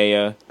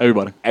 Zendaya,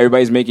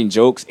 everybody's making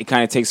jokes, it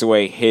kind of takes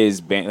away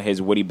his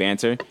witty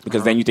banter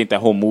because then you think that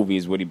whole movie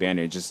is witty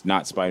banter, just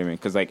not Spider-Man.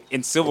 Because like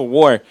in Civil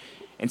War,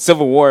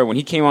 when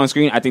he came on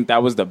screen, I think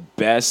that was the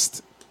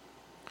best.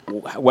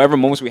 Whatever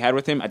moments we had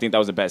with him, I think that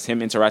was the best.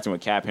 Him interacting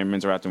with Cap, him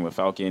interacting with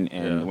Falcon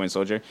and Winter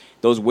Soldier.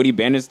 Those witty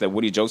banters, the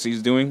witty jokes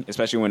he's doing,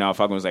 especially when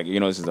Falcon was like,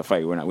 this is a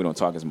fight. We don't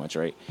talk as much,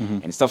 right?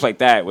 Mm-hmm. And stuff like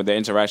that. With the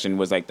interaction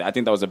was like, I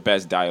think that was the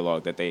best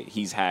dialogue that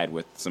he's had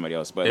with somebody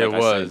else. But it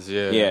like was,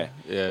 yeah.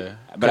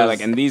 But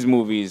like in these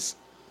movies,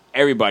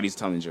 everybody's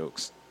telling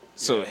jokes.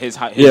 So his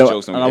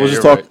jokes. And I was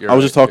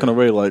just talking to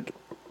Ray like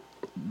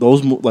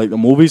those like the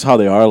movies how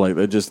they are like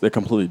they're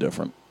completely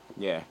different.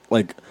 Yeah.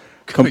 Like.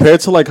 Compared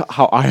to like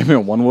how Iron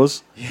Man 1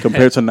 was,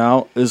 compared to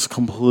now, is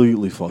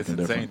completely fucking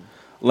different.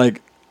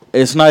 Like,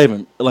 it's not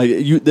even like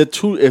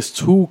it's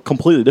two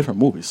completely different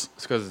movies.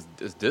 It's because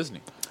it's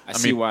Disney. I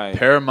see why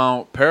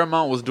Paramount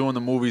was doing the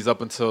movies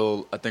up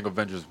until I think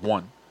Avengers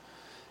 1,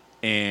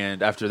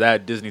 and after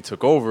that Disney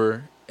took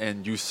over,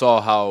 and you saw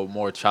how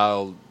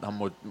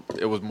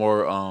it was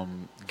more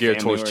geared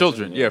towards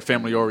children,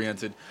 family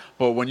oriented.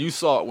 But when you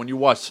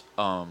watch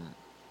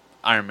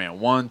Iron Man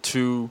 1,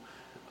 2.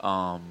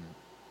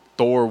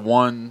 Thor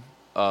 1,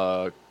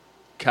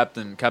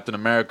 Captain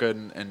America,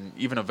 and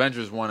even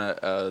Avengers 1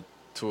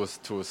 to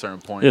a certain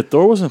point. Yeah,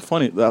 Thor wasn't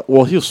funny.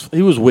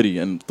 He was witty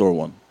in Thor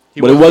 1,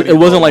 but it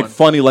wasn't like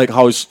funny like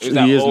how he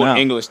is now.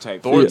 English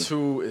type. Thor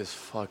 2 is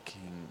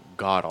fucking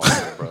god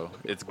awful, bro.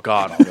 It's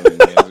god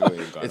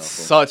awful. It's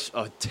such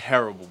a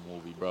terrible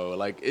movie, bro.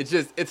 Like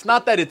it's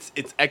not that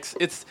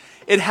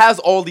it has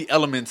all the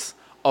elements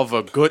of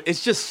a good.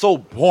 It's just so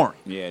boring.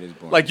 Yeah, it is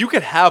boring. Like you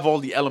could have all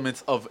the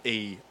elements of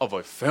a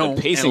film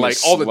and like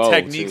all the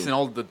techniques and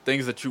all the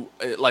things that you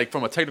like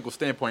from a technical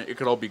standpoint, it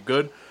could all be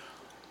good,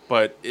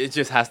 but it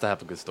just has to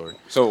have a good story.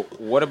 So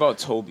what about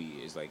Tobey?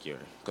 Is like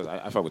because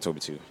I fuck with Tobey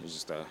too. It's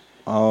just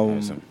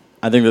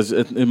I think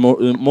it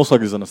most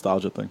likely is a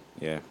nostalgia thing.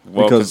 Yeah,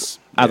 well, because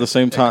at the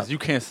same time, you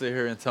can't sit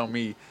here and tell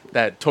me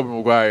that Tobey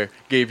Maguire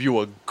gave you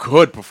a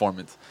good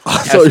performance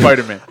as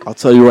Spider-Man. I'll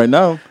tell you right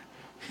now.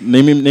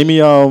 Name me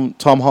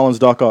Tom Holland's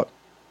Doc Ock.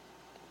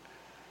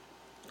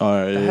 All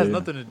right, that has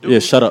nothing to do. Yeah,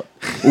 shut up.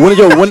 When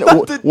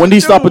do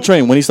you stop a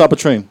train? When he stop a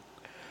train?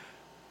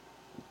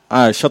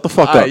 All right, shut the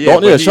fuck up.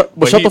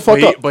 Shut the fuck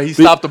up. But he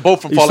stopped the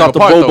boat from falling apart. He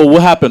stopped the boat, but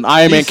what happened?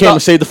 Iron Man came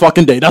and saved the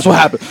fucking day. That's what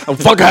happened.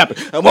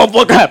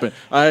 What happened?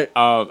 All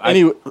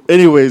right.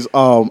 Anyways,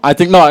 I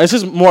think it's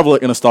just more of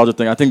like a nostalgia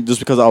thing. I think just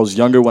because I was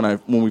younger when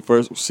we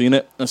first seen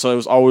it, and so it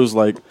was always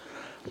like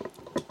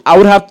I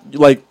would have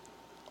like.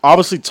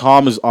 Obviously,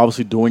 Tom is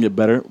obviously doing it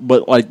better,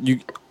 but like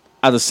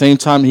at the same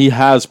time, he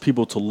has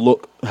people to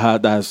look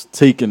that has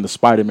taken the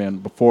Spider-Man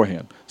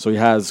beforehand. So he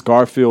has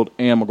Garfield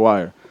and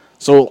Maguire.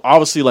 So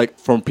obviously, like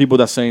from people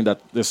that's saying that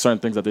there's certain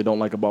things that they don't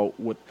like about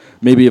what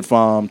maybe if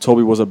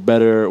Tobey was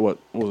better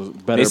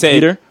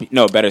Peter?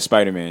 No, better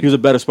Spider-Man. He was a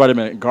better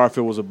Spider-Man.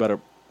 Garfield was a better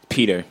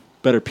Peter.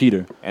 Better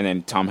Peter. And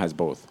then Tom has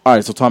both. All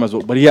right, so Tom has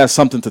both, but he has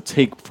something to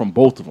take from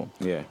both of them.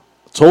 Yeah.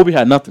 Tobey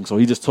had nothing, so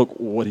he just took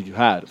what he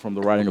had from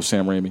the writing of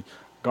Sam Raimi.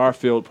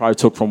 Garfield probably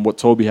took from what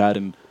Tobey had,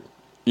 and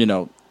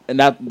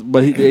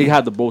but they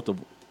had the both of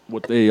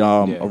what they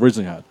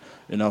originally had,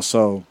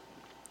 so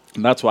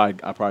and that's why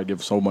I probably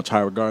give so much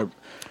high regard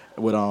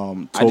with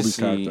Tobey's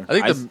character.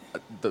 I think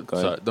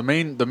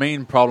the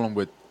main problem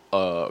with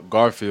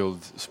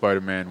Garfield's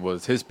Spider-Man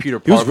was his Peter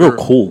Parker. He was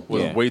real cool.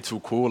 Was way too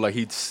cool. Like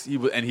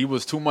he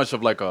was too much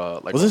of like a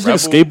was this like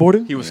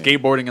skateboarding? He was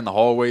skateboarding in the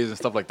hallways and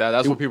stuff like that.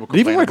 That's what people. Did he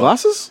even wear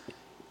glasses?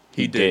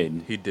 He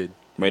did. He did.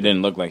 But it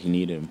didn't look like he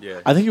needed him. Yeah.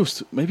 I think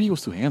maybe he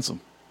was too handsome.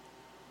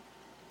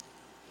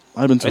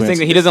 I've been too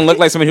handsome. He doesn't look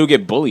like somebody who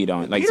get bullied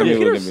on. Like somebody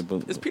who get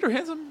bullied. Is Peter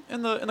handsome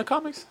in the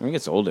comics? When he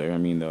gets older, I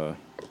mean,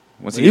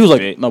 once he was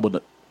like fit, no,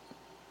 but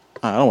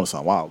I don't want to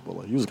sound wild, but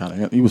like he was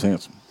he was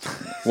handsome.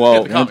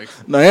 Well,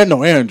 no,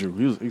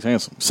 Andrew, he's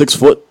handsome. 6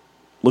 foot,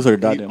 looks like a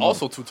goddamn.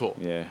 Also too tall.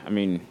 Yeah, I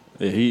mean,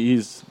 yeah,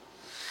 he's.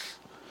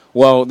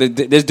 Well,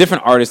 there's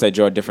different artists that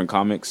draw different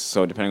comics,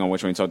 so depending on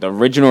which one you talk, the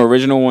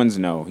original ones,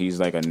 no,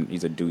 he's a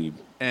dweeb.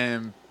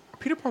 And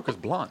Peter Parker's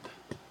blonde.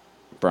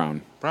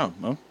 Brown, no?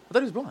 I thought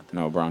he was blonde.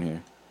 no, brown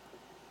hair.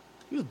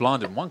 He was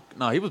blonde in one.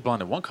 No, he was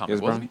blonde in one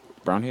comic, wasn't he?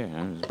 Brown hair.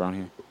 Yeah, it was brown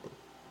hair.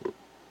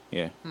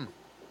 Yeah.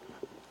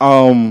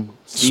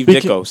 Steve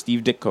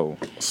Ditko.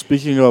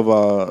 Speaking of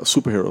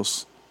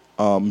superheroes,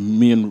 I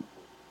don't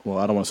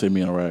want to say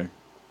me and Ray. I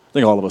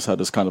think all of us had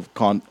this kind of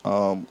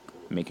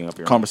Making up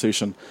your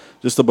conversation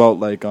just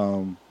about like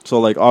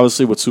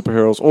obviously with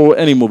superheroes or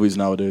any movies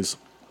nowadays,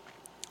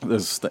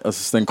 there's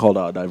this thing called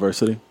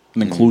diversity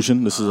and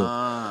inclusion. This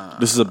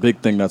is a big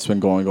thing that's been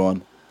going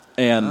on,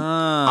 and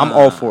I'm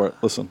all for it.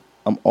 Listen,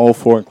 I'm all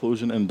for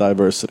inclusion and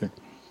diversity,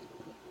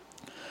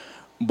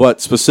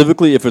 but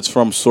specifically if it's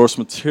from source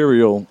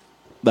material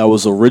that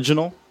was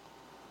original,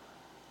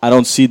 I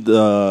don't see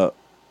what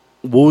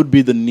would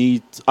be the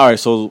need. All right,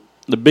 so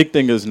the big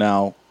thing is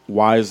now,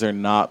 why is there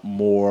not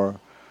more?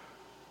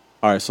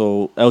 All right,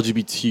 so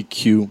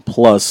LGBTQ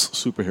plus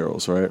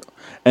superheroes, right?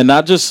 And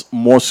not just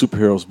more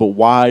superheroes, but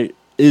why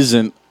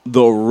isn't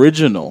the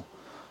original,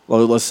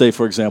 let's say,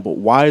 for example,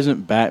 why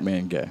isn't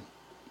Batman gay?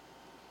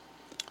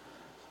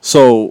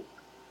 So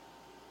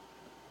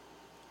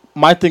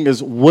my thing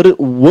is,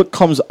 what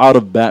comes out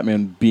of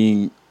Batman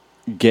being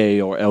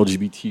gay or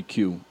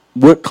LGBTQ?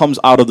 What comes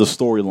out of the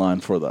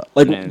storyline for that?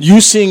 Like,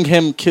 you seeing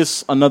him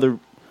kiss the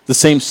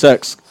same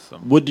sex,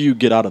 what do you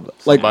get out of it?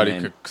 Like,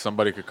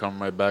 somebody could come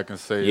right back and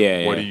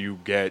say, "What do you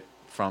get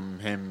from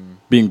him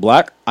being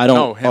black?" I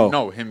don't.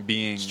 Him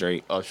being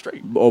straight.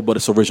 Straight. Oh, but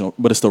it's original.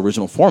 But it's the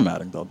original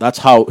formatting, though. That's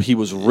how he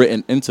was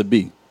written into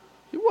be.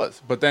 He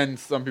was, but then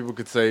some people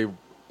could say,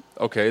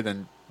 "Okay,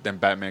 then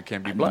Batman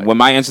can't be black." Well,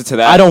 my answer to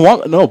that, I don't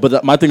want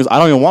but my thing is, I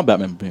don't even want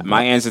Batman being black.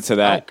 My answer to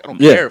that, I don't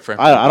care for him.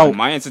 I don't.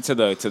 My answer to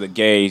the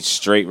gay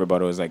straight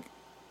rebuttal is like,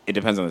 it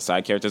depends on the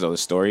side characters or the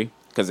story.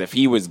 Because if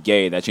he was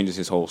gay, that changes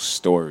his whole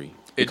story.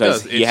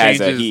 Because it does.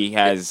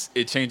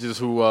 It changes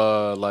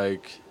who's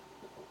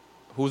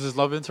his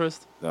love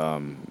interest?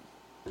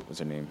 What's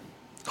her name?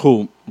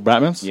 Who?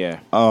 Batman's? Yeah.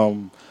 By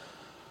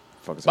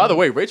the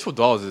way, Rachel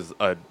Dawes is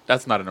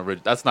that's not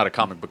a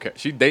comic book.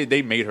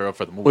 They made her up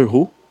for the movie. Wait,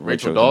 who?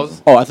 Rachel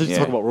Dawes. Oh, I think you're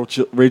talking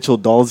about Rachel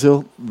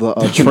Dalziel, the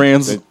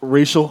trans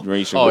racial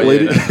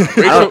lady. Rachel,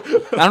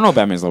 I don't know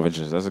Batman's love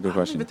interest. That's a good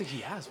question. I don't even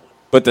think he has one.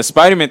 But the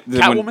Spider-Man,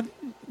 Catwoman.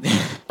 No,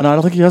 I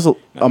don't think he has a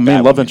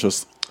main love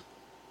interest.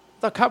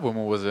 I thought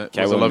Catwoman was a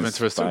love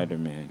interest too.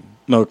 Spider-Man.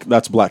 No,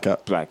 that's Black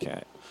Cat. Black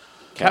Cat.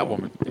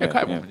 Catwoman. Yeah,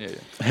 Catwoman. Yeah.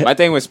 My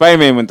thing with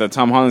Spider-Man, with the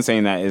Tom Holland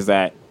saying that, is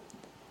that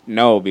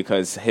no,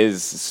 because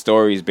his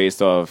story is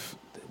based off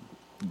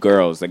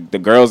girls. Like, the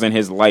girls in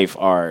his life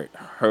are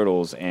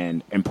hurdles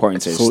and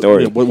important to his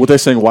story. Yeah, what they're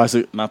saying? Why is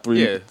it not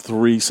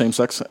three same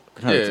sex?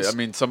 Yeah, I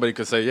mean, somebody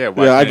could say,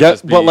 why I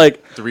guess, but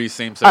like three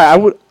same sex.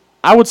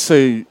 I would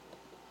say,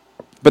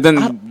 but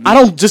then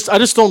I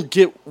just don't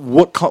get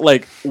what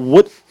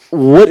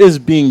is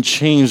being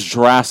changed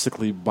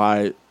drastically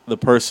by the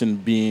person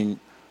being.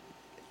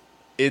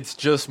 It's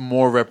just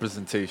more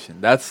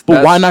representation. But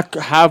why not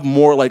have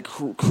more like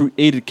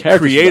created characters?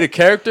 Created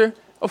character,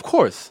 of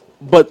course.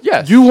 But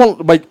yes, you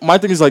want my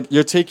thing is like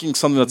you're taking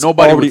something that's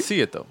nobody would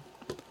see it though.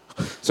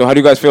 So how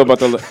do you guys feel about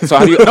the? So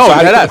how do you?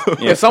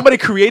 If somebody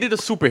created a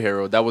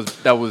superhero that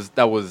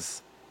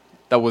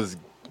was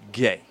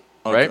gay,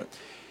 right?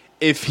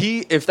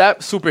 If that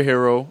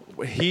superhero,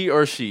 he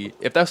or she,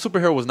 if that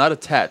superhero was not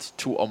attached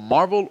to a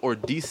Marvel or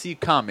DC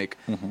comic,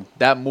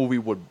 that movie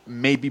would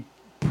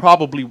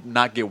probably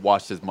not get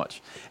watched as much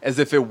as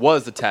if it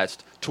was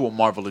attached to a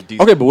Marvel or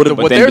DC. Okay, but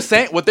what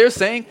they're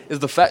saying is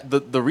the fact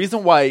the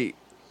reason why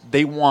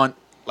they want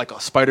like a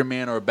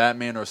Spider-Man or a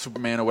Batman or a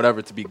Superman or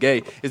whatever to be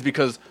gay is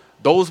because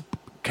those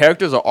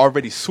characters are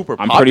already super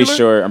popular. I'm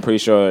pretty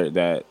sure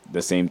that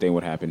the same thing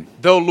would happen.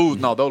 They'll lose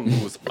a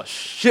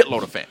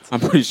shitload of fans. I'm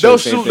pretty sure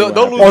they'll lose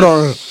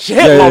a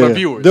shitload of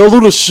viewers. They'll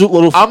lose a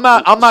shitload of. I'm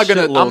not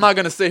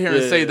gonna sit here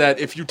and say that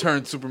if you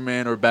turn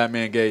Superman or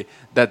Batman gay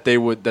that they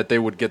would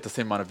get the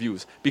same amount of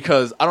views,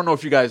 because I don't know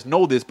if you guys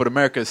know this, but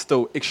America is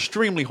still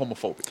extremely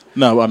homophobic.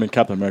 No, I mean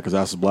Captain America's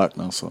ass is black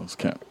now, so it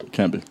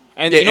can't be.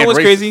 And you know what's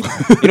crazy?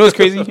 You know what's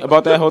crazy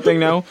about that whole thing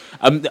now?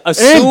 And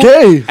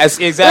gay.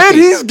 Exactly. And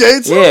he's gay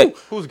too. Yeah.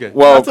 Who's gay?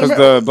 Well, because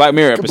the Black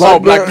Mirror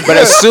episode. But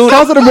as soon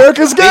Captain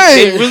America's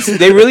gay.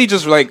 They really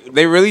just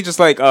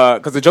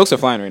because the jokes are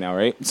flying right now,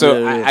 right?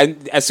 So I,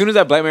 as soon as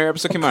that Black Mirror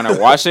episode came out, and I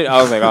watched it.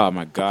 I was like, oh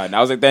my god! And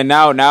I was like, then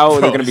now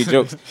they're gonna be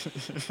jokes.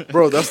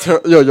 Bro, that's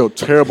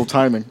terrible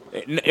timing.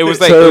 It was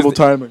like terrible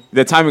timing.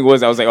 The timing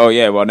was, I was like, oh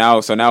yeah, well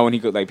now when he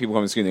could, like, people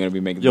come to screen, they're gonna be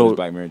making those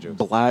Black Mirror jokes.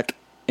 Black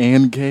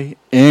and gay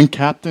and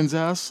Captain's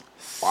ass.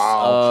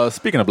 Wow.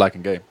 Speaking of black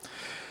and gay,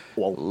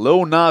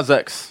 Lil Nas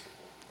X.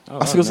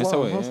 That's a good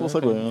segue. That's a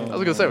little segue.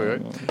 That's a good segue,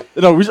 right?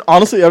 No,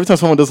 honestly, every time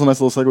someone does a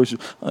nice little segue,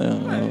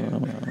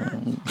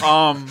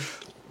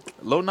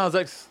 Lil Nas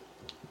X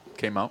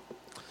came out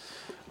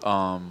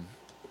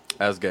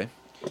as gay.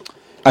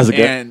 As a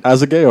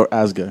gay or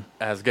as gay?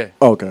 As gay.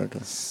 Oh, okay.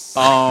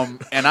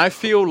 And I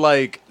feel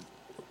like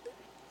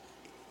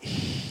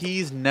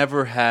he's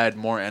never had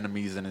more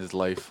enemies in his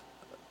life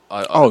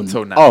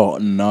until now. Oh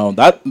no,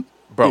 that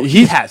Bro,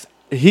 he has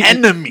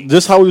enemies.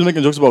 Just how we was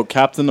making jokes about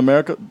Captain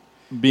America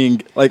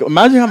being like,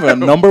 imagine having a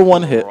number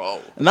one hit,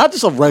 Bro. and not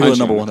just a regular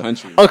number one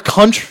hit, a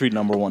country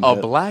number one hit,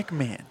 A black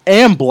man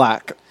and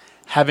black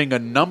having a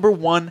number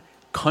one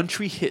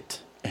country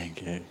hit. and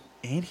gay.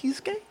 And he's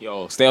gay?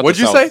 Yo, stay up. What'd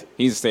you say?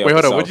 He's stay up. Wait,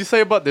 hold on. South. What'd you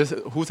say about this?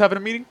 Who's having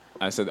a meeting?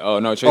 I said, oh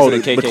no, Trace Oh, the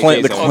the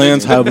KKK.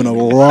 Klan's having a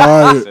I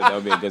riot, said that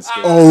would be a good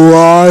skit. a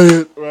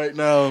riot right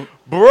now.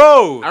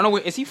 Bro! I don't know.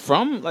 Where, is he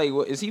from? Like,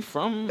 what, is he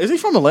from? Is he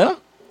from Atlanta?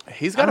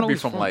 He's I got don't to know be where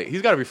he's from, from. like,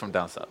 he's got to be from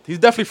down south. He's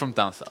definitely from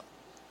down south.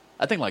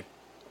 I think, like,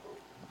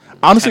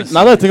 Honestly, Tennessee.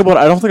 now that I think about it,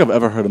 I don't think I've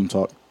ever heard him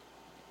talk.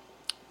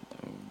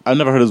 I've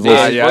never heard his voice.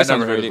 Yeah, his I voice never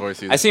sounds heard his very-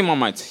 voice either. I see him on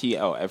my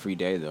TL every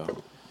day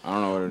though. I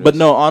don't know what it is. But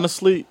no,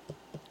 honestly,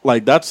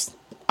 like that's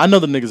I know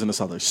the niggas in the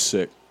South are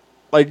sick.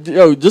 Like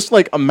yo, just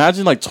like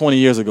imagine like 20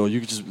 years ago, you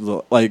could just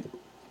like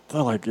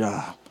they're like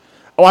yeah.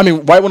 Oh, I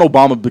mean, right when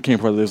Obama became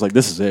president, it was like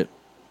this is it,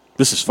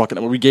 this is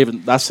fucking. We gave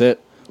him that's it.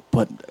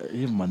 But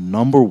even my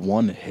number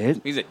one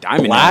hit, he's a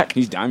diamond. Black. Now.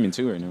 He's diamond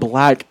too right now.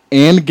 black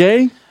and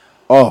gay.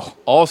 Oh,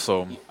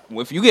 also,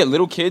 If you get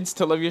little kids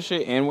to love your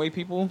shit and white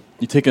people,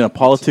 you taking a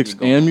politics You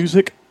go. and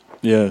music?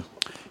 Yeah,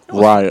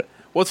 riot.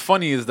 what's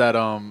funny is that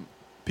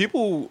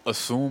people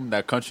assume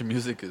that country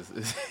music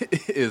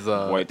is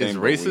White thing,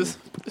 but racist.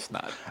 But it's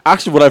not.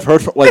 Actually, what I've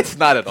heard from like It's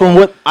not at from all.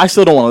 what I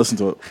still don't want to listen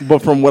to it, but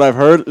from what I've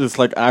heard, it's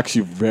like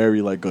actually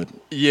very like good.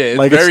 Yeah, it's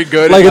Like, very it's-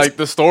 good. like, and, it's- like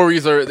the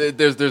stories are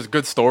there's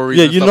good stories.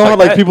 Yeah, and you stuff know how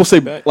like that. people say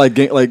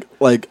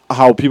like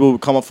how people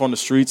come up from the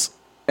streets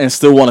and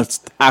still want to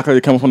act like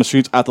they come up from the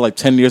streets after like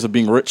 10 years of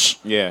being rich.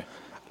 yeah.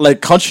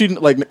 Like country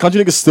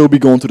niggas still be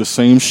going through the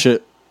same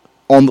shit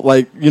on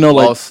like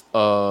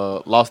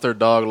lost their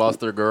dog, lost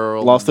their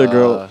girl, lost their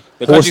girl,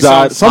 The horse country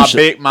died, songs- some my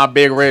shit. my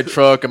big red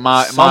truck and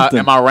my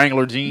Something.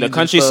 Wrangler jeans. The and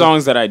country stuff.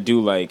 songs that I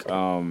do like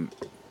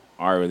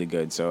are really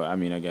good. So I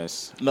mean, I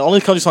guess The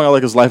only country song I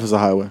like is "Life Is a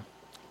Highway."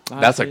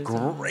 That's a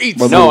great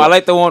But song. No, I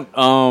like the one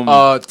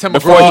Tim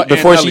before McGraw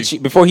before and Ellie.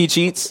 before he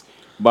cheats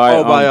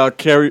by by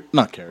Carrie,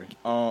 not Carrie.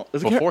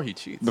 Is it Before he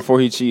cheats. before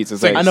he cheats.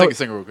 It's Sing, like I know-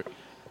 sing real quick.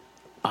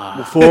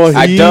 Before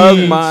I he-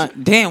 dug my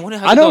damn. What the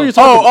hell? I know what you're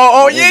talking.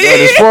 Oh, yeah.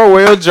 It's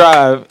 4-wheel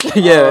drive.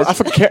 yeah, I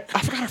forgot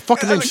her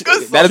fucking name. That's a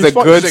good that is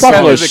song. a good Is it song.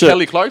 Kelly- Is it Shit.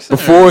 Kelly Clarkson?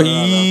 before or-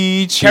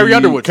 he cheats. Carrie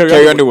Underwood.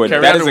 Carrie Underwood.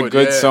 Carrie That is a Underwood,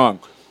 good yeah. song.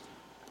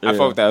 I Yeah.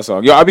 fuck with that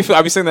song. Yo, I be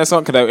singing that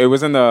song because it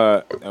was in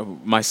the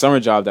my summer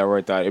job that I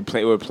worked at.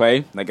 It would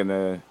play like in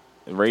the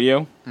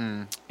radio,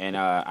 and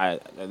I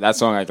that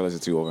song I can listen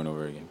to over and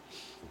over again.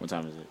 What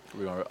time is it?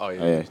 We gonna- Oh, Oh,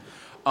 yeah.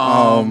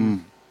 yeah.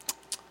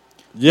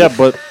 Yeah,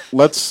 but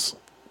let's.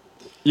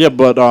 Yeah,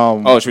 but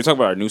Oh, should we talk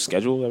about our new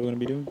schedule that we're gonna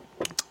be doing?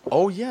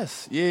 Oh,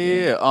 yes.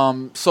 Yeah.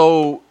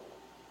 So,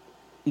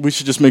 we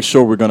should just make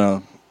sure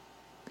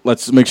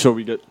let's make sure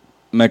we get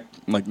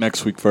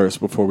next week first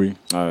before we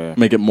Oh yeah.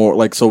 make it more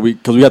like so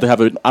because we have to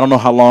have it. I don't know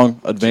how long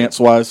advance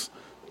wise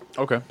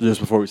okay. just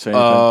before we say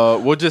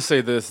anything. We'll just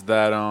say this,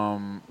 that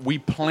we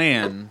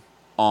plan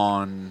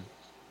on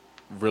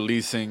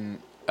releasing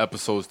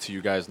episodes to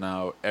you guys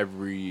now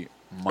every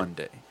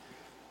Monday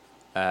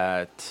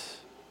at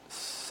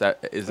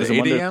is it 8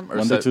 Monday, a.m. or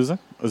Monday, Tuesday?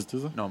 Is it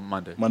Tuesday? No,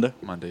 Monday. Monday.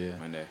 Monday, yeah.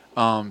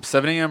 Monday.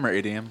 7 a.m. or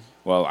 8 a.m.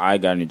 Well, I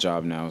got a new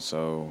job now,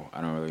 so I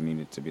don't really need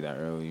it to be that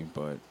early.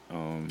 But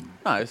Nah,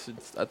 I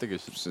think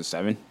it's it's a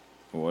 7.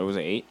 What was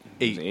it? 8?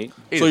 Eight. Was it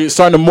 8? So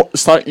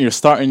you're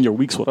starting your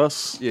weeks with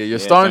us. Yeah, you're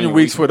starting your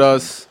weeks with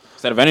us.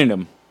 Instead of ending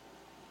them.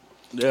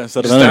 Yeah,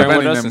 instead Just of starting anything.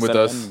 with us them with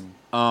instead of us. ending.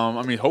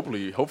 I mean,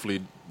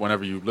 hopefully,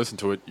 whenever you listen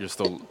to it, you're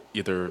still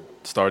either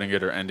starting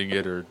it or ending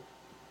it or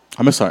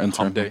I miss our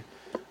intern. hump day.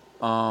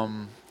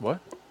 What?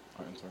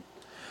 Our intern.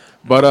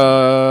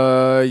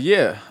 But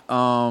yeah.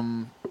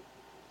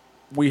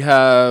 We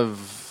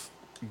have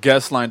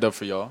guests lined up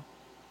for y'all.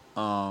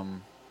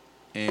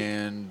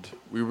 And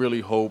we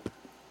really hope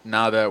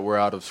now that we're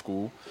out of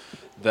school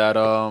that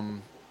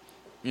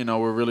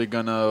we're really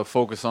gonna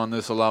focus on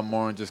this a lot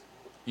more and just,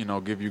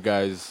 give you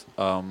guys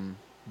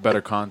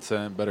better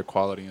content, better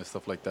quality and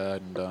stuff like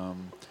that,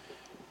 and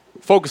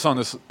focus on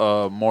this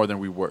more than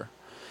we were.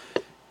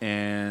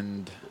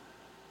 And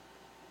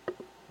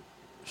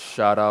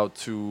shout out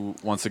to,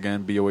 once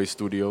again, BOA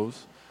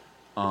Studios.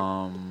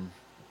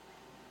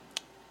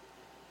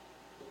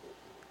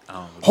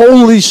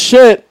 Holy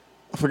shit!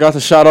 I forgot to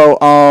shout out.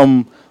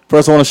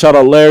 First I want to shout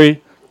out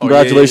Larry.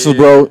 Congratulations,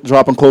 yeah. bro!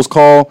 Dropping Close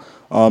Call.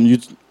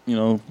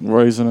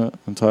 Raising it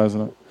and ties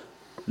it.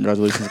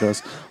 Congratulations,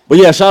 guys. But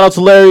yeah, shout out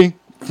to Larry.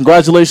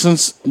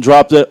 Congratulations,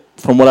 dropped it.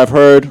 From what I've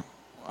heard,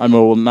 I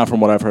know, well, not from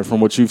what I've heard, from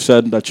what you've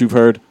said that you've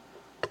heard.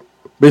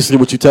 Basically,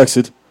 what you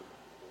texted.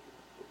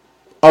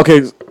 Okay,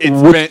 It's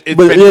been good. It's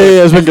been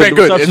good. It's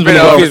Reception's been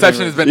well.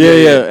 reception has been Yeah,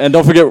 good. yeah, and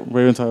don't forget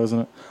Raven Tyler, isn't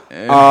it?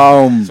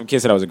 Some kid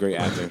said I was a great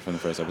actor from the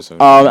first episode.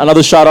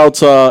 Another shout out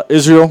to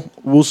Israel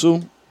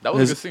Wusu. That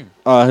was a good scene.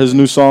 His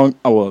new song.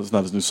 Oh well, it's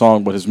not his new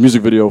song, but his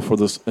music video for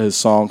his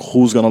song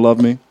 "Who's Gonna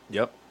Love Me."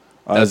 Yep.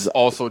 That's That's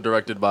also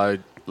directed by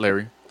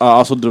Larry.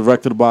 Also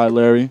directed by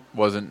Larry.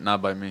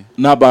 Not by me.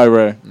 Not by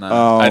Ray.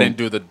 Nah, I didn't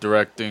do the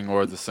directing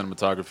or the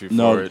cinematography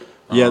for it.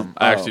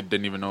 I actually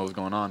didn't even know what was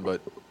going on,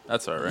 but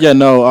that's all right. Yeah,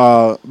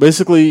 no.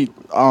 Basically,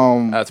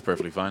 that's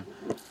perfectly fine.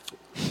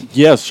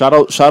 yes. Shout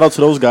out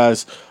to those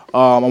guys.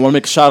 I want to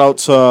make a shout out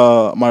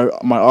to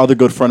my other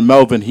good friend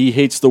Melvin. He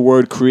hates the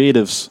word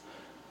creatives.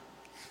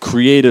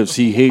 Creatives.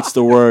 He hates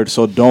the word,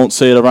 so don't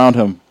say it around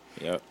him.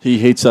 Yep. He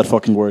hates that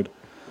fucking word.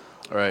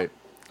 All right.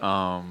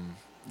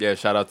 Yeah.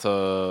 Shout out to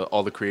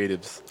all the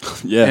creatives.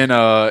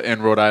 Yeah.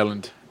 In Rhode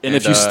Island. And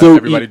if you still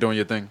everybody doing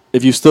your thing.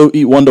 If you still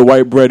eat Wonder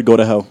white bread, go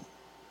to hell.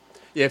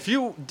 Yeah. If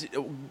you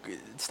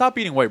stop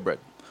eating white bread.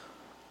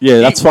 Yeah,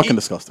 that's fucking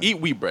disgusting. Eat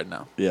wheat bread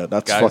now. Yeah,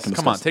 that's guys, fucking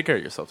disgusting. Come on, take care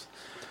of yourselves.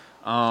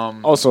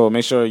 Also,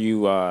 make sure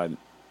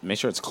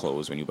it's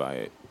closed when you buy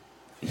it.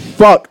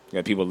 Fuck. You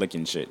got people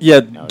licking shit.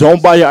 Yeah, nowadays.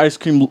 don't buy your ice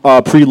cream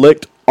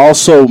pre-licked.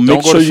 Also,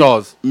 make go to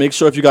Shaw's. Make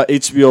sure if you got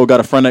HBO, got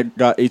a friend that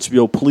got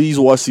HBO, please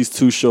watch these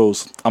 2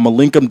 shows. I'm gonna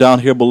link them down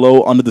here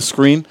below under the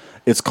screen.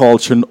 It's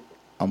called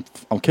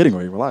I'm kidding,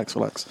 Ray. Relax.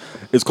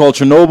 It's called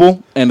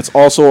Chernobyl, and it's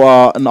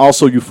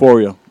also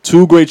Euphoria.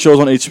 2 great shows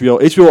on HBO.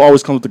 HBO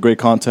always comes with the great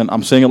content.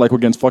 I'm saying it like we're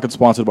getting fucking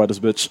sponsored by this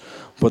bitch,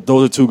 but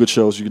those are 2 good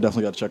shows you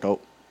definitely got to check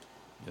out.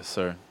 Yes,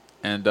 sir.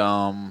 And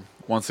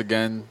once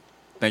again,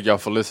 thank y'all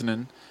for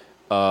listening.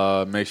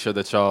 Make sure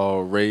that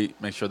y'all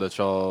rate, make sure that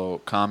y'all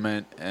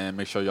comment, and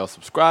make sure y'all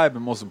subscribe,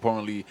 and most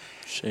importantly,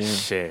 share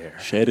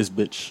this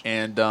bitch.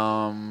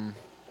 And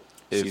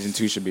season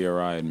 2 should be a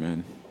ride,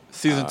 man.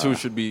 Season 2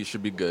 should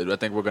be good. I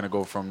think we're gonna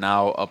go from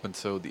now up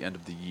until the end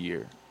of the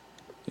year.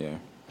 Yeah,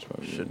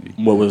 should be.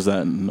 What was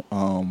that? In,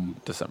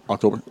 December,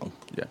 October. Oh.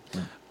 Yeah.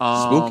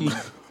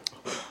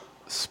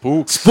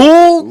 Spooks.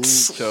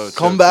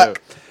 Come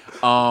back.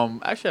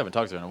 Actually, I haven't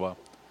talked to her in a while.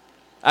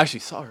 I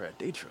actually saw her at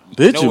Datro. Did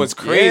you you? know what's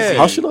crazy? Yeah.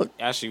 How she look?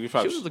 Actually, She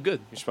was good.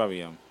 We should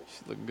probably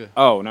She's looking good.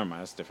 Oh, never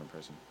mind. That's a different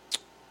person.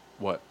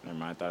 What? Never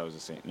mind. I thought it was the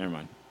same. Never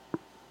mind.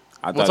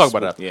 We'll talk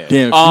about that. Yeah.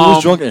 Damn, she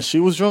was drunk and she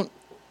was drunk.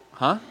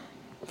 Huh?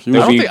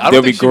 There'll be great I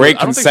don't think she was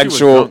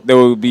consensual. drunk. There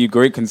will be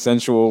great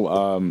consensual.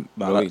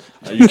 Really.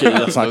 You can't.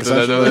 That's not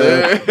consensual.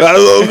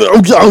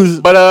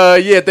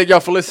 But yeah, thank y'all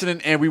for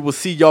listening, and we will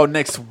see y'all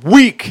next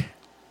week.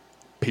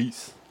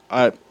 Peace.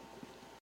 All right.